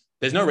 1,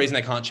 there's no reason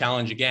they can't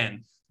challenge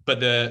again. But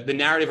the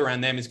narrative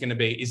around them is going to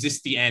be, is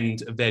this the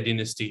end of their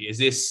dynasty? Is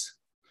this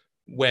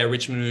where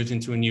Richmond moves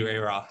into a new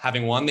era?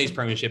 Having won these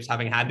premierships,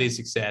 having had this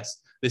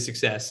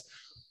success,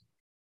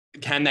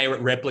 can they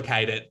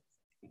replicate it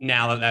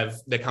now that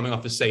they're coming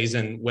off a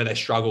season where they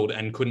struggled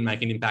and couldn't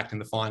make an impact in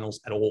the finals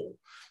at all?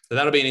 So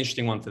that'll be an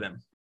interesting one for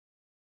them.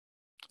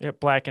 Yeah,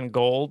 black and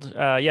gold.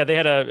 They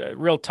had a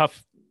real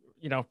tough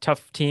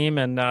team.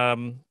 And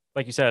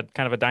like you said,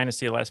 kind of a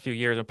dynasty the last few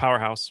years, a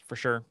powerhouse for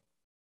sure.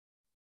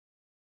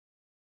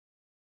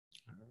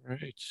 All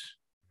right.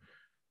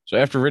 So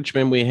after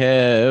Richmond, we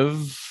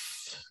have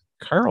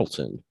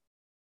Carlton.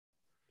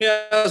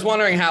 Yeah, I was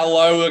wondering how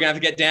low we were going to have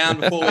to get down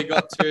before we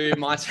got to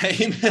my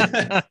team.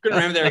 Couldn't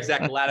remember their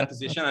exact ladder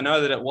position. I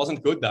know that it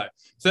wasn't good, though.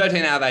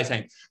 13 out of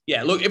 18.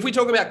 Yeah, look, if we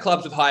talk about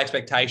clubs with high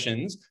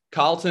expectations,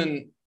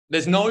 Carlton,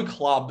 there's no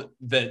club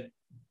that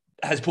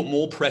has put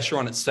more pressure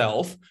on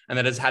itself and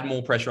that has had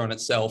more pressure on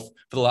itself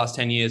for the last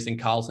 10 years than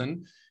Carlton.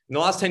 In the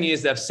last 10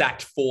 years, they've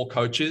sacked 4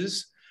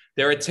 coaches.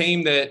 They're a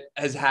team that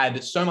has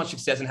had so much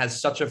success and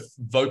has such a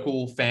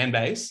vocal fan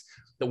base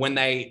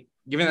that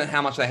given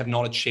how much they have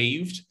not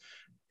achieved,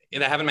 they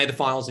haven't made the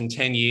finals in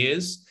 10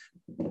 years.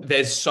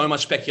 There's so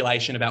much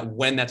speculation about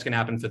when that's going to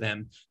happen for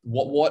them.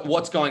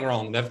 What's going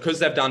wrong? Because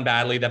they've done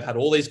badly. They've had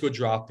all these good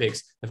draft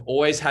picks. They've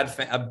always had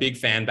a big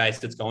fan base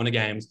that's going to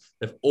games.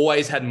 They've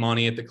always had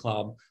money at the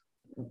club.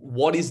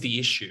 What is the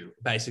issue,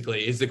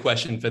 basically, is the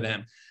question for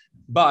them.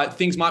 But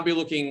things might be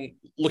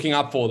looking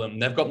up for them.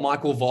 They've got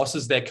Michael Voss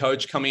as their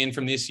coach coming in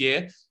from this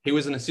year. He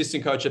was an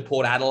assistant coach at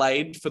Port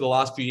Adelaide for the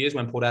last few years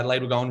when Port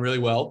Adelaide were going really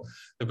well.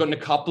 They've gotten a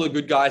couple of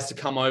good guys to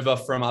come over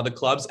from other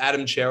clubs.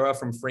 Adam Chera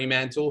from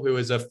Fremantle, who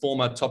is a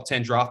former top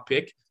 10 draft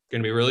pick,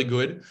 going to be really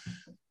good.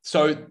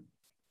 So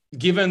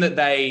given that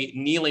they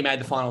nearly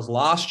made the finals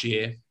last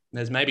year,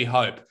 there's maybe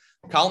hope.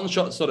 Carlton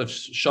shot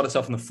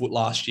itself in the foot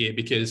last year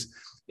because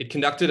it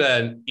conducted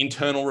an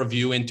internal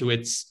review into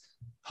its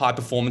high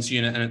performance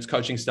unit and its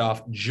coaching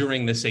staff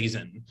during the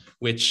season,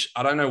 which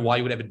I don't know why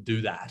you would ever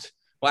do that.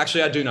 Well,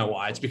 actually, I do know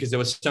why. It's because there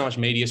was so much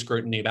media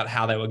scrutiny about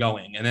how they were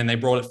going. And then they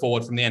brought it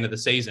forward from the end of the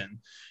season.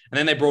 And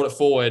then they brought it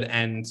forward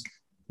and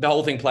the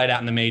whole thing played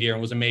out in the media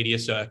and was a media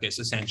circus,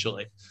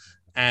 essentially.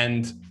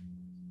 And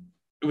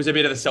it was a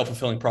bit of a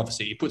self-fulfilling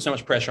prophecy. You put so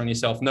much pressure on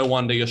yourself. No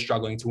wonder you're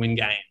struggling to win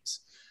games.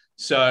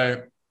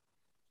 So,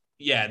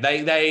 yeah,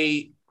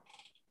 they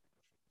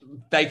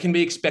can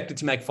be expected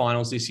to make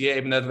finals this year,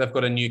 even though they've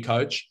got a new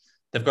coach.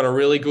 They've got a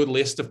really good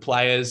list of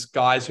players,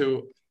 guys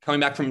who coming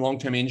back from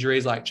long-term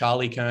injuries like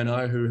Charlie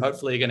Curnow, who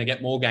hopefully are going to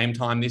get more game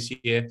time this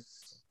year.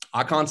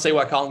 I can't see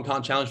why Carlton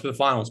can't challenge for the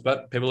finals,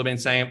 but people have been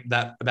saying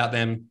that about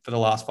them for the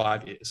last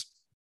 5 years.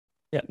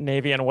 Yeah,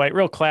 navy and white,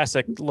 real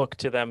classic look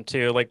to them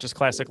too, like just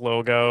classic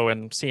logo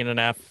and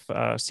CNF,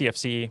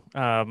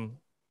 CFC.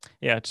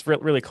 It's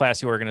really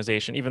classy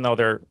organization, even though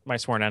they're my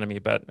sworn enemy,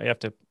 but I have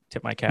to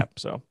tip my cap.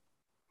 So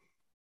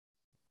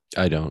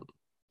I don't.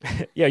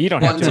 Yeah, you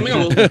don't have to.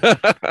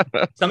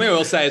 Something I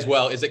will say as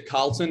well is that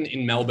Carlton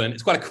in Melbourne,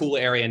 it's quite a cool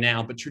area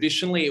now, but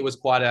traditionally it was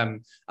quite a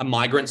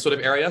migrant sort of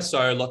area.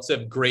 So lots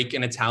of Greek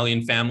and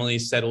Italian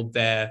families settled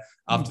there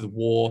after the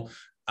war.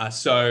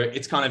 So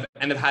it's kind of,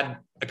 and they've had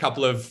a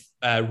couple of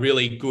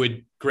really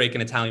good Greek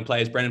and Italian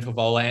players, Brendan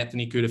Favola,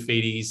 Anthony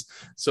Koutafidis,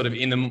 sort of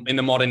in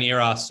the modern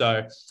era.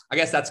 So I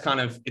guess that's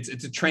kind of, it's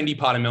a trendy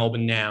part of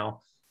Melbourne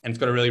now, and it's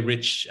got a really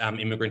rich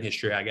immigrant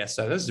history, I guess.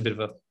 So this is a bit of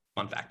a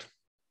fun fact.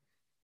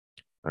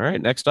 All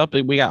right, next up,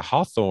 we got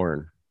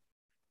Hawthorn.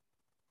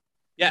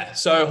 Yeah,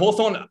 so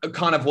Hawthorn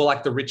kind of were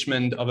like the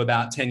Richmond of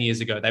about 10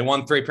 years ago. They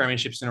won 3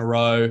 premierships in a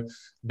row.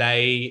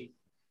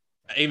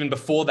 Even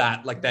before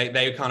that, like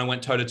they kind of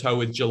went toe-to-toe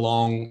with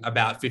Geelong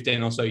about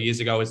 15 or so years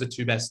ago as the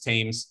 2 best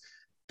teams.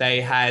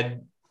 They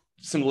had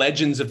some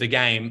legends of the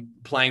game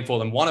playing for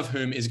them, one of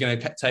whom is going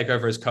to take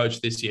over as coach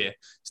this year.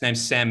 His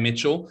name's Sam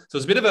Mitchell. So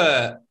it's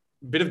a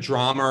bit of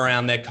drama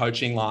around their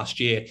coaching last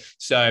year.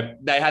 So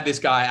they had this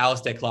guy,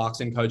 Alistair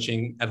Clarkson,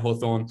 coaching at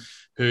Hawthorn,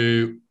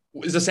 who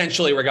was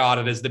essentially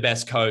regarded as the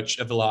best coach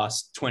of the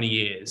last 20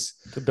 years.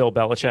 To Bill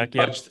Belichick,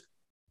 yeah.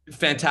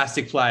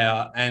 Fantastic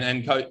player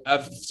and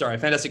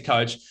fantastic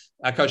coach.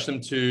 I coached them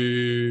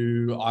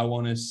to, I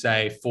want to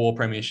say, 4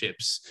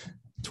 premierships,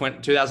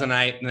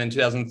 2008 and then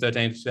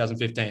 2013 to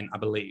 2015, I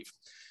believe.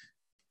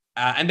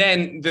 And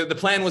then the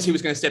plan was he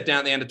was going to step down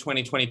at the end of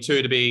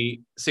 2022 to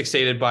be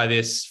succeeded by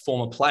this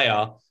former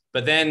player,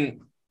 but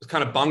then was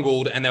kind of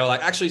bungled. And they were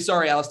like, actually,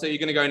 sorry, Alistair, you're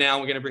going to go now.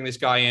 We're going to bring this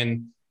guy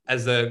in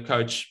as the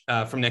coach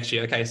from next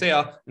year. Okay, see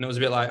ya. And it was a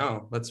bit like,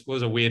 oh, that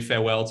was a weird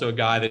farewell to a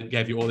guy that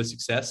gave you all the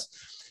success.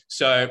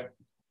 So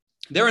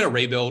they're in a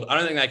rebuild. I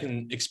don't think they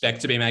can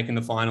expect to be making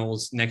the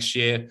finals next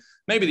year,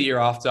 maybe the year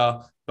after,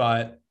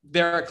 but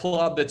they're a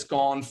club that's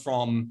gone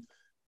from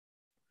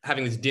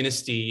having this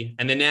dynasty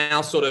and they're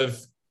now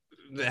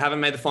they haven't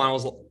made the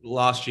finals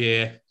last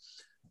year.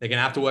 They're going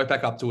to have to work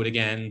back up to it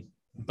again.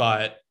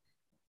 But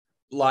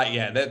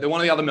they're one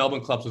of the other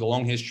Melbourne clubs with a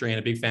long history and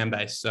a big fan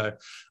base. So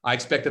I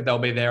expect that they'll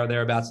be there or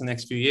thereabouts in the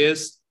next few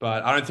years,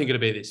 but I don't think it'll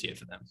be this year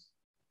for them.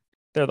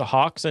 They're the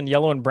Hawks in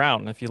yellow and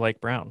brown, if you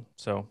like brown.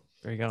 So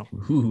there you go.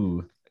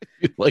 Ooh.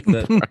 You like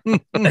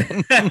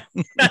that?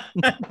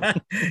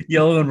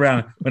 Yellow and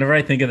brown. Whenever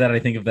I think of that, I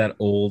think of that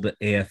old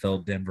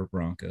AFL Denver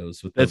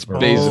Broncos. That's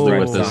basically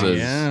what this is.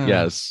 Yeah.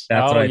 Yes.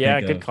 That's what I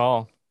think good of.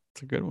 call.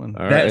 It's a good one.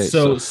 All right,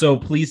 so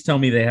please tell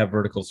me they have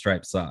vertical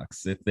striped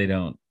socks. If they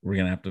don't, we're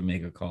gonna have to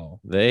make a call.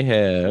 They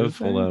have.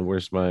 Hold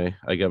on.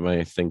 I got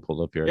my thing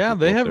pulled up here. Yeah,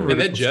 they have.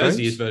 Their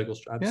jersey is vertical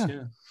stripes.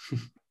 Yeah.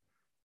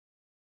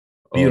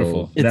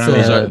 Beautiful.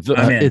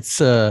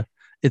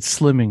 It's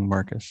slimming,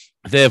 Marcus.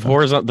 They have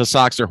horizontal. The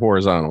socks are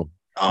horizontal.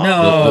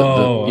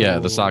 No.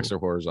 The socks are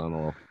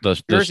horizontal.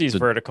 The jersey's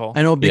vertical.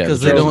 I know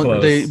because they don't.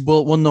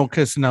 No,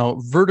 because now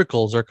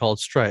verticals are called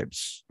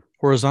stripes.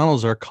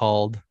 Horizontals are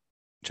called,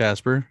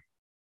 Jasper,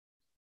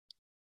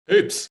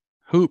 hoops.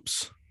 Oh,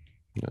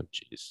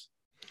 jeez.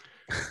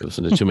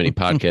 Listen to too many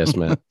podcasts,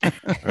 man.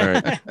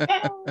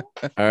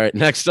 All right.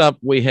 Next up,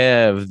 we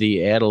have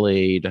the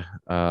Adelaide.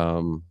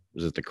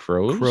 Is it the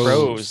Crows?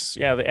 Crows.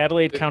 Yeah, the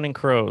Adelaide Counting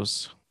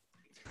Crows.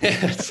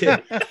 That's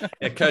it.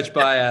 Yeah, coached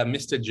by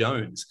Mr.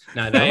 Jones.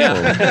 No, they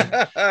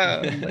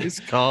nice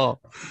call.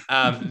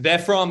 They're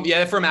from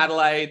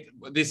Adelaide.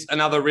 This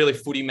another really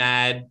footy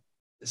mad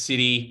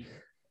city.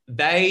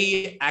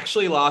 They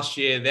actually last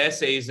year their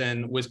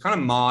season was kind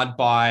of marred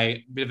by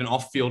a bit of an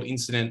off-field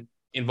incident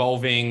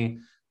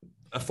involving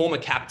a former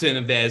captain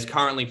of theirs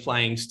currently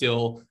playing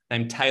still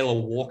named Taylor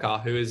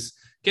Walker, who is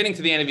getting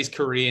to the end of his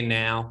career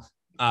now.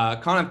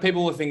 Kind of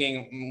people were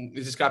thinking,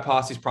 is this guy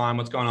past his prime?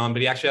 What's going on?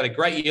 But he actually had a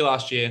great year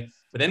last year,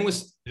 but then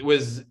was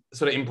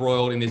sort of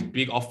embroiled in this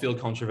big off-field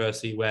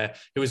controversy where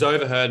he was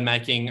overheard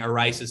making a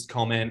racist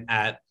comment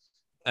at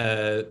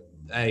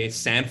a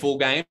Sandful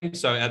game,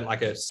 so at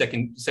like a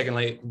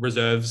secondly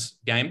reserves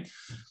game,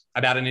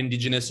 about an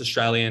Indigenous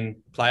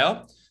Australian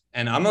player.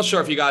 And I'm not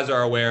sure if you guys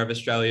are aware of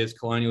Australia's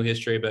colonial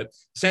history, but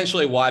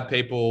essentially white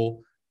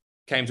people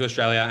came to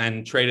Australia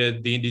and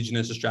treated the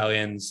Indigenous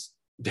Australians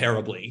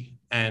terribly.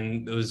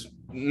 And there was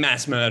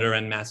mass murder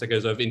and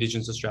massacres of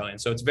Indigenous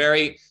Australians. So it's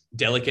very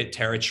delicate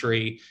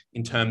territory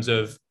in terms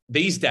of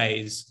these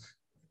days,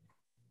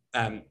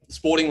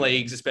 sporting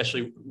leagues,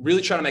 especially,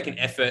 really trying to make an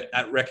effort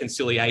at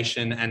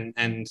reconciliation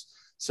and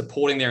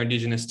supporting their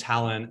Indigenous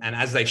talent, and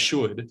as they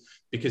should,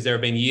 because there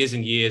have been years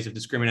and years of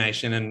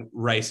discrimination and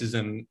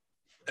racism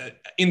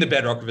in the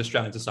bedrock of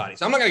Australian society.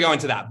 So I'm not going to go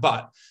into that,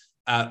 but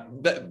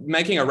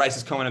making a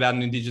racist comment about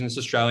an Indigenous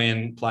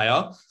Australian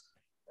player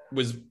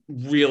was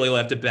really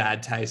left a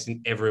bad taste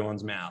in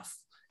everyone's mouth.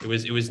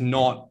 It was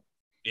not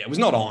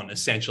on,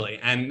 essentially.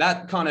 And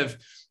that kind of,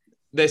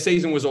 their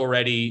season was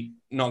already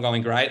not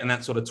going great, and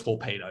that sort of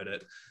torpedoed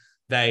it.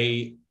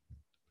 They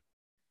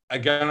are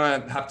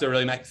going to have to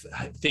really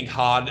think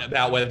hard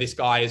about whether this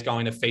guy is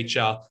going to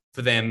feature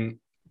for them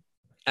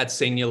at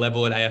senior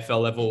level, at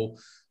AFL level,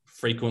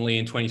 frequently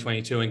in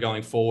 2022 and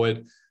going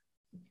forward.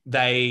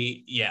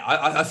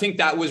 I think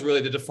that was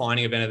really the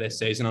defining event of their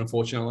season,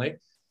 unfortunately.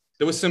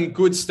 There was some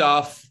good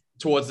stuff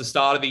towards the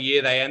start of the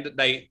year.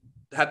 They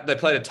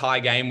played a tie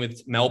game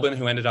with Melbourne,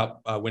 who ended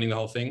up winning the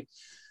whole thing.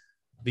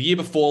 The year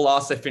before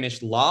last, they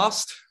finished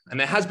last, and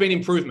there has been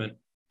improvement,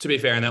 to be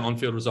fair, in their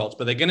on-field results,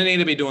 but they're going to need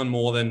to be doing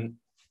more than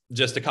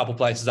just a couple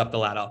places up the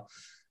ladder.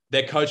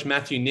 Their coach,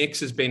 Matthew Nix,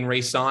 has been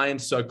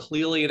re-signed, so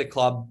clearly the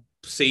club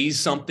sees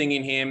something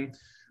in him.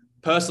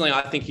 Personally,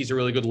 I think he's a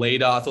really good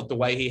leader. I thought the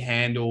way he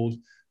handled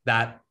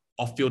that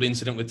off-field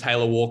incident with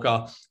Taylor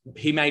Walker,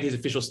 he made his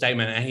official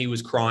statement and he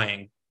was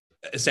crying,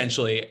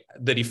 essentially,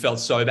 that he felt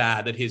so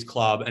bad that his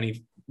club, and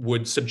he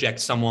would subject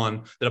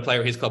someone, that a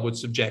player of his club would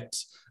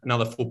subject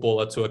another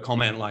footballer to a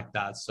comment like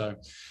that. So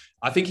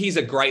I think he's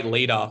a great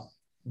leader,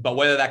 but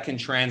whether that can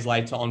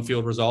translate to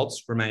on-field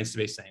results remains to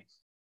be seen.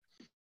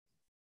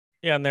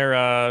 Yeah, and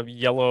they're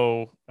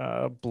yellow,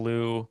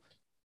 blue,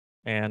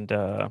 and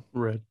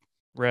red.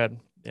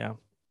 Yeah.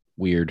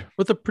 Weird.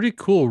 With a pretty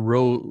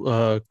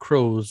cool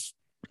crows.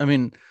 I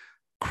mean,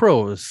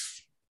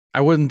 crows.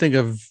 I wouldn't think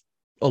of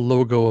a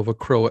logo of a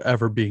crow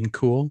ever being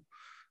cool.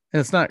 And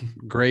it's not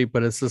great,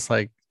 but it's just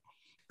like,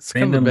 It's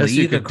kind of the Brandon best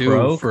Lee, you the could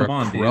Crow? do for Come a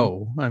on, dude.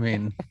 Crow. I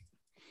mean,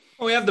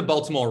 Well, we have the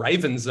Baltimore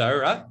Ravens, though,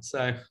 right?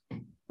 So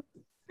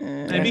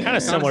maybe kind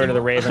of similar to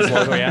the Ravens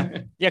logo, yeah.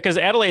 Yeah, because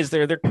Adelaide's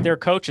their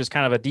coach is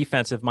kind of a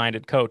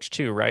defensive-minded coach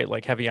too, right?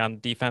 Like heavy on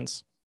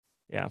defense.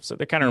 Yeah, so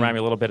they kind of remind me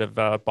a little bit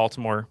of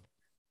Baltimore.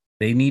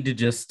 They need to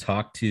just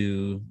talk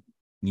to,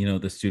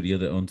 the studio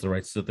that owns the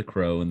rights to the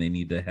Crow, and they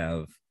need to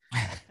have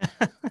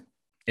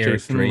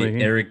Eric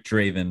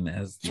Draven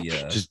as the.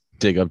 Just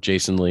dig up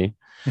Jason Lee.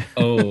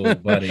 Oh,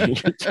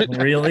 buddy,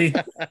 really?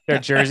 Their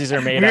jerseys are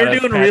made. We were out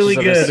of doing really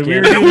patches of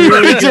his good. We skin. were doing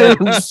really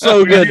good.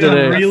 So good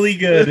today. Really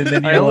good. And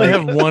then I you're only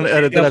like, have one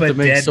edit that I up have a to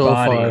make dead so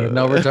body. far.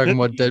 Now we're talking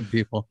about dead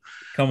people.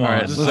 Come All on.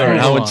 right, let's All move right.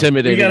 How on.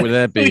 intimidating would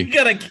that We be?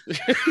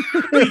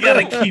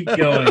 gotta keep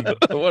going.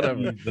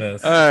 Whatever.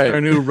 Jesus. All right.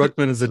 Our new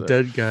Ruckman is a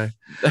dead guy.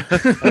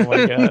 Oh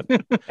my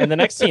god! And the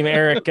next team,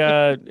 Eric,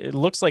 it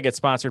looks like it's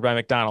sponsored by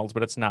McDonald's,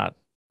 but it's not.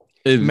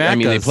 I mean,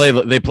 they Macca's, play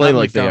not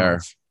like they are.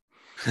 McDonald's.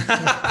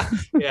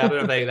 Yeah, I don't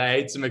know if they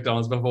ate some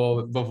McDonald's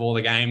before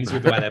the games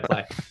with the way they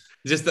play.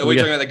 Just that we're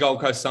talking about the Gold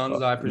Coast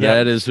Suns, I presume.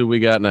 That is who we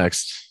got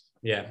next.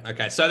 Yeah.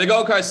 Okay. So the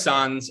Gold Coast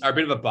Suns are a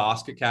bit of a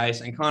basket case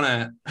and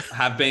kind of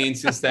have been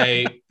since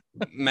they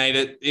made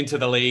it into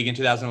the league in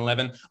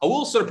 2011. I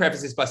will sort of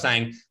preface this by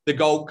saying the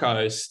Gold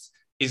Coast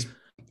is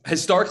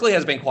historically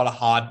has been quite a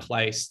hard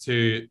place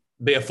to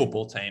be a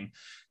football team.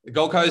 The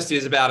Gold Coast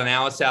is about an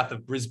hour south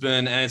of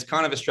Brisbane, and it's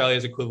kind of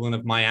Australia's equivalent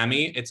of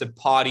Miami. It's a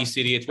party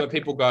city. It's where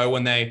people go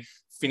when they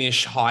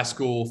finish high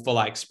school for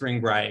like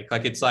spring break.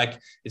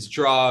 It's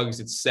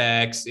drugs, it's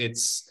sex,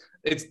 it's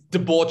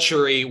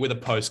debauchery with a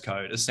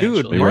postcode,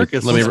 essentially. Dude,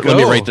 Marcus, let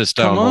me write this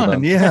down. Come Hold on.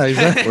 on. Yeah,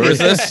 exactly. Where is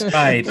this?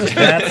 Right.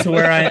 That's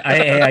where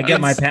I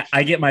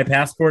get my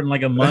passport in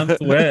like a month.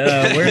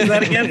 Where is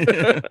that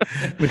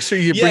again? Make sure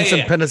you bring some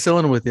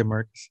penicillin with you,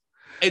 Marcus.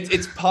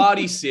 It's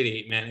party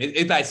city, man.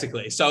 It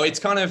basically. So it's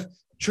kind of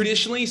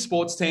traditionally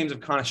sports teams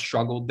have kind of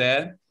struggled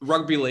there.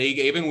 Rugby league,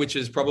 even, which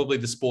is probably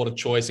the sport of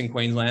choice in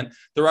Queensland,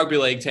 the rugby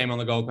league team on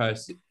the Gold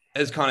Coast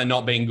has kind of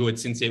not been good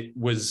since it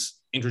was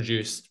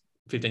introduced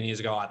 15 years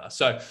ago either.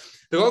 So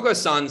the Gold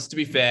Coast Suns, to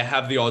be fair,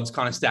 have the odds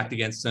kind of stacked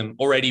against them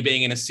already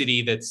being in a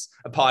city that's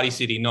a party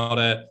city, not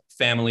a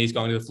families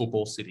going to the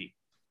football city.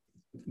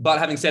 But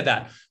having said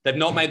that, they've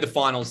not made the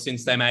finals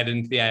since they made it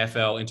into the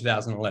AFL in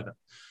 2011.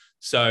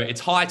 So it's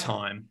high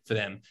time for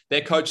them.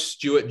 Their coach,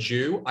 Stuart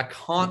Dew, I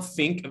can't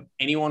think of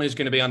anyone who's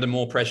going to be under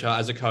more pressure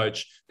as a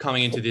coach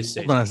coming into this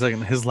season. Hold on a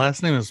second. His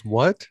last name is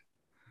what?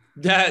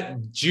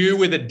 That Dew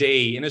with a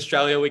D. In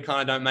Australia, we kind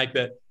of don't make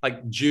that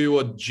like Dew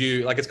or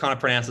Dew. Like it's kind of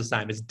pronounced the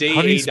same. It's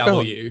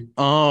D-E-W.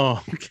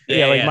 Oh,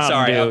 Yeah, like Mountain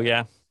sorry. Dew.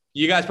 Yeah.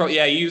 You guys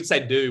probably, you would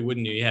say do,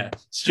 wouldn't you? Yeah.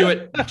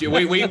 Stuart,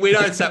 we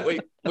don't say,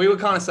 we would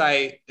kind of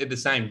say it the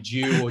same,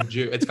 Jew or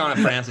Jew. It's kind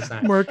of pronounced the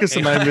same. Marcus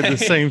and I made the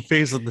same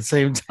face at the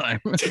same time.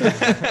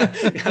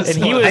 And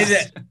he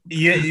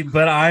was,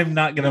 but I'm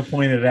not going to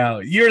point it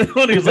out. You're the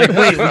one who's like,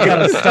 wait, we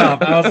got to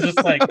stop. I was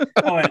just like,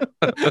 oh.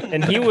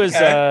 And he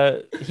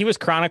was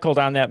chronicled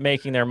on that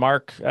Making Their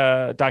Mark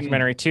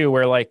documentary too,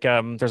 where like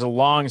there's a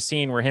long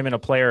scene where him and a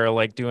player are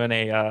like doing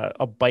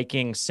a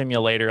biking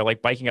simulator,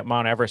 like biking up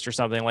Mount Everest or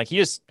something. Like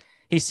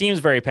he seems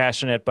very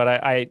passionate, but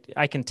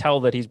I can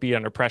tell that he's being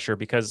under pressure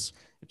because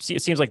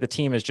it seems like the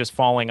team is just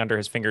falling under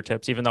his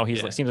fingertips, even though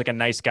seems like a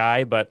nice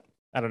guy, but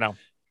I don't know.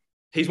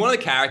 He's one of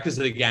the characters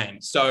of the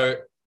game. So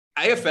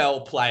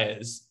AFL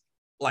players,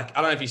 like,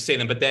 I don't know if you see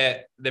them, but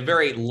they're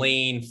very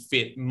lean,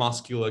 fit,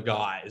 muscular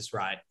guys,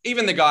 right?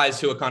 Even the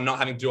guys who are kind of not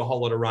having to do a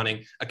whole lot of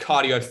running are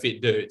cardio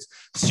fit dudes.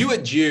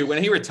 Stuart Dew,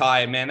 when he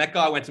retired, man, that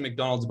guy went to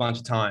McDonald's a bunch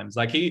of times.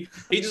 Like he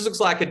just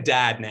looks like a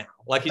dad now.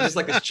 Like he's just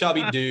like this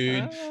chubby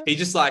dude. He's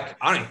just like,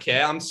 I don't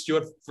care. I'm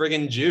Stuart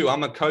friggin' Dew.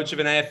 I'm a coach of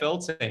an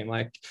AFL team.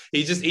 Like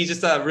he's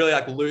just a really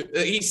like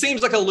he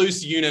seems like a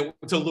loose unit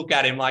to look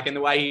at him, like in the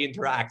way he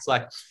interacts.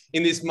 Like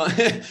in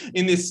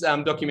this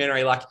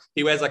documentary, like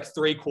he wears like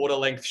 3/4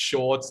 length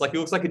shorts. Like he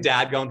looks like a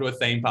dad going to a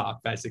theme park,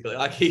 basically.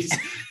 Like he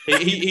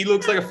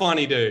looks like a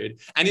funny dude.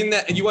 And in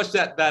that, you watch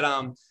that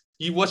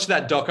you watch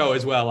that doco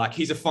as well. Like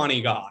he's a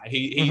funny guy.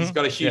 He's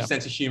got a huge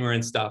sense of humor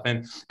and stuff.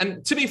 And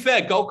to be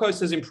fair, Gold Coast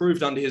has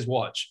improved under his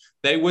watch.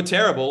 They were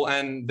terrible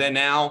and they're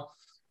now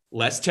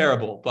less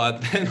terrible,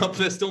 but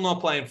they're still not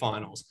playing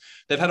finals.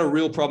 They've had a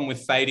real problem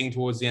with fading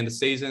towards the end of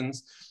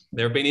seasons.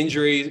 There have been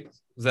injuries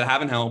that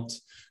haven't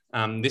helped.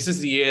 This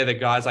is the year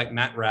that guys like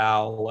Matt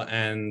Rowell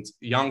and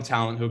young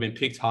talent who have been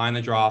picked high in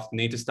the draft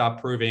need to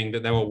start proving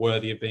that they were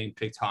worthy of being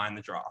picked high in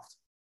the draft.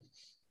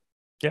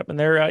 Yep, and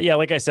they're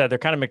like I said, they're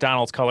kind of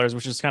McDonald's colors,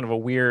 which is kind of a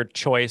weird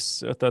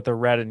choice, the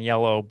red and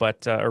yellow,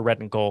 but or red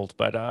and gold.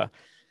 But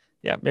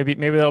maybe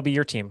that'll be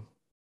your team,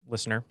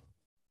 listener.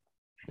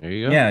 There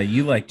you go. Yeah,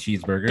 you like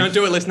cheeseburgers. Don't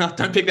do it, listener.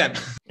 Don't pick them.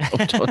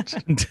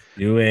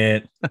 Do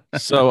it.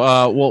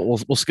 So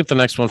we'll skip the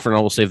next one for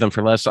now. We'll save them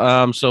for last.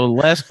 So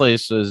last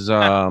place is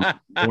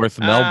North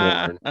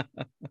Melbourne.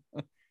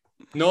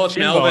 North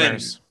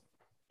Melbourne.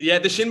 Yeah,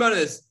 the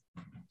Shinboners.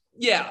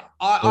 Yeah,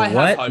 I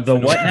have hope the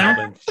for what North now?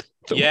 Melbourne.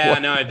 Yeah, I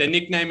know. Their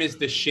nickname is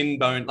the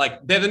Shinbone.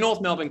 Like they're the North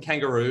Melbourne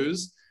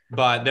Kangaroos,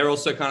 but they're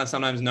also kind of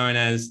sometimes known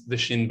as the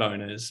shin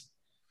boners.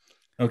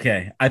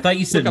 Okay. I thought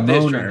you said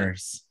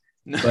boners,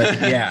 but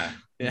yeah.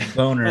 Yeah.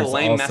 Boners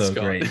lame also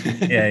mascot. great.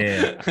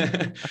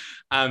 Yeah.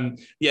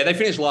 They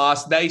finished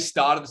last. They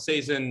started the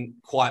season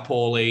quite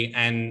poorly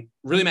and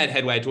really made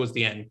headway towards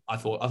the end. I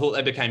thought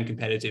they became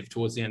competitive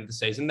towards the end of the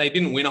season. They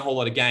didn't win a whole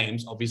lot of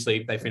games.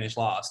 Obviously, they finished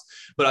last,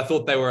 but I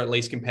thought they were at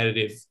least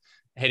competitive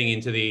heading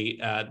into the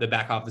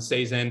back half of the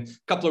season. A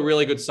couple of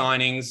really good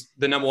signings.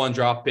 The number 1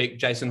 draft pick,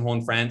 Jason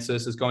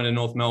Horne-Francis, is going to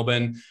North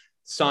Melbourne.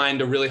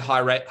 Signed a really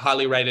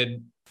highly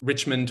rated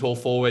Richmond tall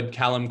forward,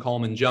 Callum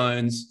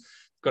Coleman-Jones.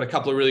 Got a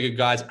couple of really good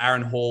guys.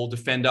 Aaron Hall,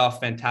 defender,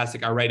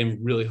 fantastic. I rate him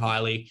really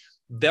highly.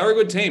 They're a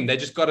good team. They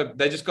just got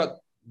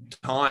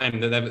time.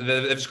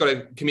 They've just got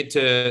to commit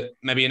to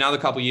maybe another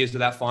couple of years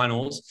without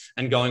finals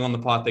and going on the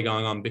path they're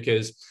going on.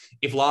 Because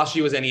if last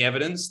year was any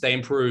evidence, they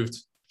improved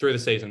through the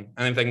season.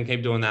 And if they can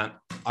keep doing that,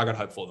 I got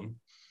hope for them.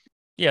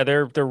 Yeah,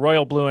 they're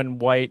royal blue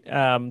and white.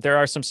 There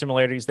are some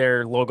similarities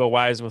there logo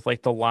wise with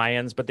like the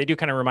Lions, but they do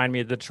kind of remind me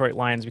of the Detroit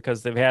Lions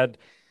because they've had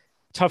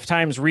tough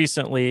times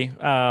recently.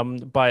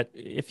 But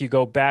if you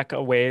go back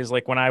a ways,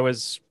 like when I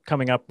was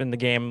coming up in the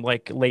game,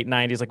 like late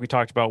 90s, like we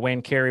talked about,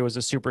 Wayne Carey was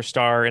a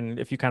superstar. And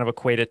if you kind of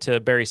equate it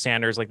to Barry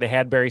Sanders, like they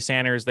had Barry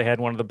Sanders, they had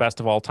one of the best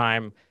of all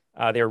time.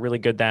 They were really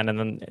good then, and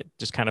then it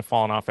just kind of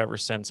fallen off ever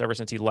since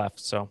he left.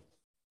 So,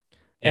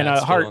 and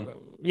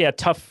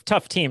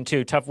tough team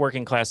too, tough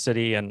working class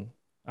city, and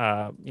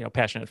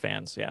passionate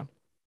fans. Yeah.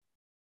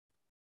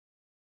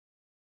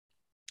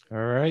 All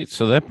right.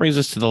 So that brings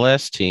us to the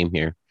last team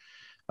here.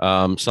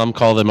 Some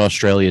call them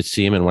Australia's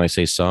team, and when I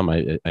say some,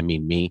 I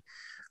mean me.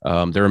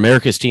 They're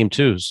America's team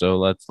too. So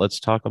let's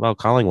talk about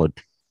Collingwood.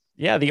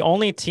 Yeah, the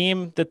only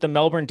team that the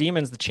Melbourne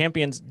Demons, the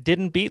champions,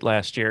 didn't beat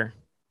last year.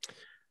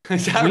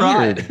 Is that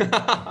right?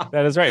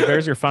 That is right.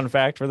 There's your fun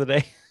fact for the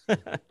day.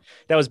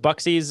 That was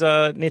Bucksy's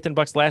Nathan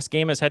Buck's last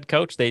game as head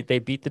coach. They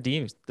beat the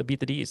D's. They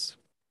beat the D's.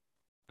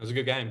 It was a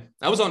good game.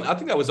 That was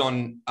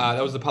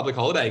the public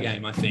holiday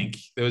game. I think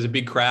there was a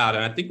big crowd,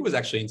 and I think it was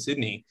actually in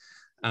Sydney.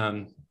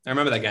 I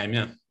remember that game.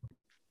 Yeah.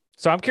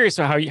 So I'm curious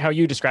how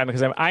you describe it,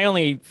 because I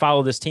only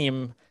follow this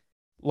team,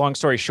 long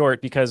story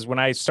short, because when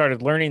I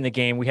started learning the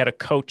game, we had a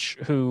coach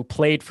who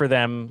played for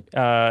them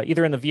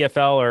either in the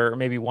VFL or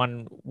maybe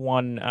one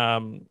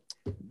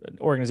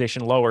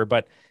organization lower,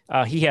 but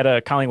he had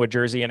a Collingwood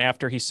jersey. And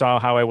after he saw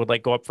how I would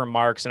like go up for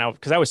marks, and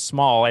because I was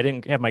small, I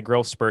didn't have my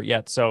growth spurt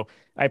yet. So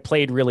I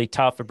played really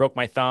tough. I broke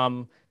my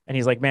thumb, and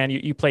he's like, man,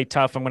 you played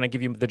tough. I'm going to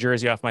give you the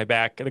jersey off my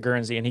back, the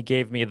Guernsey. And he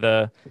gave me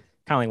the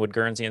Collingwood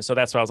Guernsey. And so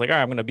that's why I was like, all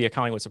right, I'm going to be a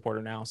Collingwood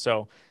supporter now.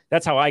 So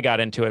that's how I got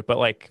into it. But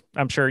like,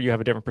 I'm sure you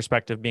have a different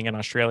perspective being in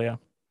Australia.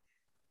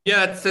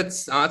 Yeah,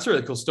 that's a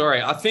really cool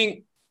story. I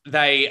think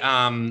they,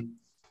 they're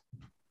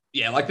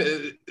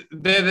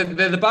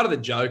the butt of the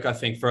joke, I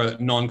think, for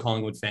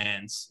non-Collingwood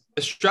fans.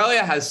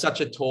 Australia has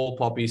such a tall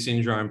poppy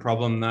syndrome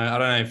problem, though. I don't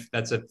know if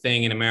that's a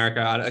thing in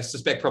America. I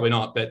suspect probably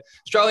not, but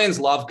Australians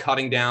love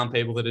cutting down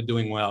people that are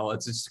doing well.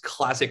 It's just a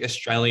classic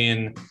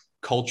Australian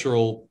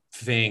cultural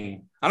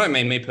thing. I don't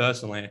mean me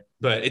personally,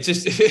 but it's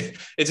just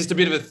a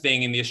bit of a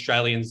thing in the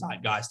Australian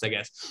zeitgeist, I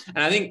guess. And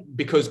I think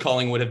because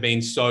Collingwood have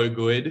been so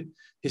good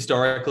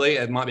historically,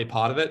 it might be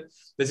part of it.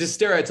 There's this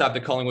stereotype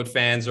that Collingwood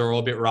fans are all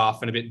a bit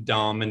rough and a bit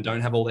dumb and don't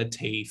have all their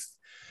teeth.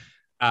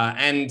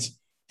 And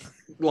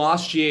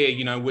last year,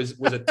 was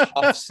a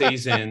tough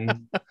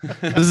season.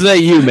 This is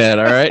at you, man.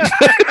 All right.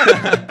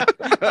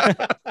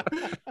 I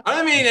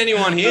don't mean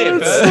anyone here.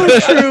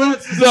 That's so true.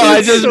 No,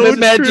 I just so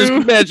Matt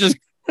just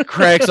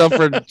cracks up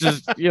for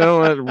just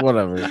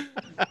whatever.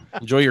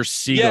 Enjoy your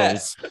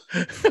seagulls.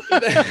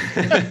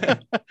 Yeah.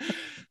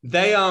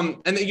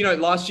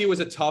 Last year was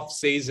a tough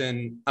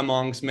season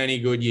amongst many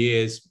good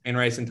years in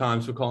recent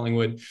times for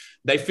Collingwood.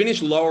 They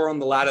finished lower on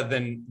the ladder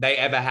than they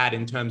ever had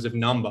in terms of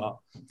number.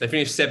 They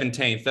finished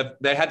 17th.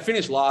 They had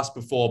finished last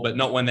before, but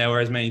not when there were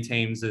as many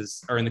teams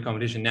as are in the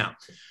competition now.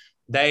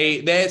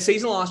 Their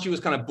season last year was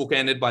kind of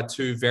bookended by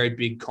two very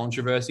big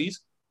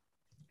controversies.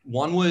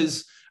 One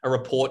was a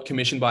report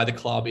commissioned by the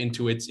club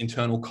into its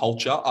internal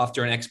culture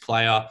after an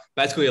ex-player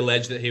basically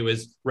alleged that he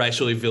was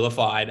racially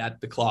vilified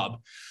at the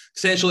club.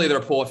 Essentially, the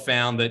report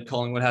found that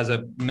Collingwood has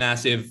a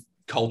massive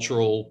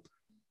cultural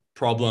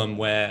problem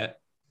where,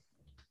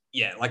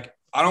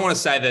 I don't want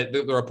to say that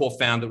the report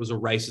found that it was a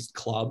racist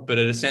club, but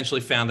it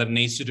essentially found that it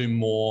needs to do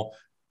more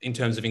in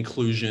terms of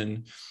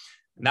inclusion.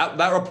 And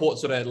that report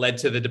sort of led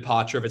to the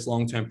departure of its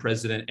long-term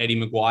president, Eddie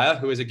Maguire,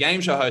 who is a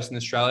game show host in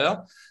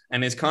Australia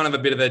and is kind of a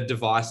bit of a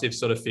divisive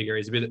sort of figure.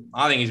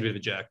 I think he's a bit of a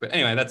jerk. But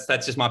anyway,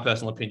 that's just my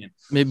personal opinion.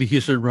 Maybe he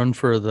should run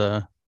for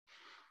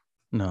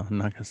No, I'm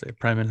not going to say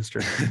prime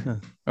minister.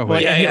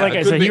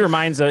 I said, he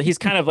reminds he's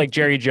kind of like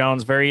Jerry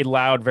Jones, very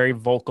loud, very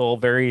vocal,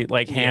 very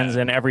hands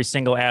in every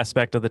single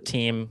aspect of the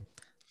team.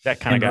 That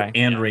kind of guy.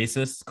 And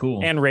racist.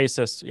 Cool. And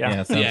racist.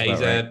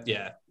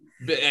 Yeah.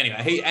 But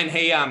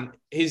anyway,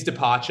 his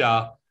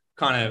departure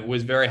kind of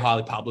was very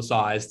highly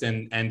publicized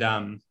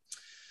anyway,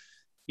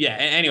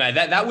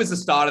 that was the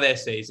start of their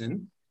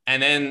season.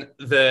 And then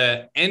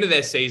the end of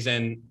their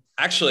season,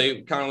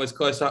 actually, kind of was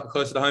closer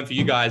to home for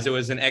you guys. There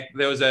was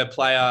a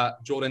player,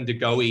 Jordan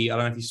DeGoey. I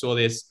don't know if you saw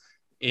this.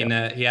 He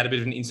had a bit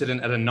of an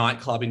incident at a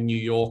nightclub in New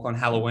York on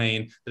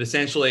Halloween that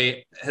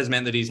essentially has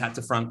meant that he's had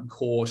to front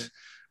court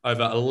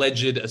over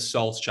alleged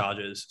assault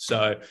charges.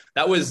 So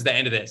that was the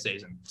end of their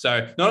season.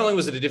 So not only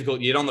was it a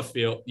difficult year on the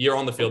field,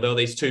 there were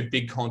these two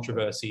big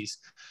controversies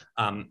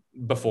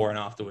before and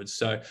afterwards.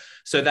 So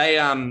they've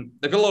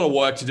got a lot of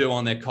work to do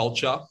on their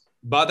culture,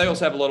 but they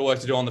also have a lot of work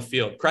to do on the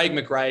field. Craig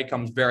McRae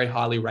comes very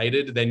highly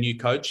rated, their new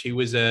coach. He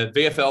was a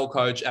VFL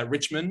coach at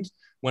Richmond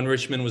when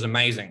Richmond was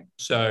amazing.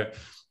 So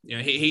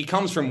he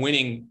comes from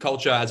winning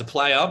culture as a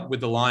player with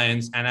the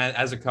Lions and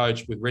as a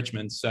coach with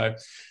Richmond. So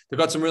they've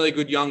got some really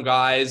good young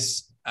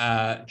guys.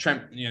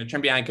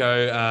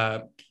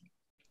 Trembianco,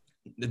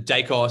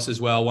 Dacos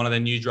as well, one of their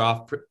new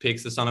draft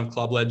picks, the son of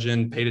club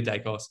legend Peter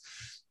Dacos.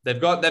 They've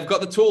got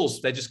the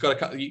tools. They just got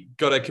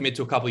to commit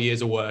to a couple of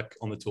years of work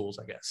on the tools,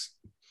 I guess.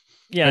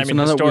 Yeah, I mean,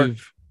 go ahead.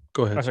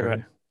 Go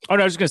ahead. Oh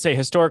no, I was just gonna say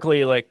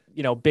historically,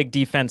 big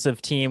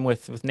defensive team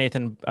with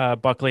Nathan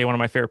Buckley, one of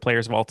my favorite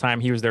players of all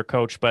time. He was their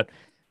coach, but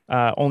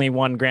only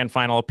one grand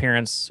final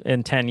appearance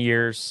in 10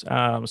 years.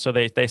 So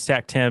they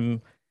sacked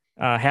him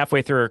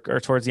halfway through or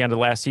towards the end of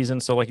last season.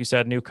 So like you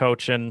said, new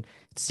coach, and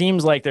it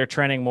seems like they're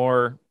trending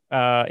more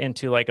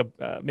into like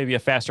maybe a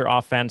faster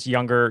offense,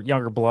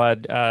 younger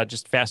blood,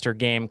 just faster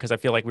game. Because I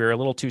feel like we were a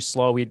little too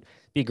slow. We'd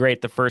be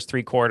great the first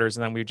 3 quarters,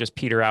 and then we'd just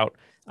peter out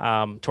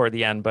toward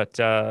the end. But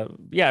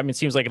it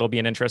seems like it'll be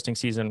an interesting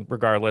season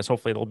regardless.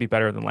 Hopefully it'll be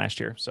better than last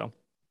year. So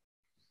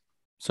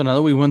now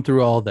that we went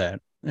through all that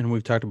and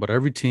we've talked about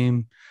every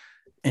team,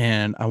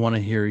 and I want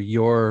to hear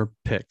your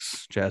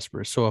picks,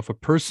 Jasper. So if a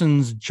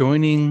person's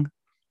joining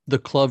the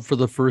club for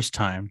the first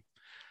time,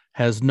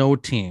 has no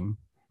team,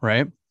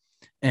 right?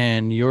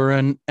 And you're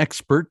an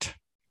expert,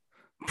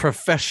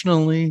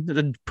 professional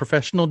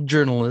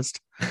journalist.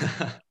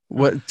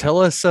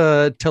 Tell us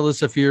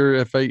if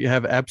you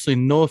have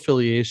absolutely no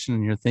affiliation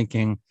and you're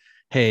thinking,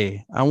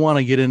 hey, I want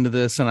to get into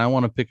this and I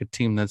want to pick a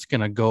team that's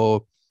going to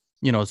go,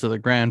 to the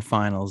grand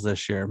finals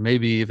this year,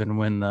 maybe even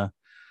win the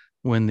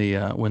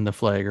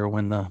flag or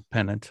win the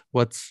pennant.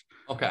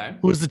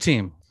 Who's the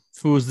team?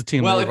 Who was the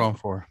team that we're going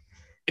for?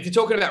 If you're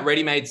talking about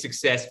ready-made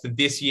success for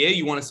this year,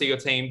 you want to see your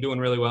team doing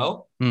really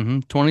well.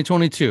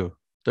 2022,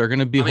 they're going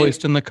to be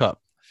hoisting the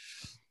cup.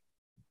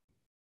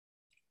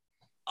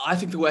 I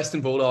think the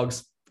Western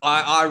Bulldogs.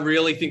 I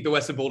really think the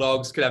Western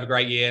Bulldogs could have a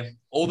great year.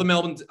 All the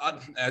Melbourne,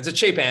 it's a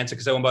cheap answer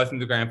because they won both in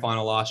the grand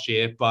final last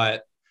year,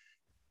 but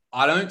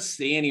I don't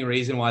see any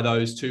reason why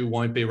those two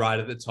won't be right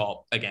at the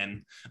top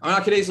again. I mean, I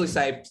could easily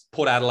say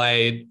Port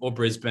Adelaide or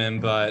Brisbane,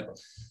 but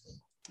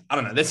I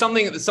don't know. There's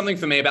something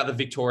for me about the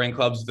Victorian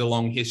clubs with a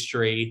long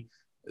history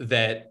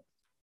that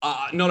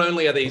not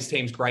only are these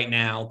teams great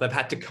now, they've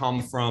had to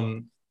come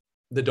from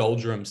the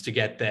doldrums to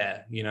get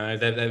there.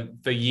 They've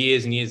for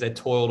years and years, they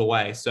toiled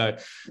away. So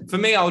for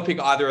me, I would pick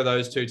either of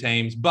those two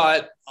teams,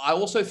 but I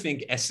also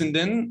think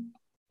Essendon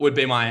would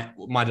be my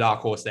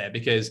dark horse there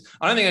because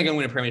I don't think they're going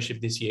to win a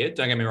premiership this year.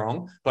 Don't get me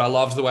wrong, but I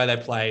loved the way they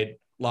played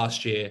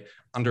last year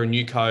under a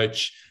new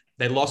coach.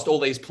 They lost all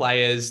these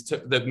players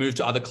that moved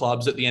to other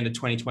clubs at the end of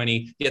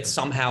 2020, yet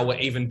somehow we're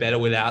even better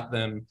without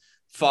them.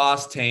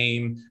 Fast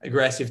team,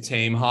 aggressive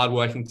team,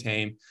 hardworking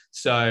team.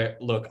 So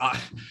look,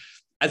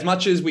 as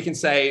much as we can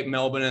say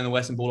Melbourne and the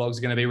Western Bulldogs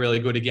are going to be really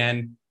good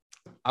again,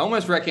 I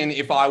almost reckon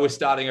if I was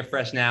starting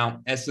afresh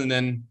now,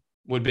 Essendon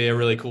would be a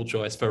really cool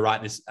choice for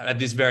at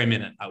this very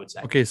minute, I would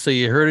say. Okay, so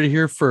you heard it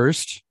here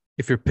first.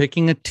 If you're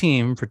picking a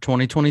team for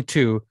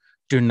 2022,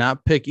 do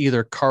not pick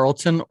either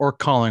Carlton or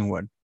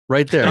Collingwood.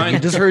 Right there. You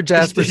just heard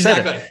Jasper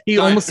said it. He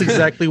almost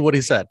exactly what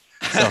he said.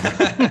 So.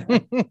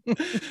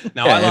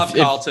 No, I love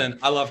Carlton.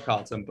 I love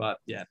Carlton, but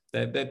yeah,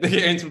 they're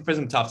in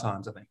some tough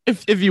times, I think.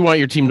 If you want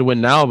your team to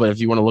win now, but if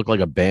you want to look like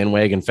a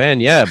bandwagon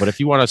fan, yeah. But if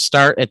you want to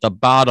start at the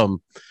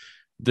bottom,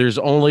 there's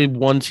only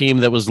one team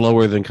that was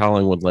lower than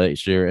Collingwood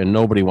last year, and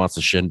nobody wants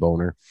a shin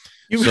boner.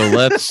 So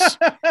let's.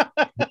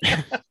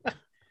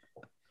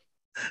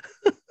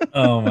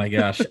 Oh my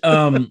gosh.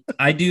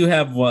 I do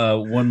have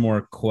one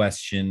more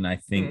question. I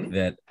think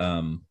that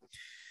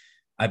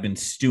I've been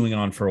stewing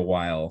on for a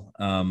while.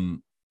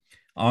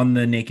 On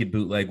the Naked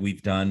Bootleg,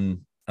 we've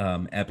done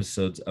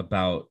episodes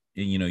about,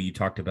 you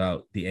talked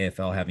about the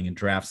AFL having a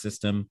draft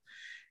system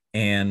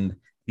and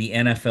the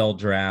NFL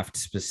draft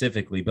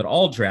specifically, but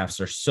all drafts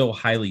are so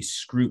highly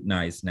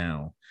scrutinized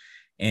now.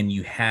 And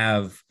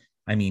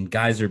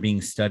guys are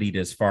being studied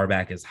as far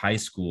back as high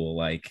school,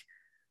 like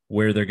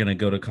where they're going to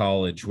go to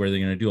college, where they're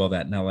going to do all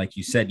that. Now, like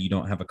you said, you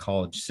don't have a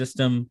college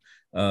system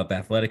of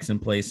athletics in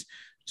place.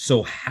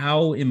 So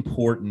how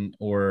important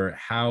or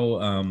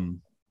how,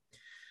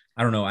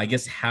 I don't know, I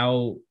guess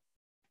how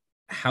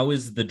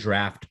is the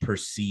draft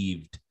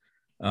perceived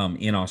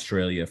in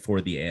Australia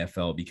for the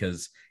AFL?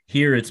 Because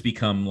here it's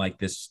become like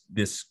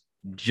this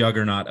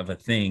juggernaut of a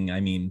thing. I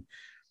mean,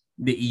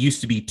 it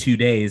used to be 2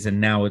 days and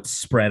now it's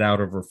spread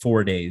out over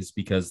 4 days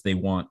because they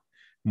want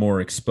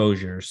more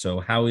exposure. So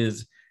how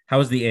is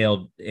the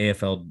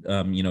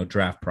AFL,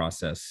 draft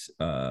process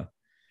for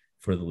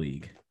the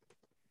league?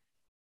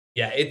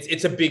 Yeah,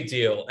 it's a big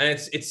deal, and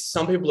it's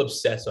some people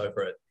obsess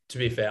over it. To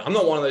be fair, I'm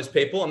not one of those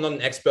people. I'm not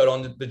an expert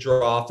on the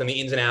draft and the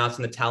ins and outs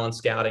and the talent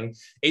scouting.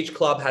 Each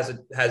club has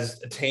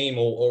a team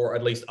or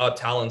at least a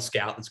talent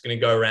scout that's going to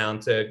go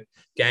around to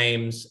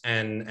games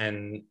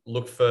and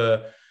look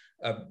for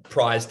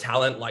prize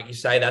talent, like you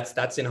say.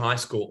 That's in high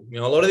school. You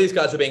know, a lot of these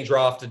guys are being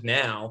drafted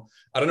now.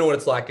 I don't know what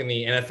it's like in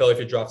the NFL if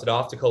you're drafted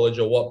after college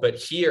or what, but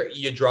here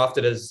you're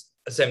drafted as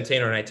a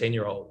 17 or an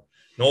 18-year-old.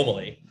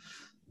 Normally,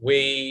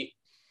 we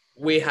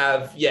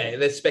have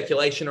there's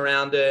speculation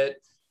around it.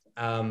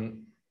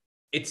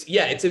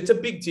 It's a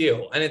big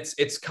deal, and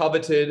it's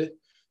coveted,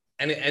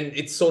 and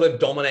it sort of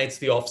dominates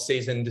the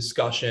off-season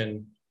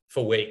discussion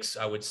for weeks,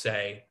 I would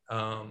say.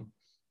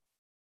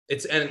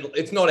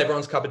 It's not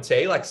everyone's cup of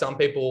tea. Like some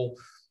people,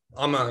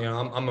 I'm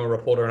a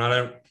reporter, and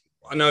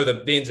I know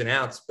the ins and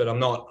outs, but I'm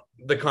not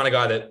the kind of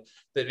guy that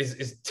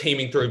is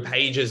teaming through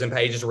pages and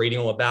pages reading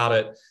all about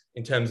it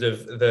in terms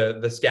of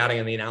the scouting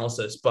and the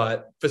analysis.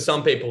 But for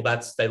some people,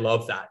 they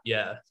love that.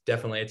 Yeah,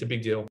 definitely, it's a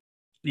big deal.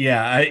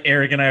 Yeah,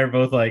 Eric and I are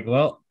both like,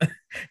 well,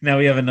 now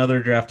we have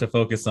another draft to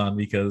focus on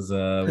because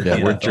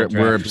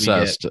we're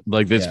obsessed.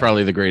 It's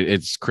probably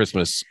it's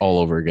Christmas all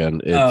over again.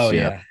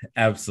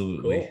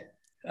 Absolutely.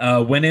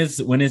 Cool. When is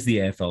the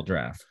AFL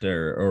draft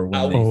or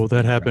when?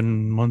 That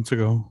happened months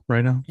ago.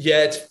 Right now.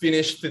 Yeah, it's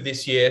finished for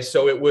this year.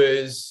 So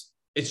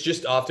it's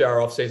just after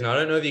our off season. I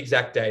don't know the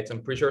exact dates.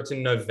 I'm pretty sure it's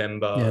in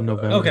November. Yeah,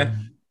 November. Okay.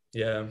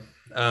 Yeah.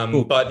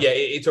 Cool. But yeah,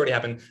 it's already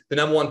happened. The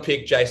number one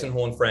pick, Jason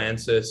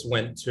Horne-Francis,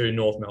 went to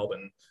North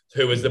Melbourne,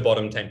 who was the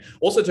bottom team.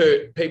 Also,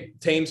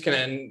 teams can,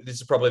 and this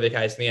is probably the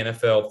case in the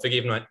NFL,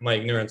 forgive my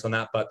ignorance on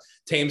that, but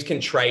teams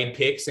can trade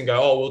picks and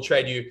go, we'll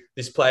trade you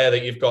this player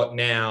that you've got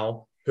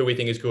now, who we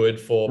think is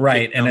good for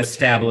an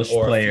established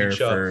player.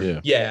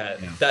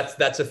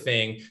 That's a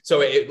thing. So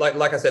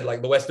like I said,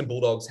 like the Western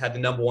Bulldogs had the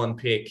number one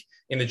pick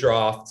in the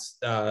draft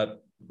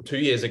 2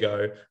 years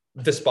ago,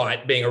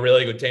 despite being a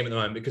really good team at the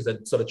moment, because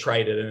they'd sort of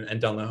traded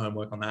and done their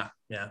homework on that.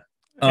 Yeah.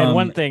 And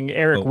one thing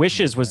Eric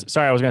Wishes was in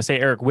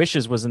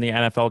the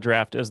NFL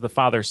draft as the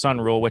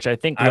father-son rule, which I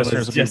think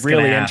listeners would be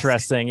really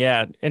interesting.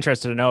 Yeah.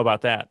 Interested to know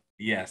about that.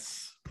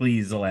 Yes.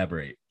 Please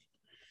elaborate.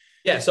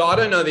 Yeah. So I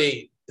don't know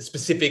the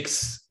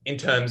specifics in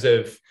terms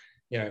of,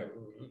 the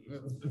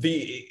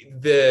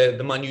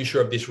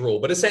minutiae of this rule,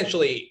 but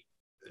essentially,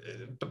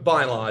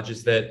 by and large,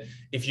 is that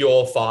if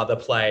your father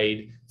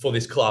played for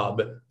this club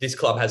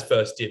has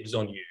first dibs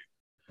on you.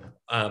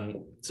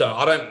 So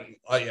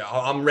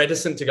I'm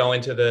reticent to go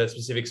into the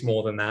specifics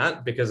more than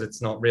that, because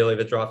it's not really,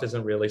 the draft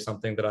isn't really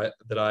something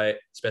that I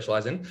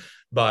specialize in.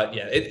 But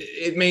yeah,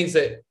 it means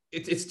that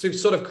it's to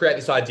sort of create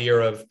this idea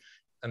of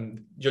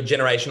your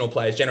generational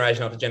players,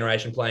 generation after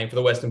generation, playing for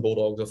the Western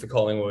Bulldogs or for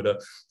Collingwood.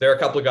 There are a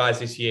couple of guys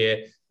this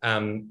year,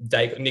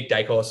 Nick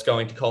Dacos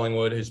going to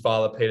Collingwood, whose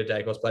father, Peter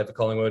Dacos, played for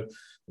Collingwood.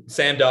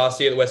 Sam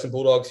Darcy at the Western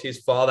Bulldogs, his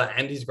father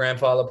and his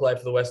grandfather played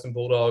for the Western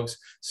Bulldogs.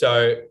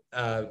 So,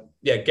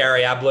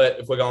 Gary Ablett,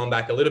 if we're going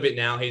back a little bit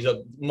now, he's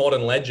a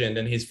modern legend,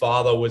 and his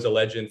father was a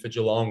legend for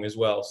Geelong as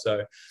well.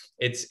 So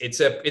it's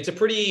a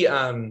pretty,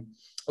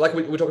 like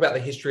we talk about the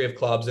history of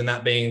clubs and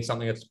that being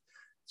something that's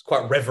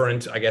quite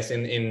reverent, I guess,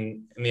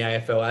 in the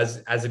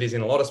AFL as it is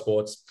in a lot of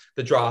sports.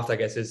 The draft, I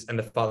guess, and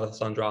the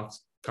father-son draft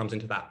comes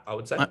into that, I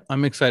would say.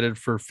 I'm excited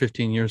for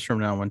 15 years from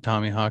now when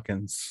Tommy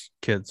Hawkins'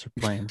 kids are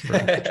playing for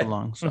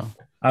Geelong. So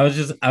I was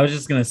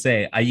just gonna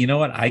say, you know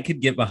what, I could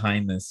get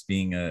behind this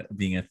being a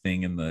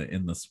thing in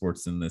the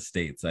sports in the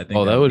States. I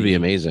think that would be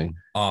amazing.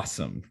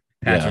 Awesome.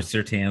 Patrick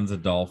Surtain's a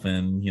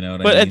Dolphin, you know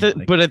what I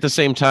mean? But at the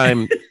same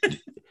time,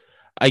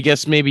 I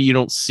guess maybe you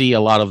don't see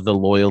a lot of the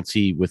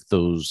loyalty with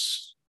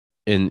those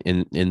in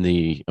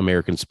the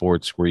American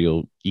sports, where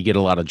you get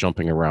a lot of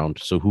jumping around.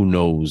 So who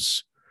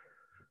knows?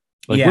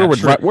 Like,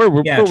 where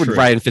would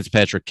Ryan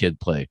Fitzpatrick kid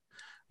play?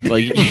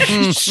 Like, he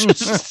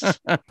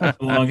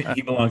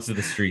belongs to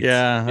the streets.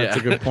 Yeah, that's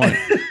a good point.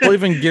 Well,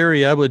 even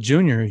Gary Ablett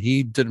Jr.,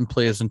 he didn't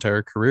play his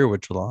entire career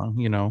with Geelong.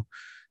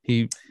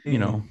 He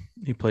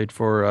played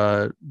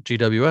for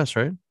GWS,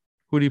 right?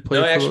 Who did he play?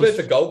 No, he actually played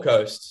for Gold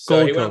Coast.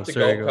 So he went up to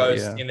Gold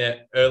Coast in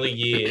their early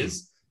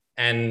years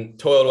and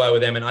toiled away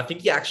with them. And I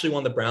think he actually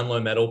won the Brownlow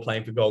medal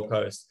playing for Gold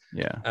Coast.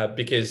 Yeah.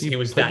 Because he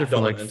was that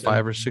dominant. For like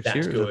 5 or 6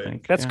 years, good. I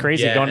think. That's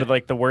crazy, going to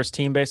like the worst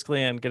team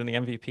basically and getting the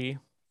MVP.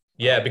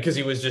 Yeah, because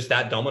he was just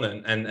that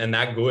dominant and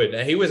that good.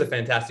 And he was a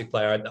fantastic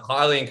player. I'd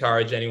highly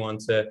encourage anyone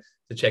to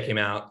check him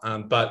out.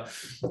 But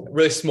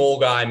really small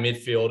guy,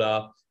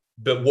 midfielder,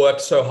 but worked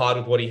so hard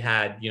with what he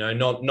had.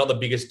 Not the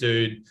biggest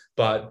dude,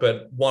 but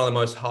one of the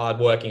most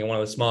hardworking and one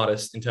of the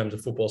smartest in terms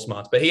of football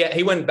smarts. But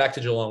he went back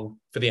to Geelong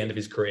for the end of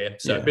his career.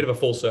 So a bit of a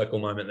full circle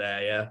moment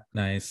there. Yeah.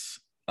 Nice.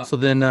 So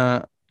then,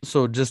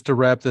 so just to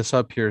wrap this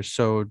up here.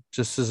 So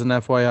just as an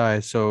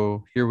FYI,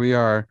 so here we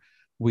are.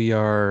 We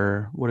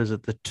are, what is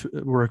it?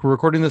 We're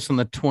recording this on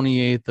the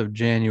 28th of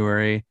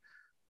January,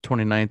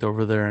 29th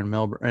over there in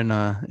Melbourne,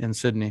 in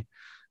Sydney.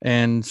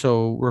 And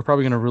so we're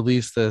probably going to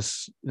release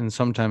this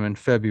sometime in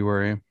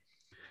February.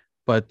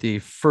 But the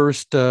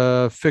first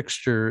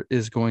fixture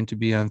is going to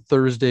be on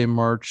Thursday,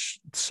 March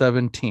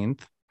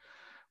 17th,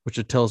 which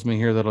it tells me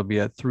here that'll be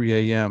at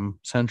 3 a.m.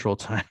 Central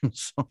Time.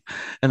 So,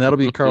 and that'll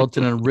be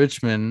Carleton and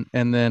Richmond.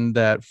 And then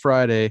that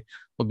Friday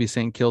will be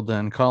St. Kilda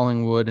and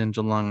Collingwood and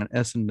Geelong and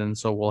Essendon.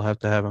 So we'll have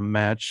to have a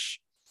match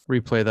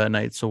replay that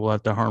night. So we'll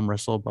have to arm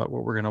wrestle about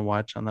what we're going to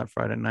watch on that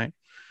Friday night.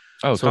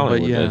 Oh, So,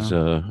 Collingwood but yeah, is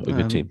a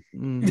good team.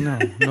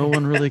 No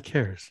one really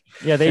cares.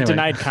 Yeah, they Anyway.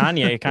 denied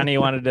Kanye. Kanye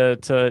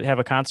wanted to have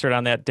a concert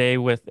on that day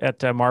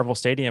at Marvel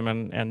Stadium,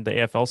 and the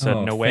AFL said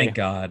no way. Thank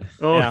God.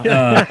 Oh,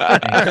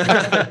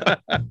 Yeah.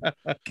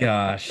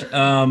 Gosh.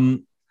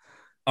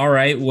 All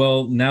right.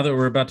 Well, now that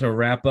we're about to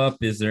wrap up,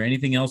 is there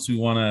anything else we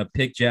want to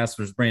pick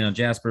Jasper's brain on?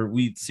 Jasper,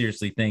 we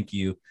seriously thank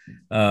you,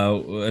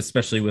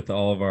 especially with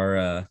all of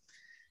our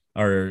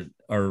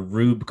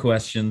rube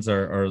questions,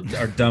 our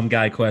dumb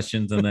guy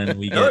questions, and then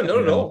we get No,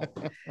 not at all.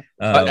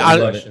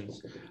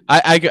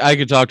 I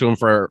could talk to him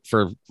for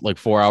like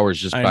 4 hours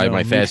just I by know,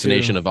 my me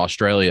fascination too. of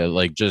Australia,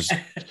 like just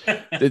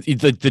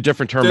the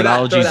different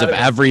terminologies that of in.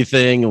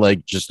 everything,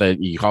 like just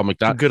that you call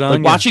McDonald's. Good Like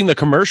on ya. watching the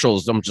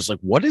commercials, I'm just like,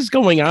 what is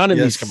going on in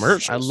Yes, these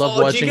commercials? I love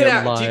Do watching you,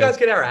 it live. do you guys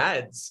get our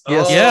ads?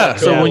 Yes. Oh, Yeah.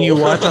 So cool. when you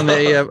watch on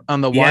the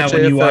Watch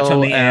when you watch on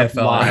AFL the app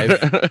AFL. live,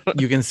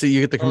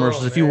 you get the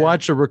commercials. Oh, If you man.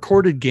 watch a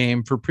recorded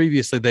game for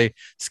previously, they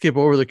skip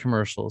over the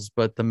commercials,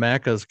 but the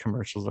Macca's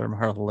commercials are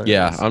hilarious.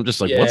 Yeah, I'm just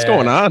like, what's Yeah.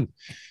 going on?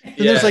 And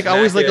there's like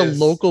always like a Macca's.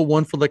 local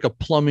one for like a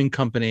plumbing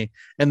company,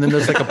 and then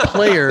there's like a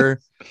player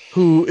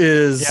who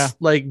is Yeah.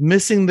 like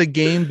missing the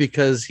game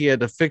because he had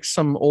to fix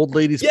some old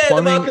lady's Yeah, the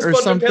plumbing Marcus or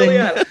Bontempelli something.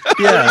 ad.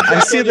 Yeah, I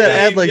see that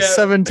ad like Yeah.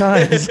 7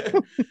 times.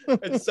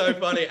 It's so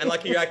funny, and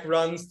like he like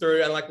runs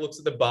through and like looks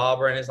at the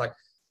barber and is like,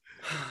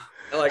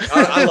 and, like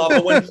I love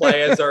it when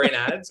players are in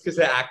ads because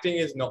their acting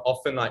is not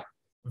often like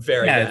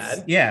very bad.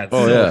 Oh, yeah.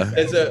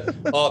 There's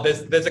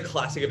a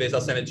classic of this.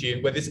 I'll send it to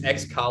you. Where this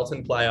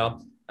ex-Carlton player,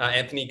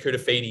 Anthony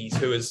Koutafidis,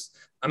 who is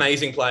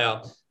amazing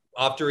player.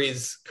 After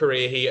his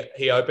career,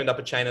 he opened up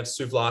a chain of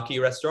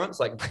souvlaki restaurants,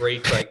 like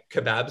Greek like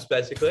kebabs,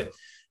 basically.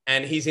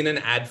 And he's in an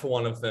ad for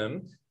one of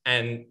them,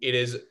 and it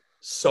is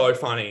so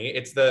funny.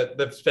 It's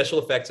the special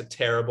effects are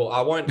terrible. I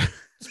won't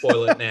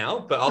spoil it now,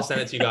 but I'll send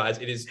it to you guys.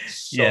 It is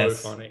so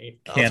funny.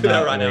 I'll do that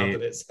Cannot right now wait. after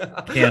this.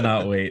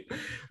 Cannot wait.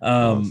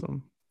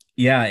 Awesome.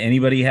 Yeah.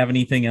 Anybody have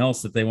anything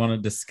else that they want to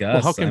discuss?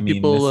 Well, how can I mean,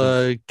 people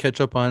this is- catch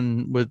up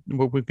on what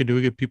we could do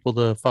to get people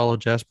to follow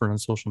Jasper on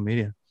social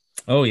media?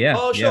 Oh yeah.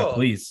 Oh, Yeah, sure.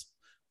 please.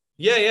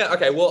 Yeah.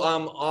 Okay. Well,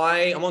 I'm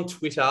on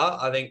Twitter.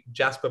 I think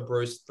Jasper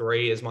Bruce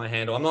 3 is my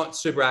handle. I'm not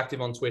super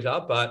active on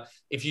Twitter, but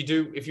if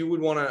you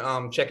would want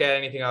to check out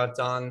anything I've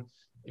done,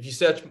 if you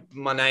search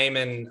my name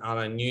in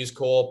News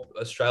Corp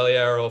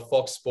Australia or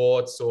Fox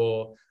Sports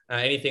or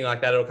anything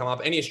like that, it'll come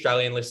up. Any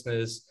Australian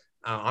listeners,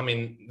 I'm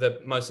in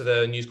most of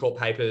the News Corp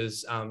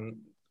papers a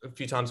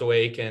few times a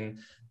week, and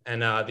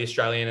the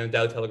Australian and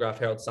Daily Telegraph,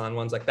 Herald Sun,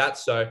 ones like that.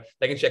 So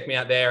they can check me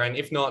out there. And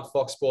if not,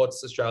 Fox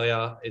Sports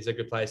Australia is a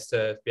good place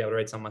to be able to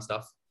read some of my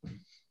stuff.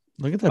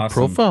 Look at that Awesome.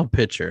 profile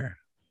picture,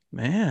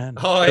 man.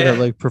 Oh, Look at yeah. that,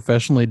 like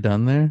professionally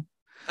done there.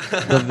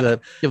 Love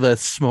that. Give that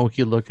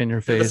smoky look in your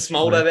The face.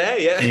 smolder there,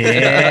 yeah.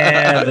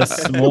 Yeah, the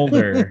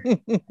smolder.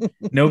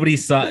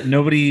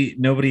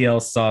 Nobody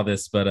else saw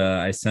this, but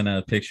I sent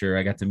a picture.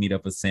 I got to meet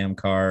up with Sam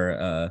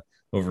Carr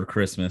over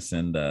Christmas,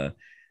 and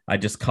I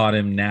just caught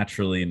him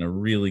naturally in a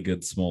really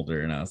good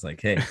smolder, and I was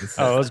like, "Hey, this is,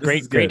 Oh, it was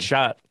this is great good."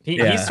 shot.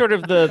 Yeah. He's sort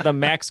of the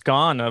Max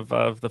Gone of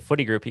the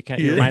footy group. He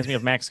reminds me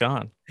of Max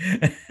Gone.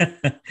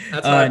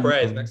 That's high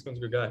praise. Next one's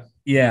a good guy.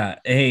 Yeah.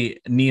 Hey,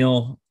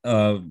 Neal,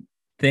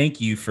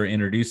 thank you for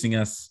introducing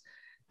us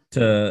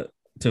to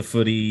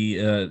footy,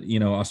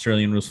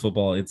 Australian rules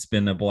football. It's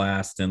been a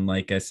blast. And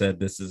like I said,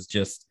 this has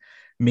just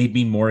made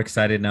me more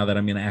excited now that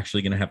I'm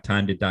actually going to have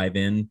time to dive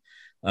in.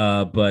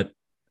 But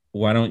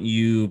why don't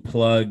you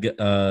plug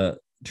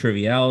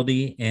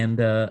Triviality? And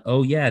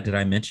did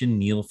I mention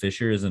Neal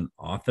Fischer is an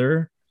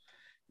author?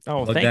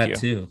 Oh, Plug thank that you.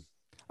 too.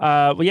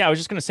 Well, yeah, I was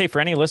just going to say for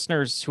any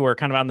listeners who are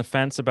kind of on the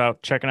fence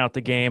about checking out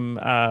the game,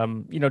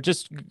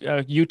 just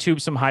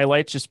YouTube some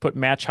highlights, just put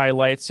match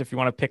highlights if you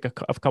want to pick a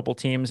couple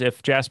teams.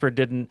 If Jasper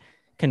didn't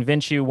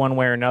convince you one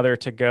way or another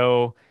to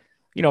go,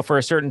 for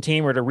a certain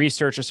team or to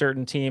research a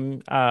certain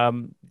team,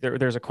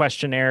 there's a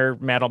questionnaire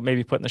Matt will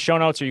maybe put in the show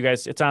notes, or you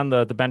guys, it's on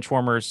the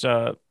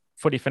Benchwarmers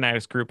Footy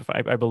Fanatics group,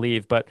 I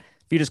believe. But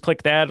if you just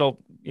click that, you'll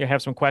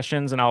have some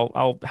questions, and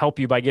I'll help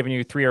you by giving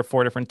you 3 or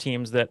 4 different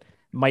teams that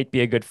might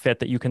be a good fit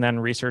that you can then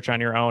research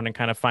on your own and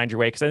kind of find your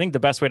way. Because I think the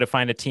best way to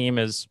find a team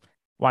is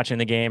watching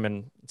the game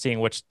and seeing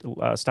which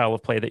style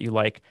of play that you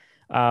like.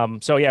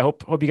 So yeah,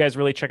 hope you guys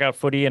really check out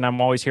footy, and I'm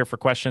always here for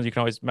questions. You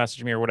can always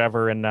message me or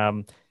whatever.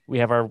 And we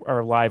have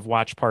our live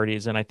watch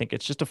parties, and I think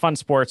it's just a fun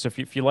sport. So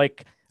if you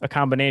like a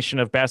combination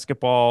of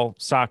basketball,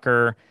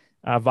 soccer,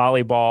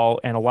 volleyball,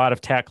 and a lot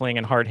of tackling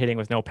and hard hitting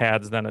with no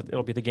pads, then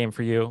it'll be the game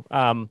for you.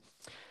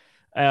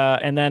 So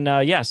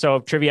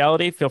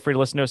Triviality, feel free to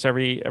listen to us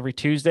every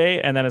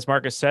Tuesday. And then as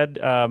Marcus said,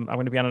 I'm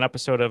going to be on an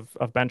episode of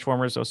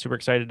Benchwarmers. So super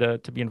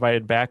excited to be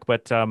invited back.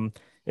 But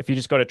if you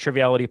just go to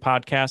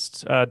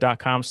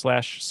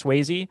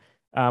trivialitypodcast.com/Swayze,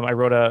 I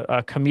wrote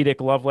a comedic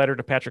love letter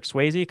to Patrick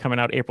Swayze coming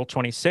out April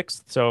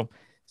 26th. So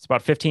It's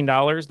about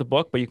 $15 the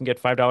book, but you can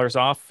get $5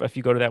 off if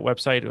you go to that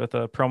website with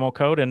a promo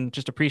code. And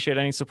just appreciate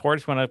any support.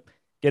 If you want to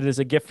get it as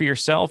a gift for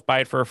yourself, buy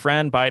it for a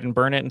friend, buy it and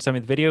burn it and send me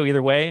the video.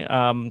 Either way,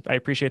 I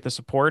appreciate the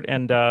support.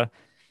 And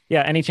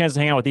any chance to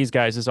hang out with these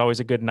guys is always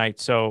a good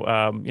night. So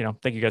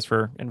thank you guys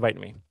for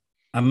inviting me.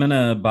 I'm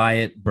gonna buy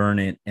it, burn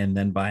it, and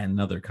then buy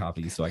another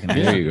copy so I can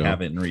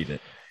have it and read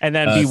it. And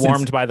then be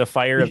warmed by the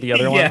fire of the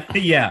other one.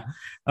 Yeah.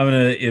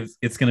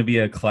 It's gonna be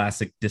a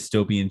classic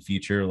dystopian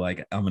future.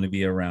 Like I'm gonna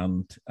be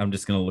around. I'm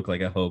just gonna look like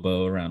a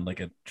hobo around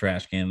like a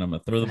trash can. I'm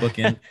gonna throw the book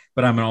in,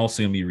 but I'm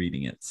also gonna be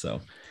reading it. So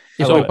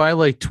if we buy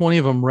like 20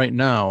 of them right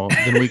now,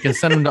 then we can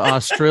send them to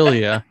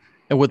Australia.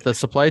 And with the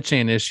supply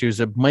chain issues,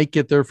 it might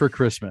get there for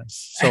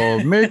Christmas.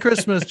 So Merry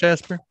Christmas,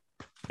 Jasper.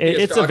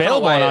 It's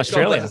available in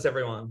Australia. God bless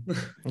everyone.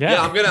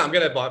 Yeah. I'm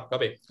gonna buy a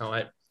copy. Can't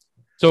wait.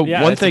 So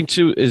one thing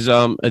too is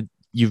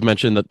you've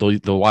mentioned that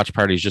the watch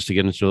parties, just to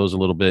get into those a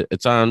little bit.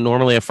 It's on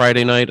normally a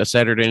Friday night, a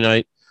Saturday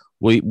night.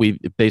 We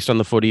based on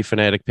the Footy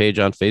Fanatic page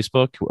on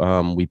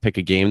Facebook, we pick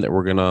a game that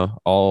we're gonna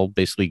all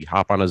basically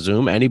hop on a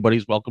Zoom.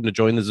 Anybody's welcome to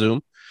join the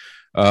Zoom.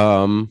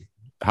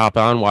 Hop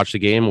on, watch the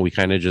game, and we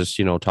kind of just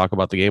talk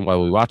about the game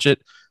while we watch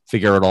it,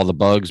 figure out all the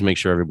bugs, make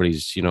sure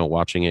everybody's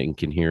watching it and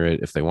can hear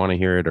it if they want to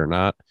hear it or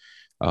not.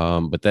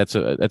 But that's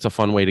a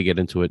fun way to get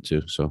into it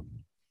too. So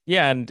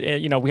yeah, and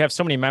we have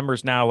so many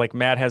members now. Like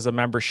Matt has a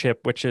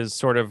membership, which is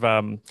sort of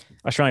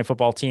Australian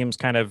football teams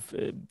kind of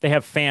they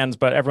have fans,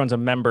 but everyone's a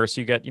member, so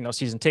you get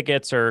season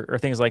tickets or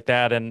things like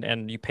that,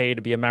 and you pay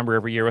to be a member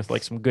every year with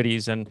like some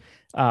goodies. And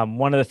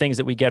one of the things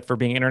that we get for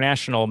being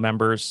international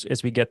members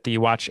is we get the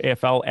Watch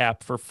AFL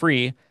app for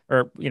free,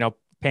 or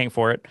paying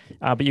for it,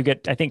 but you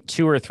get I think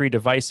 2 or 3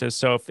 devices.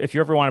 So if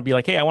you ever want to be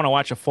like, hey, I want to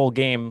watch a full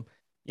game,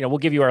 we'll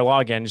give you our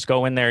login. Just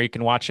go in there. You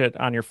can watch it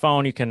on your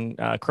phone. You can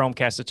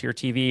Chromecast it to your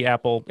TV,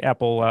 Apple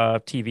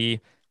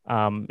TV.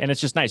 And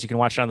it's just nice. You can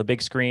watch it on the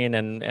big screen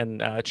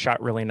and it's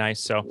shot really nice.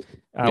 So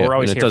we're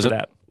always here for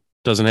that.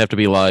 Doesn't have to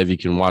be live. You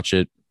can watch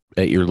it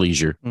at your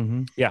leisure.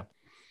 Mm-hmm. Yeah.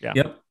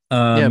 Yep.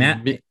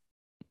 Matt.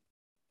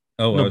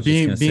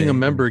 Being a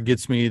member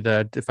gets me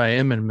that if I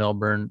am in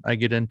Melbourne, I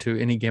get into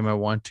any game I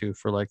want to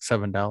for like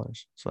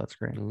 $7. So that's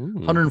great.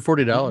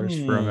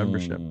 $140 for a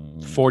membership.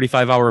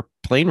 45-hour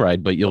plane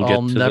ride, but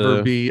I'll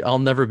never be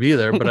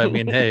there. But I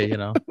mean, hey,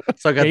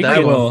 so I got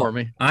that one for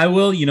me. I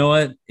will. You know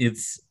what?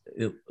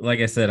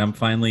 Like I said, I'm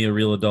finally a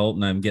real adult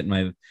and I'm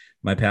getting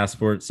my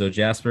passport. So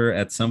Jasper,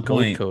 at some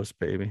point, Gold Coast,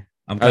 baby.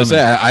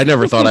 I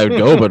never thought I would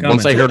go, but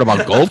once I heard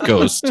about Gold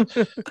Coast,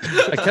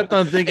 I kept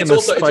on thinking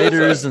of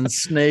spiders and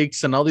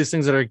snakes and all these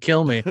things that are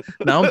kill me.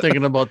 Now I'm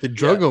thinking about the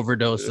drug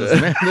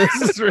overdoses, man.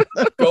 This is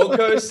Gold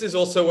Coast is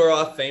also where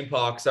our theme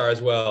parks are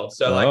as well.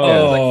 So like,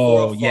 there's like 4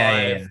 or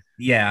 5.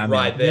 Yeah,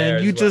 right there.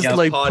 Man, you just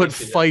put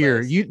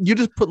fire. You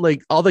just put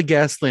like all the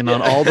gasoline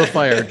on all the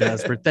fire,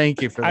 Jasper.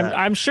 Thank you for that.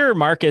 I'm sure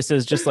Marcus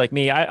is just like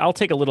me. I'll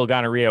take a little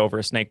gonorrhea over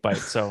a snake bite,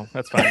 so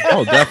that's fine.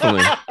 Oh,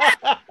 definitely.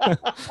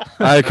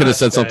 I could have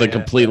said something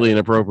completely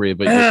inappropriate,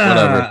 but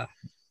whatever.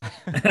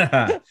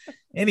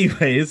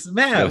 Anyways,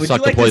 Matt, would you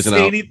like to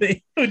say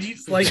anything? Would you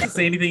like to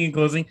say anything in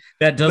closing?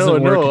 That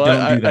doesn't work.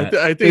 Don't do that.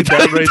 I think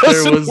that right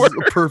there was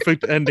a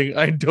perfect ending.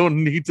 I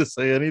don't need to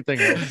say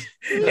anything else.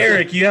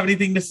 Eric, you have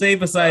anything to say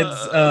besides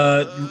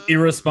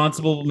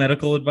irresponsible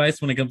medical advice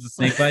when it comes to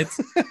snake bites?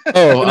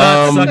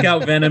 Suck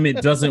out venom.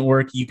 It doesn't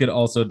work. You could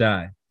also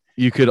die.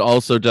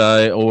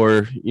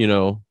 Or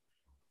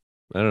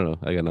I don't know.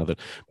 I got nothing.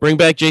 Bring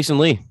back Jason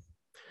Lee.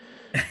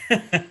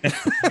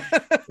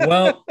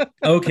 Well,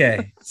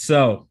 okay.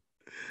 So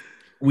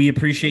we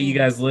appreciate you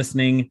guys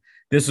listening.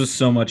 This was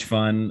so much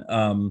fun.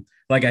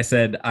 Like I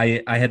said,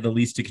 I had the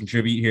least to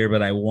contribute here,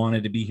 but I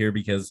wanted to be here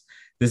because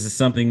this is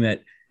something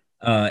that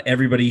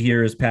everybody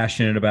here is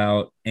passionate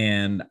about,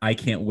 and I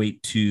can't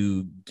wait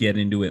to get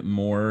into it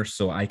more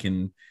so I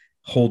can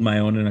hold my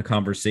own in a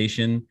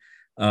conversation.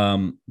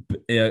 Again,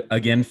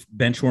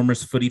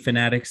 Benchwarmers Footy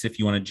Fanatics, if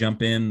you want to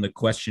jump in, the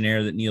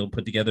questionnaire that Neal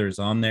put together is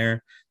on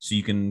there, so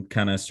you can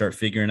kind of start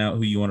figuring out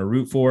who you want to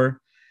root for,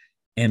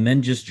 and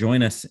then just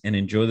join us and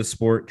enjoy the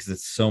sport because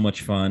it's so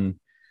much fun.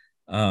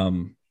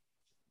 And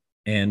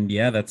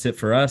yeah, that's it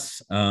for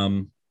us.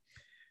 We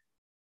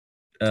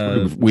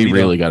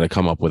really got to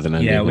come up with an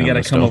ending. Yeah, we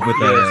got to come up with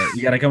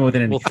you got to come up with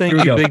an ending. Well,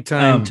 thank you big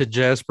time to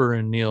Jasper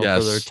and Neal for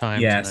their time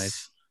tonight.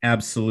 Yes,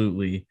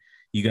 absolutely.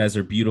 You guys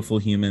are beautiful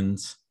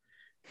humans.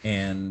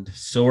 And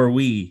so are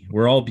we.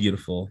 We're all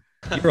beautiful.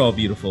 You're all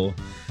beautiful.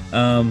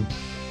 Did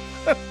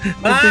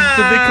they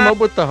come up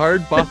with the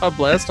hard Baja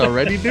Blast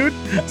already, dude?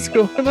 What's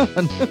going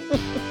on?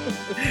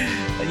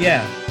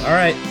 Yeah. All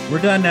right.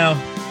 We're done now.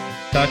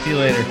 Talk to you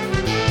later.